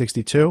Pigs?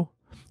 62.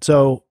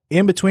 So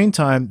in between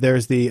time,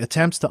 there's the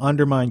attempts to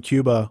undermine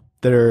Cuba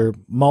that are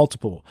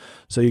multiple.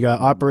 So you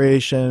got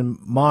Operation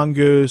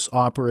Mongoose,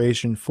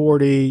 Operation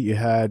 40, you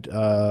had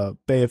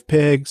Bay of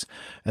Pigs,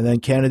 and then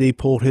Kennedy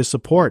pulled his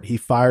support. He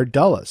fired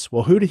Dulles.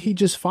 Well, who did he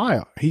just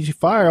fire? Who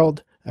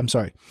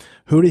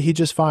did he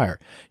just fire?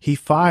 He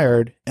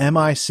fired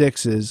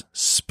MI6's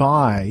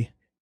spy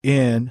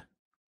in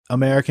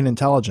American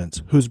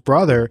intelligence, whose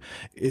brother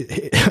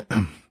is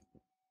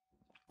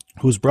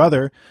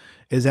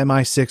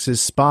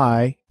MI6's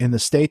spy in the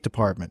State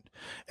Department.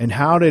 And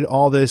how did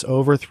all this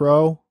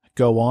overthrow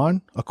go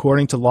on?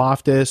 According to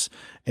Loftus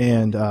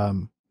and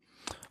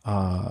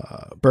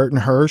Burton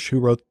Hirsch, who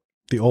wrote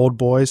The Old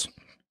Boys,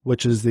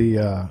 which is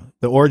the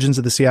origins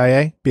of the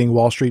CIA, being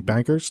Wall Street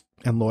bankers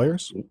and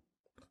lawyers.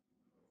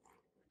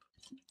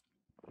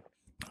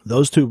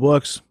 Those 2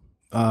 books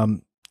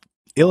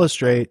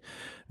illustrate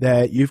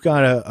that you've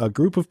got a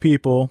group of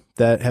people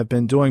that have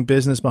been doing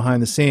business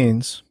behind the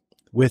scenes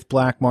with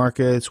black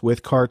markets,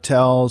 with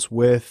cartels,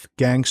 with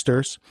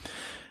gangsters.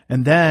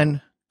 And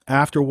then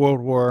after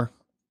World War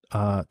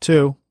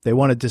II, they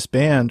want to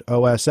disband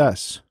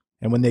OSS.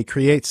 And when they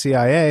create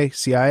CIA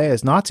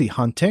is Nazi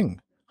hunting.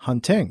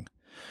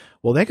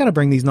 Well, they got to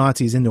bring these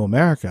Nazis into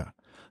America.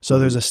 So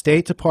there's a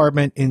State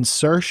Department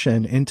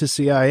insertion into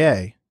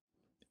CIA,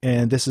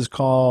 and this is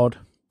called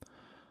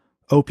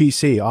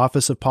OPC,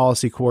 Office of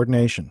Policy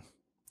Coordination.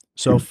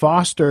 So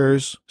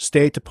Foster's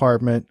State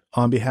Department,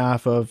 on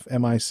behalf of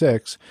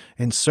MI6,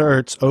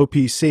 inserts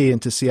OPC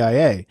into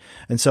CIA.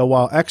 And so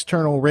while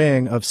external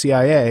ring of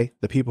CIA,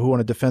 the people who want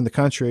to defend the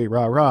country,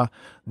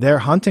 they're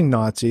hunting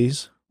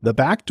Nazis, the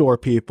backdoor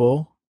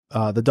people,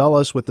 the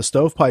Dulles with the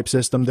stovepipe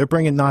system, they're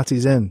bringing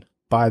Nazis in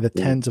by the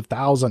tens of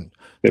thousands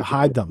to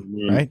hide them,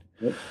 right?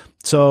 Yep.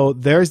 So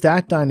there's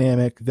that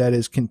dynamic that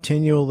is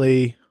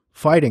continually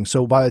fighting.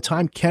 So by the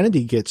time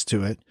Kennedy gets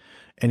to it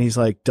and he's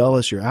like,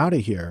 Dulles, you're out of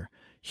here,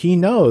 he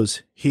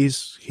knows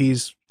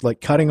he's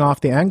like cutting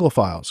off the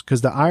Anglophiles,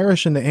 because the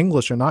Irish and the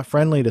English are not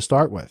friendly to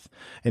start with.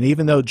 And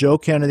even though Joe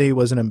Kennedy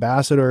was an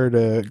ambassador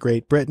to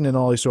Great Britain and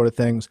all these sort of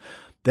things,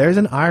 there's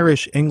an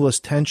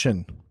Irish-English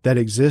tension that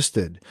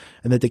existed,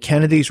 and that the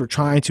Kennedys were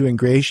trying to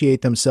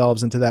ingratiate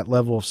themselves into that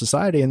level of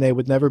society, and they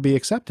would never be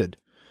accepted.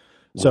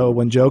 So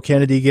when Joe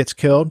Kennedy gets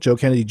killed, Joe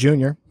Kennedy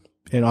Jr.,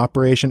 in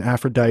Operation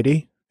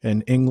Aphrodite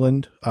in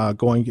England,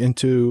 going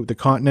into the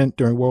continent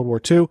during World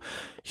War II,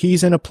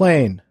 he's in a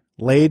plane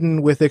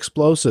laden with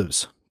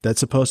explosives that's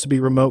supposed to be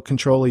remote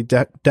controlly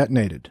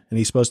detonated, and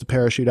he's supposed to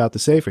parachute out to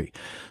safety.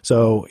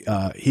 So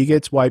he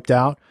gets wiped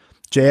out.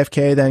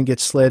 JFK then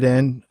gets slid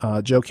in.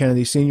 Joe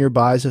Kennedy Sr.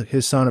 buys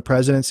his son a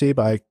presidency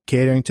by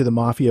catering to the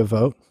mafia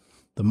vote.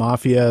 The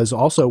mafia is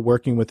also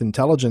working with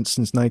intelligence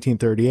since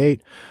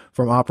 1938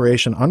 from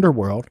Operation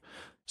Underworld.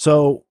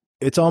 So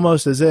it's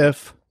almost as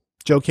if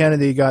Joe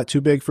Kennedy got too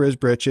big for his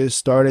britches,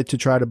 started to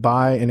try to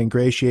buy and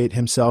ingratiate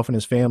himself and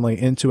his family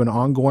into an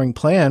ongoing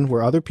plan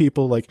where other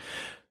people, like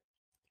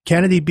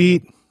Kennedy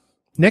beat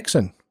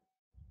Nixon,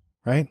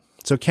 right?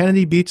 So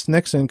Kennedy beats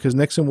Nixon because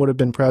Nixon would have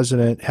been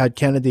president had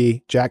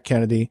Jack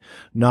Kennedy,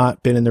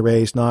 not been in the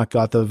race, not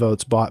got the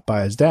votes bought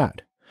by his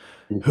dad.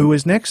 Mm-hmm. Who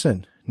is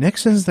Nixon?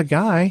 Nixon's the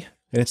guy,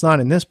 and it's not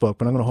in this book,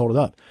 but I'm going to hold it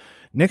up.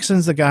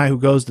 Nixon's the guy who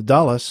goes to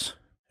Dulles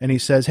and he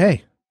says,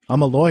 hey,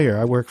 I'm a lawyer.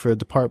 I work for the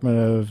Department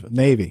of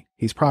Navy.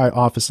 He's probably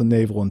Office of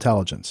Naval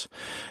Intelligence.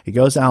 He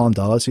goes to Allen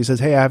Dulles. He says,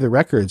 hey, I have the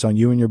records on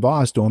you and your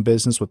boss doing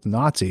business with the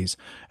Nazis,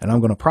 and I'm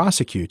going to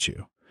prosecute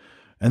you.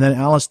 And then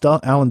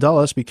Allen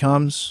Dulles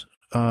becomes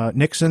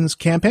Nixon's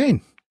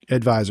campaign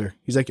advisor.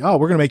 He's like, oh,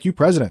 we're going to make you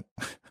president.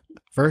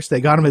 First,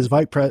 they got him as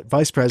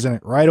vice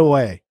president right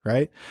away,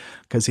 right?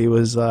 Because he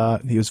was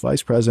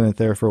vice president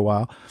there for a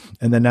while.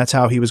 And then that's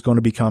how he was going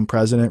to become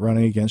president,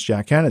 running against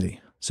Jack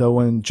Kennedy. So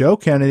when Joe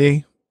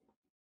Kennedy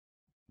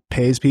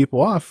pays people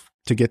off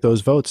to get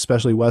those votes,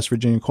 especially West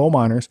Virginia coal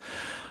miners,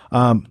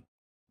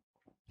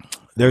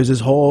 there's this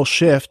whole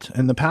shift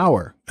in the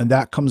power. And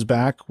that comes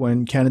back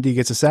when Kennedy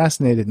gets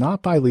assassinated,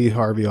 not by Lee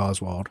Harvey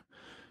Oswald,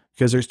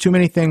 because there's too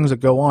many things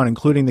that go on,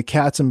 including the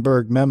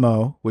Katzenberg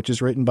memo, which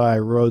is written by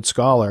a Rhodes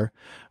Scholar,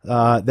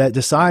 that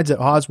decides that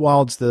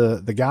Oswald's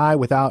the guy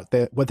without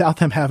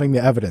them having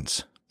the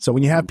evidence. So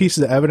when you have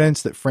pieces of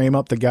evidence that frame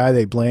up the guy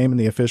they blame in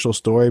the official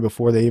story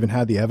before they even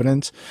had the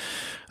evidence,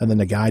 and then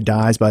the guy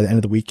dies by the end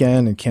of the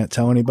weekend and can't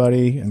tell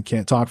anybody and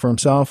can't talk for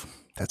himself,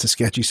 that's a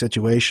sketchy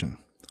situation.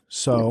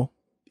 So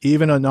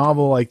even a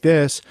novel like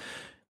this,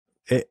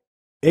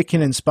 it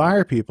can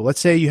inspire people.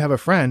 Let's say you have a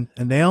friend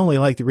and they only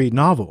like to read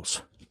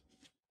novels.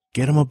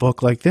 Get them a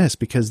book like this,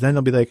 because then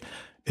they'll be like,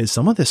 is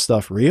some of this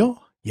stuff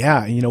real?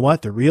 Yeah. And you know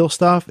what? The real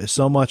stuff is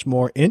so much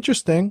more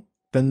interesting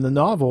than the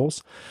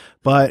novels.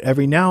 But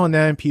every now and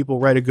then people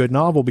write a good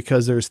novel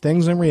because there's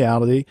things in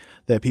reality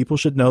that people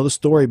should know the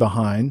story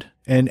behind.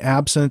 And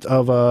absent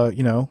of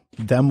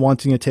them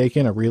wanting to take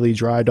in a really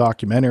dry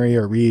documentary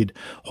or read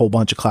a whole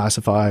bunch of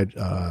classified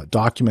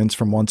documents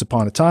from once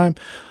upon a time,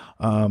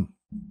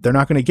 they're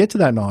not going to get to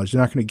that knowledge.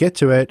 They're not going to get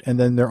to it. And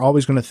then they're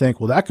always going to think,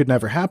 well, that could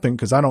never happen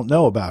because I don't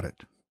know about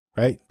it.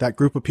 Right? That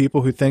group of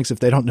people who thinks if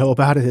they don't know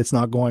about it, it's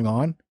not going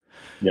on.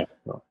 Yeah.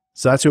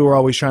 So that's who we're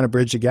always trying to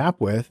bridge the gap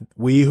with.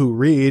 We who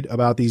read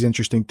about these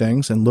interesting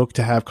things and look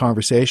to have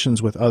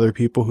conversations with other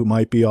people who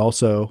might be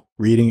also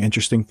reading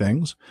interesting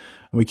things.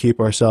 And we keep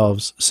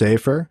ourselves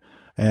safer,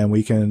 and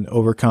we can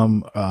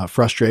overcome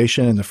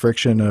frustration and the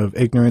friction of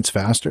ignorance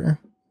faster.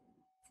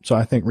 So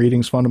I think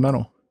reading's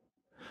fundamental.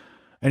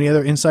 Any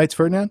other insights,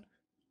 Ferdinand?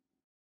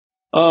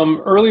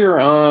 Earlier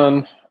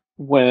on,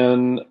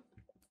 when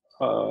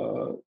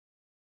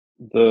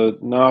the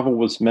novel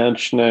was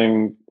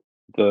mentioning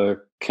the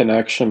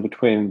connection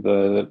between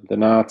the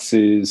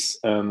Nazis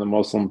and the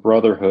Muslim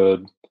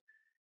Brotherhood,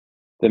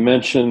 they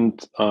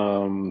mentioned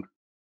a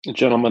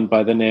gentleman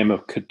by the name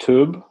of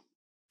Qutb.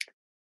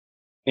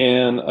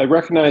 And I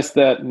recognized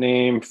that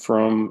name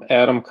from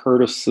Adam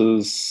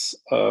Curtis's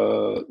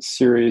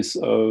series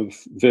of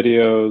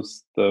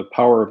videos, The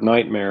Power of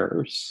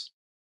Nightmares.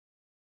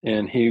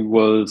 And he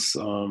was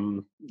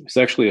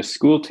actually a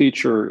school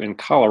teacher in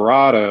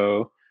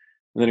Colorado,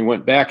 and then he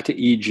went back to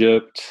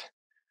Egypt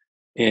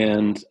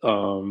and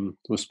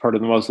was part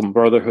of the Muslim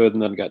Brotherhood,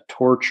 and then got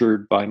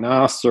tortured by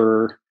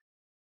Nasser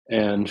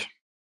and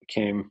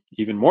became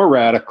even more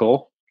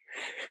radical.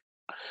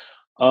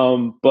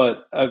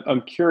 But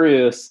I'm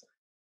curious.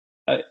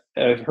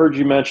 I've heard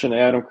you mention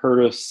Adam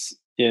Curtis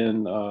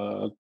in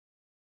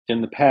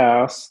the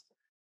past,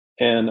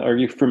 and are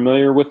you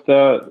familiar with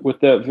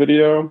that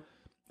video?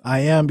 I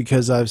am,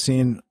 because I've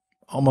seen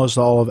almost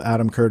all of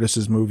Adam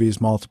Curtis's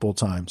movies multiple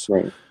times.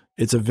 Right.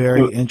 It's a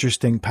very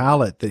interesting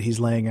palette that he's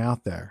laying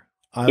out there.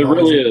 It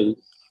really is.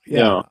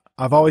 Yeah.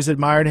 I've always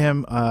admired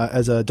him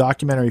as a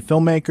documentary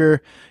filmmaker,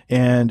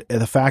 and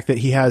the fact that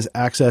he has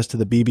access to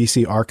the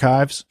BBC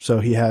archives. So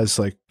he has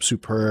like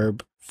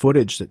superb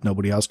footage that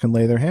nobody else can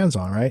lay their hands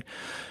on, right?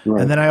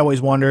 And then I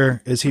always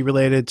wonder, is he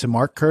related to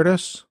Mark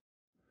Curtis?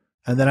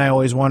 And then I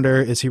always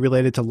wonder, is he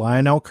related to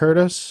Lionel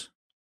Curtis?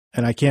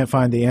 And I can't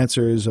find the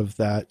answers of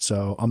that,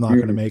 so I'm not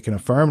going to make an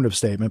affirmative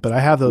statement, but I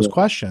have those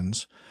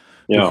questions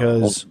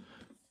because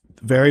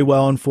very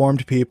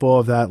well-informed people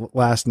of that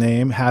last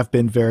name have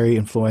been very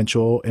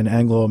influential in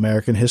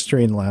Anglo-American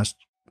history in the last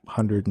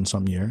 100 and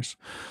some years.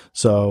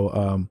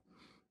 So,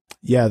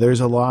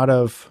 there's a lot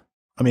of,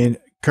 I mean,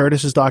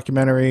 Curtis's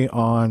documentary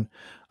on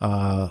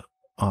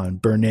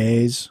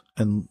Bernays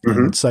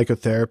and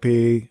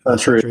psychotherapy,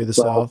 Century of the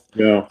South.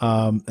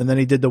 And then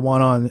he did the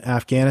one on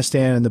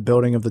Afghanistan and the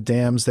building of the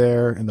dams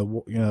there,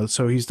 and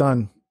so he's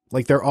done,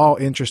 like, they're all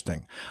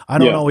interesting. I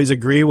don't always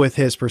agree with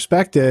his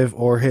perspective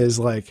or his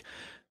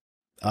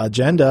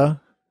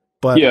agenda,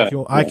 but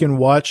I can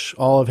watch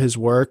all of his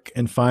work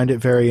and find it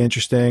very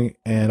interesting,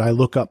 and I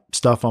look up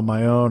stuff on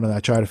my own and I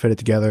try to fit it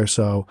together.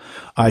 So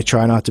I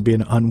try not to be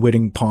an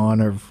unwitting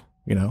pawn of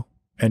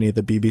any of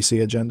the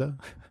BBC agenda.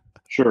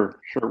 Sure.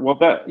 Well,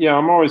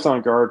 I'm always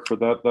on guard for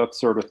that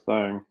sort of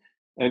thing.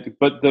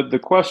 But the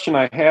question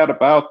I had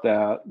about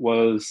that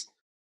was,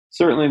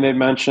 certainly they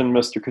mentioned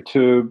Mr.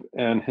 Qutb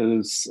and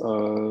his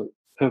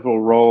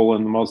pivotal role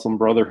in the Muslim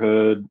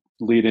Brotherhood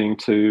leading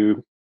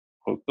to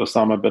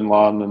Osama bin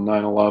Laden and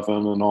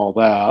 9/11 and all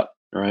that,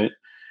 right?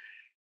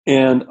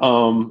 And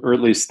or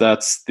at least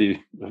that's the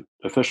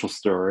official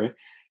story.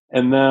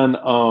 And then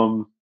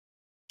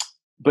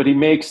but he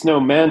makes no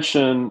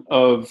mention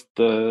of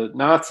the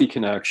Nazi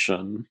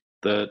connection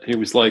that he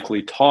was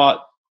likely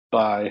taught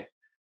by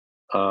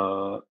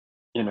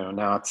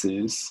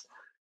Nazis.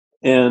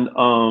 And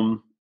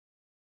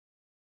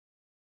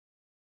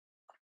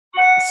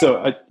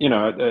so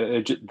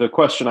the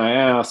question I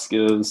ask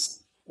is,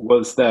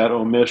 was that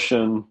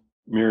omission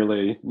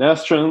merely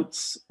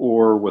nescience,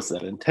 or was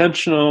that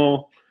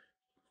intentional?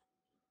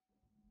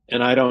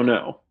 And I don't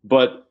know.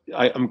 But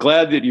I'm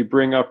glad that you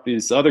bring up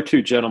these other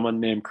two gentlemen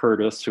named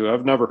Curtis, who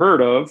I've never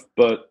heard of,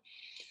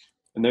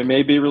 and they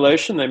may be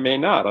relation, they may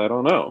not. I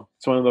don't know.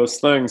 It's one of those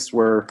things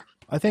where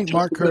I think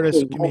Mark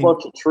Curtis, a whole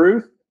bunch of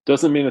truth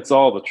doesn't mean it's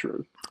all the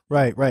truth.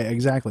 Right,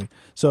 exactly.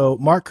 So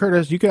Mark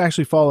Curtis, you can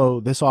actually follow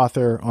this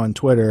author on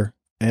Twitter,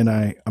 and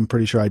I'm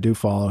pretty sure I do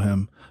follow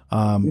him.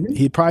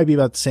 He'd probably be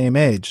about the same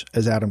age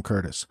as Adam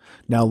Curtis.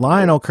 Now,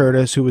 Lionel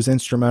Curtis, who was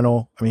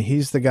instrumental, I mean,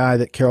 he's the guy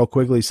that Carol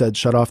Quigley said,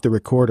 shut off the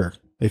recorder.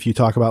 If you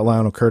talk about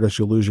Lionel Curtis,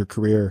 you'll lose your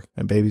career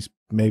and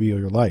maybe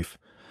your life.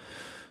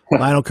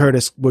 Lionel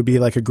Curtis would be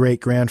like a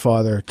great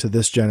grandfather to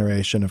this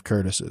generation of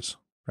Curtises,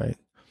 right?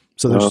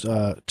 So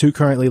there's two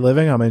currently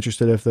living. I'm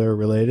interested if they're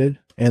related.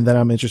 And then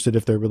I'm interested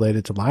if they're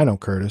related to Lionel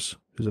Curtis,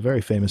 who's a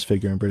very famous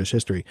figure in British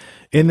history.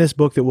 In this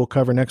book that we'll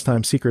cover next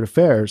time, Secret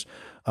Affairs,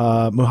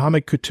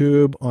 Muhammad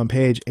Qutb on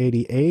page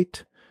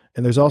 88.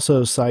 And there's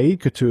also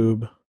Saeed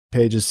Qutb,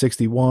 pages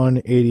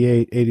 61,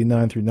 88,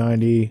 89 through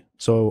 90.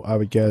 So I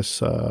would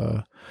guess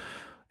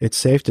it's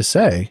safe to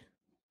say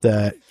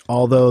that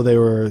although they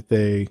were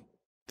the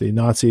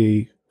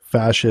Nazi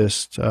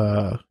fascist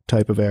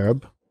type of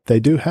Arab, they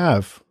do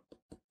have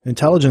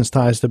intelligence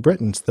ties to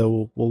Britons.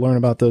 We'll learn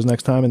about those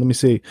next time. And let me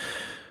see,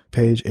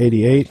 page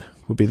 88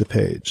 will be the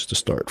page to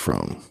start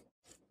from.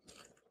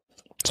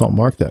 So I'll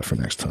mark that for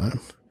next time.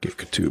 Get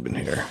Qutb in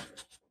here.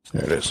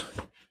 There it is.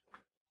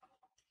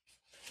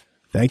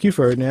 Thank you,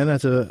 Ferdinand.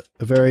 That's a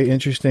very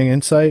interesting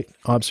insight,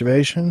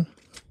 observation.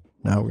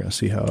 Now we're going to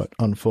see how it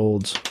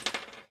unfolds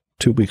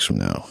 2 weeks from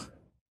now.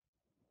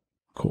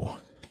 Cool.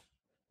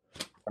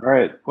 All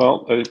right.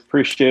 Well, I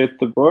appreciate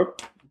the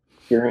book.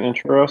 Very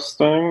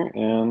interesting,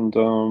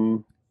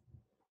 and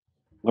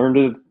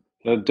learned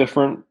a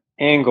different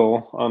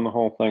angle on the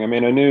whole thing. I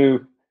mean, I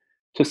knew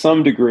to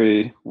some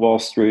degree Wall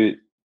Street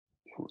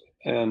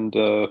and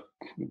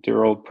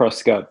dear old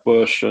Prescott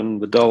Bush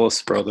and the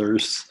Dulles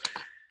brothers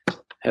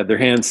had their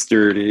hands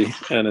dirty,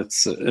 and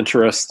it's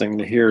interesting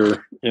to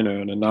hear, in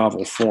a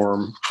novel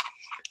form,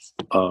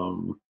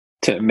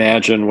 to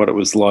imagine what it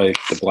was like,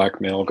 the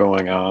blackmail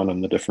going on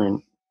and the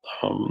different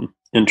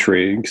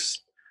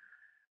intrigues.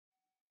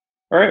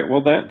 All right.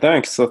 Well,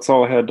 thanks. That's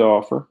all I had to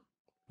offer.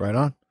 Right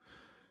on.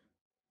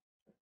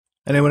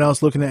 Anyone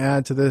else looking to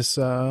add to this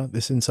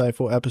this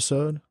insightful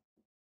episode?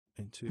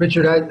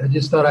 Richard, I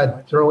just thought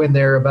I'd throw in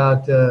there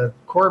about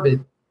Corbett.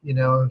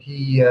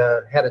 He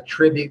had a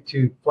tribute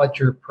to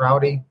Fletcher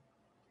Prouty,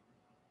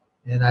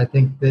 and I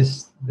think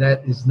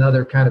that is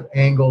another kind of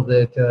angle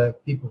that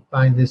people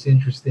find this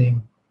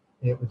interesting.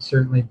 It would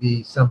certainly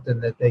be something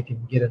that they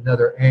can get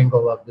another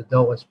angle of the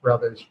Dulles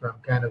brothers from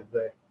kind of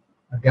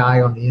a guy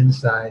on the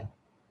inside.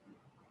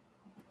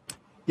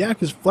 Yeah,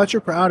 because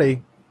Fletcher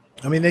Prouty,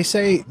 I mean, they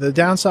say the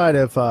downside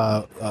of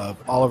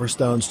Oliver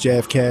Stone's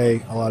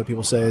JFK, a lot of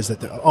people say, is that,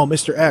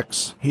 Mr.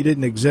 X, he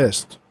didn't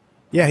exist.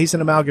 Yeah, he's an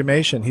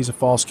amalgamation. He's a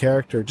false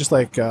character, just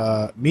like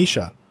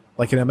Misha,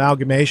 like an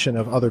amalgamation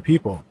of other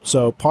people.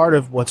 So part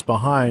of what's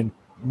behind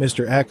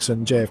Mr. X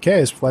and JFK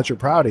is Fletcher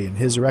Prouty and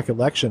his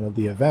recollection of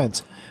the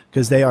events,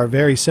 because they are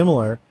very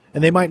similar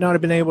And they might not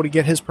have been able to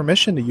get his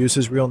permission to use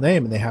his real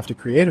name, and they have to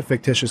create a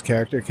fictitious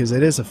character because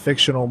it is a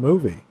fictional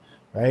movie,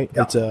 right?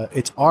 Yeah.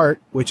 It's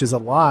art, which is a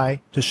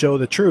lie to show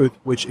the truth,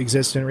 which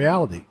exists in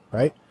reality,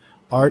 right?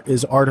 Art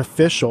is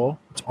artificial.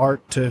 It's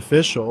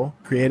artificial,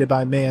 created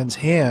by man's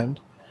hand,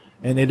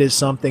 and it is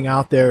something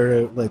out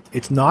there.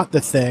 It's not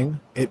the thing.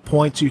 It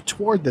points you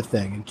toward the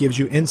thing. It gives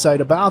you insight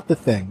about the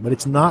thing, but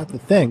it's not the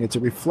thing. It's a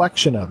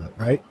reflection of it,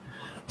 right?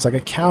 It's like a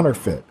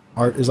counterfeit.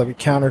 Art is like a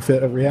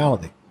counterfeit of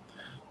reality.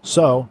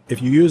 So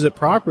if you use it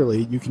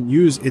properly, you can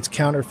use its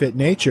counterfeit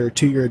nature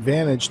to your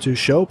advantage to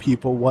show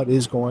people what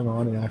is going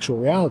on in actual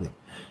reality.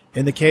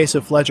 In the case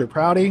of Fletcher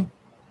Prouty,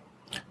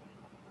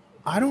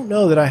 I don't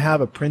know that I have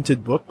a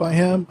printed book by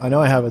him. I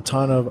know I have a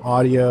ton of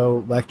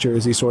audio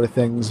lectures, these sort of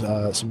things,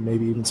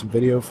 maybe even some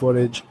video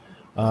footage.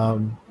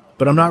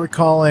 But I'm not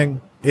recalling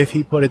if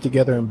he put it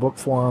together in book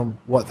form,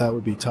 what that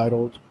would be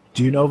titled.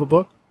 Do you know of a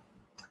book?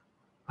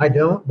 I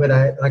don't, but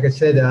like I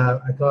said, I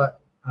thought,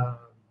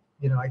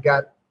 I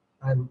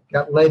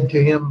got led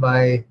to him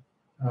by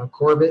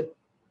Corbett,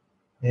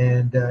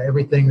 and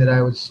everything that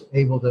I was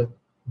able to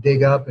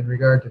dig up in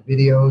regard to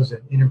videos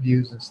and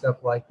interviews and stuff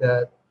like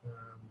that,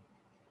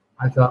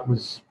 I thought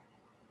was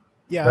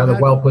rather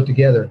well put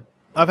together.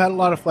 I've had a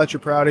lot of Fletcher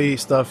Prouty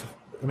stuff.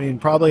 I mean,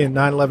 probably in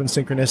 9/11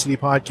 Synchronicity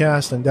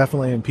podcast and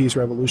definitely in Peace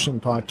Revolution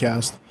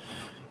podcast.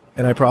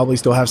 And I probably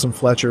still have some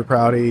Fletcher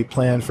Prouty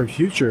planned for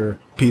future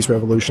Peace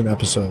Revolution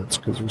episodes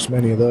because there's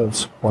many of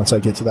those once I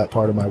get to that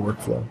part of my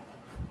workflow.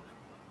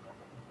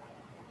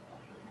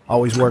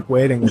 Always work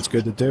waiting. It's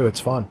good to do. It's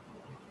fun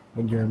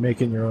when you're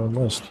making your own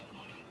list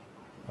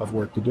of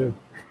work to do.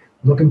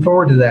 Looking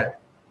forward to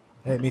that.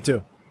 Hey, me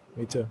too.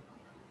 Me too.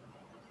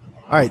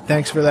 All right.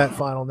 Thanks for that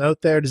final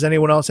note there. Does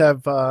anyone else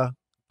have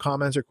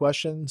comments or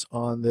questions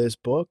on this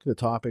book, the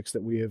topics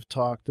that we have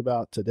talked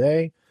about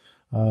today?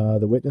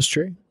 The Witness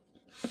Tree,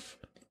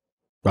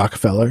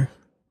 Rockefeller,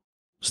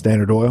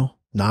 Standard Oil,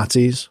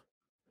 Nazis,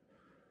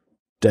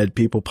 dead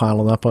people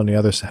piling up on the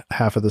other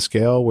half of the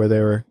scale where they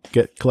were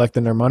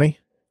collecting their money.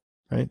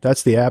 Right?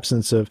 That's the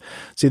absence of.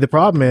 See, the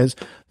problem is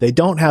they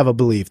don't have a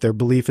belief. Their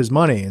belief is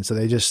money, and so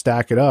they just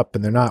stack it up,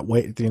 and they're not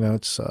waiting.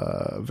 It's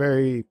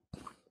very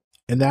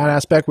in that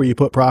aspect where you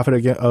put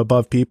profit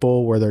above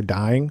people where they're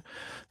dying.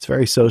 It's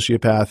very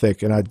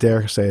sociopathic, and I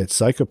dare say it's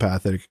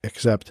psychopathic.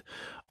 Except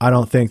I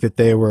don't think that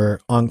they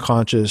were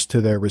unconscious to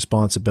their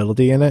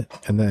responsibility in it.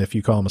 And then if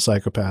you call them a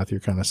psychopath,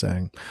 you're kind of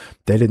saying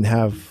they're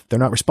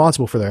not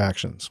responsible for their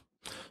actions.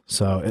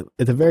 So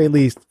at the very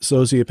least,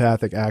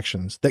 sociopathic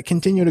actions that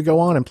continue to go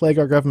on and plague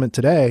our government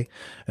today.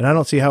 And I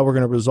don't see how we're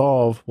going to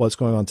resolve what's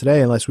going on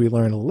today unless we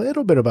learn a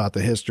little bit about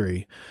the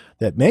history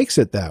that makes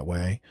it that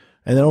way.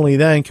 And then only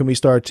then can we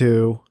start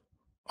to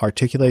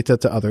articulate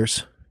that to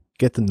others,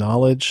 get the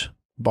knowledge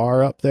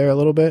bar up there a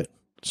little bit.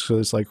 So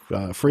it's like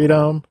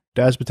freedom,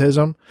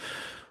 despotism,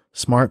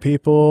 smart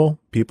people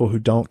who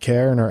don't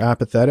care and are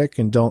apathetic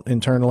and don't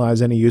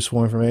internalize any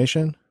useful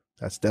information.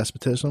 That's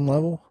despotism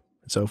level.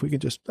 So if we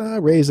could just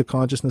raise the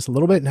consciousness a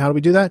little bit. And how do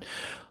we do that?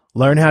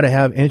 Learn how to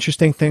have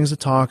interesting things to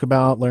talk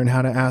about, learn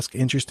how to ask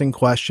interesting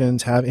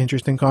questions, have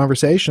interesting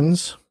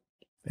conversations,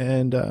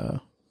 and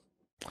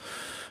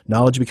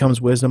knowledge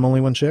becomes wisdom only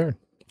when shared.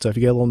 So if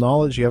you get a little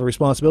knowledge, you have a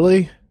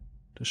responsibility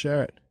to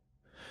share it.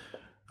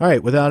 All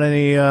right, without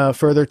any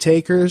further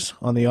takers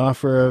on the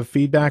offer of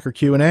feedback or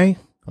Q&A, I'm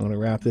going to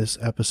wrap this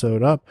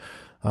episode up.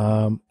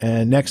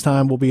 And next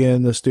time we'll be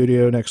in the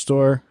studio next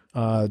door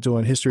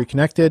doing History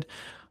Connected.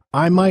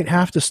 I might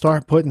have to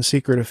start putting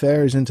Secret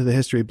Affairs into the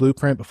History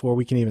Blueprint before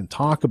we can even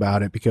talk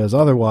about it, because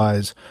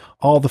otherwise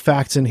all the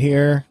facts in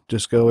here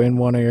just go in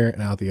one ear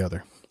and out the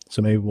other.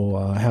 So maybe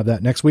we'll have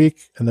that next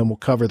week, and then we'll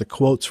cover the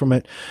quotes from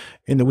it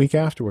in the week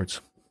afterwards.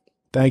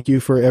 Thank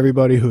you for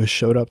everybody who has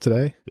showed up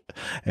today,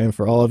 and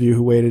for all of you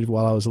who waited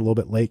while I was a little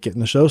bit late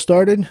getting the show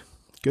started.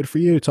 Good for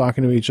you,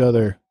 talking to each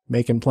other,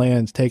 making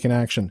plans, taking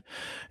action.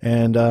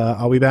 And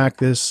I'll be back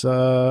this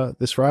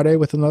Friday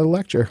with another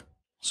lecture.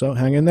 So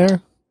hang in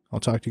there. I'll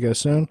talk to you guys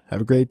soon.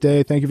 Have a great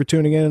day. Thank you for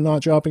tuning in and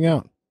not dropping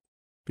out.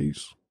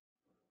 Peace.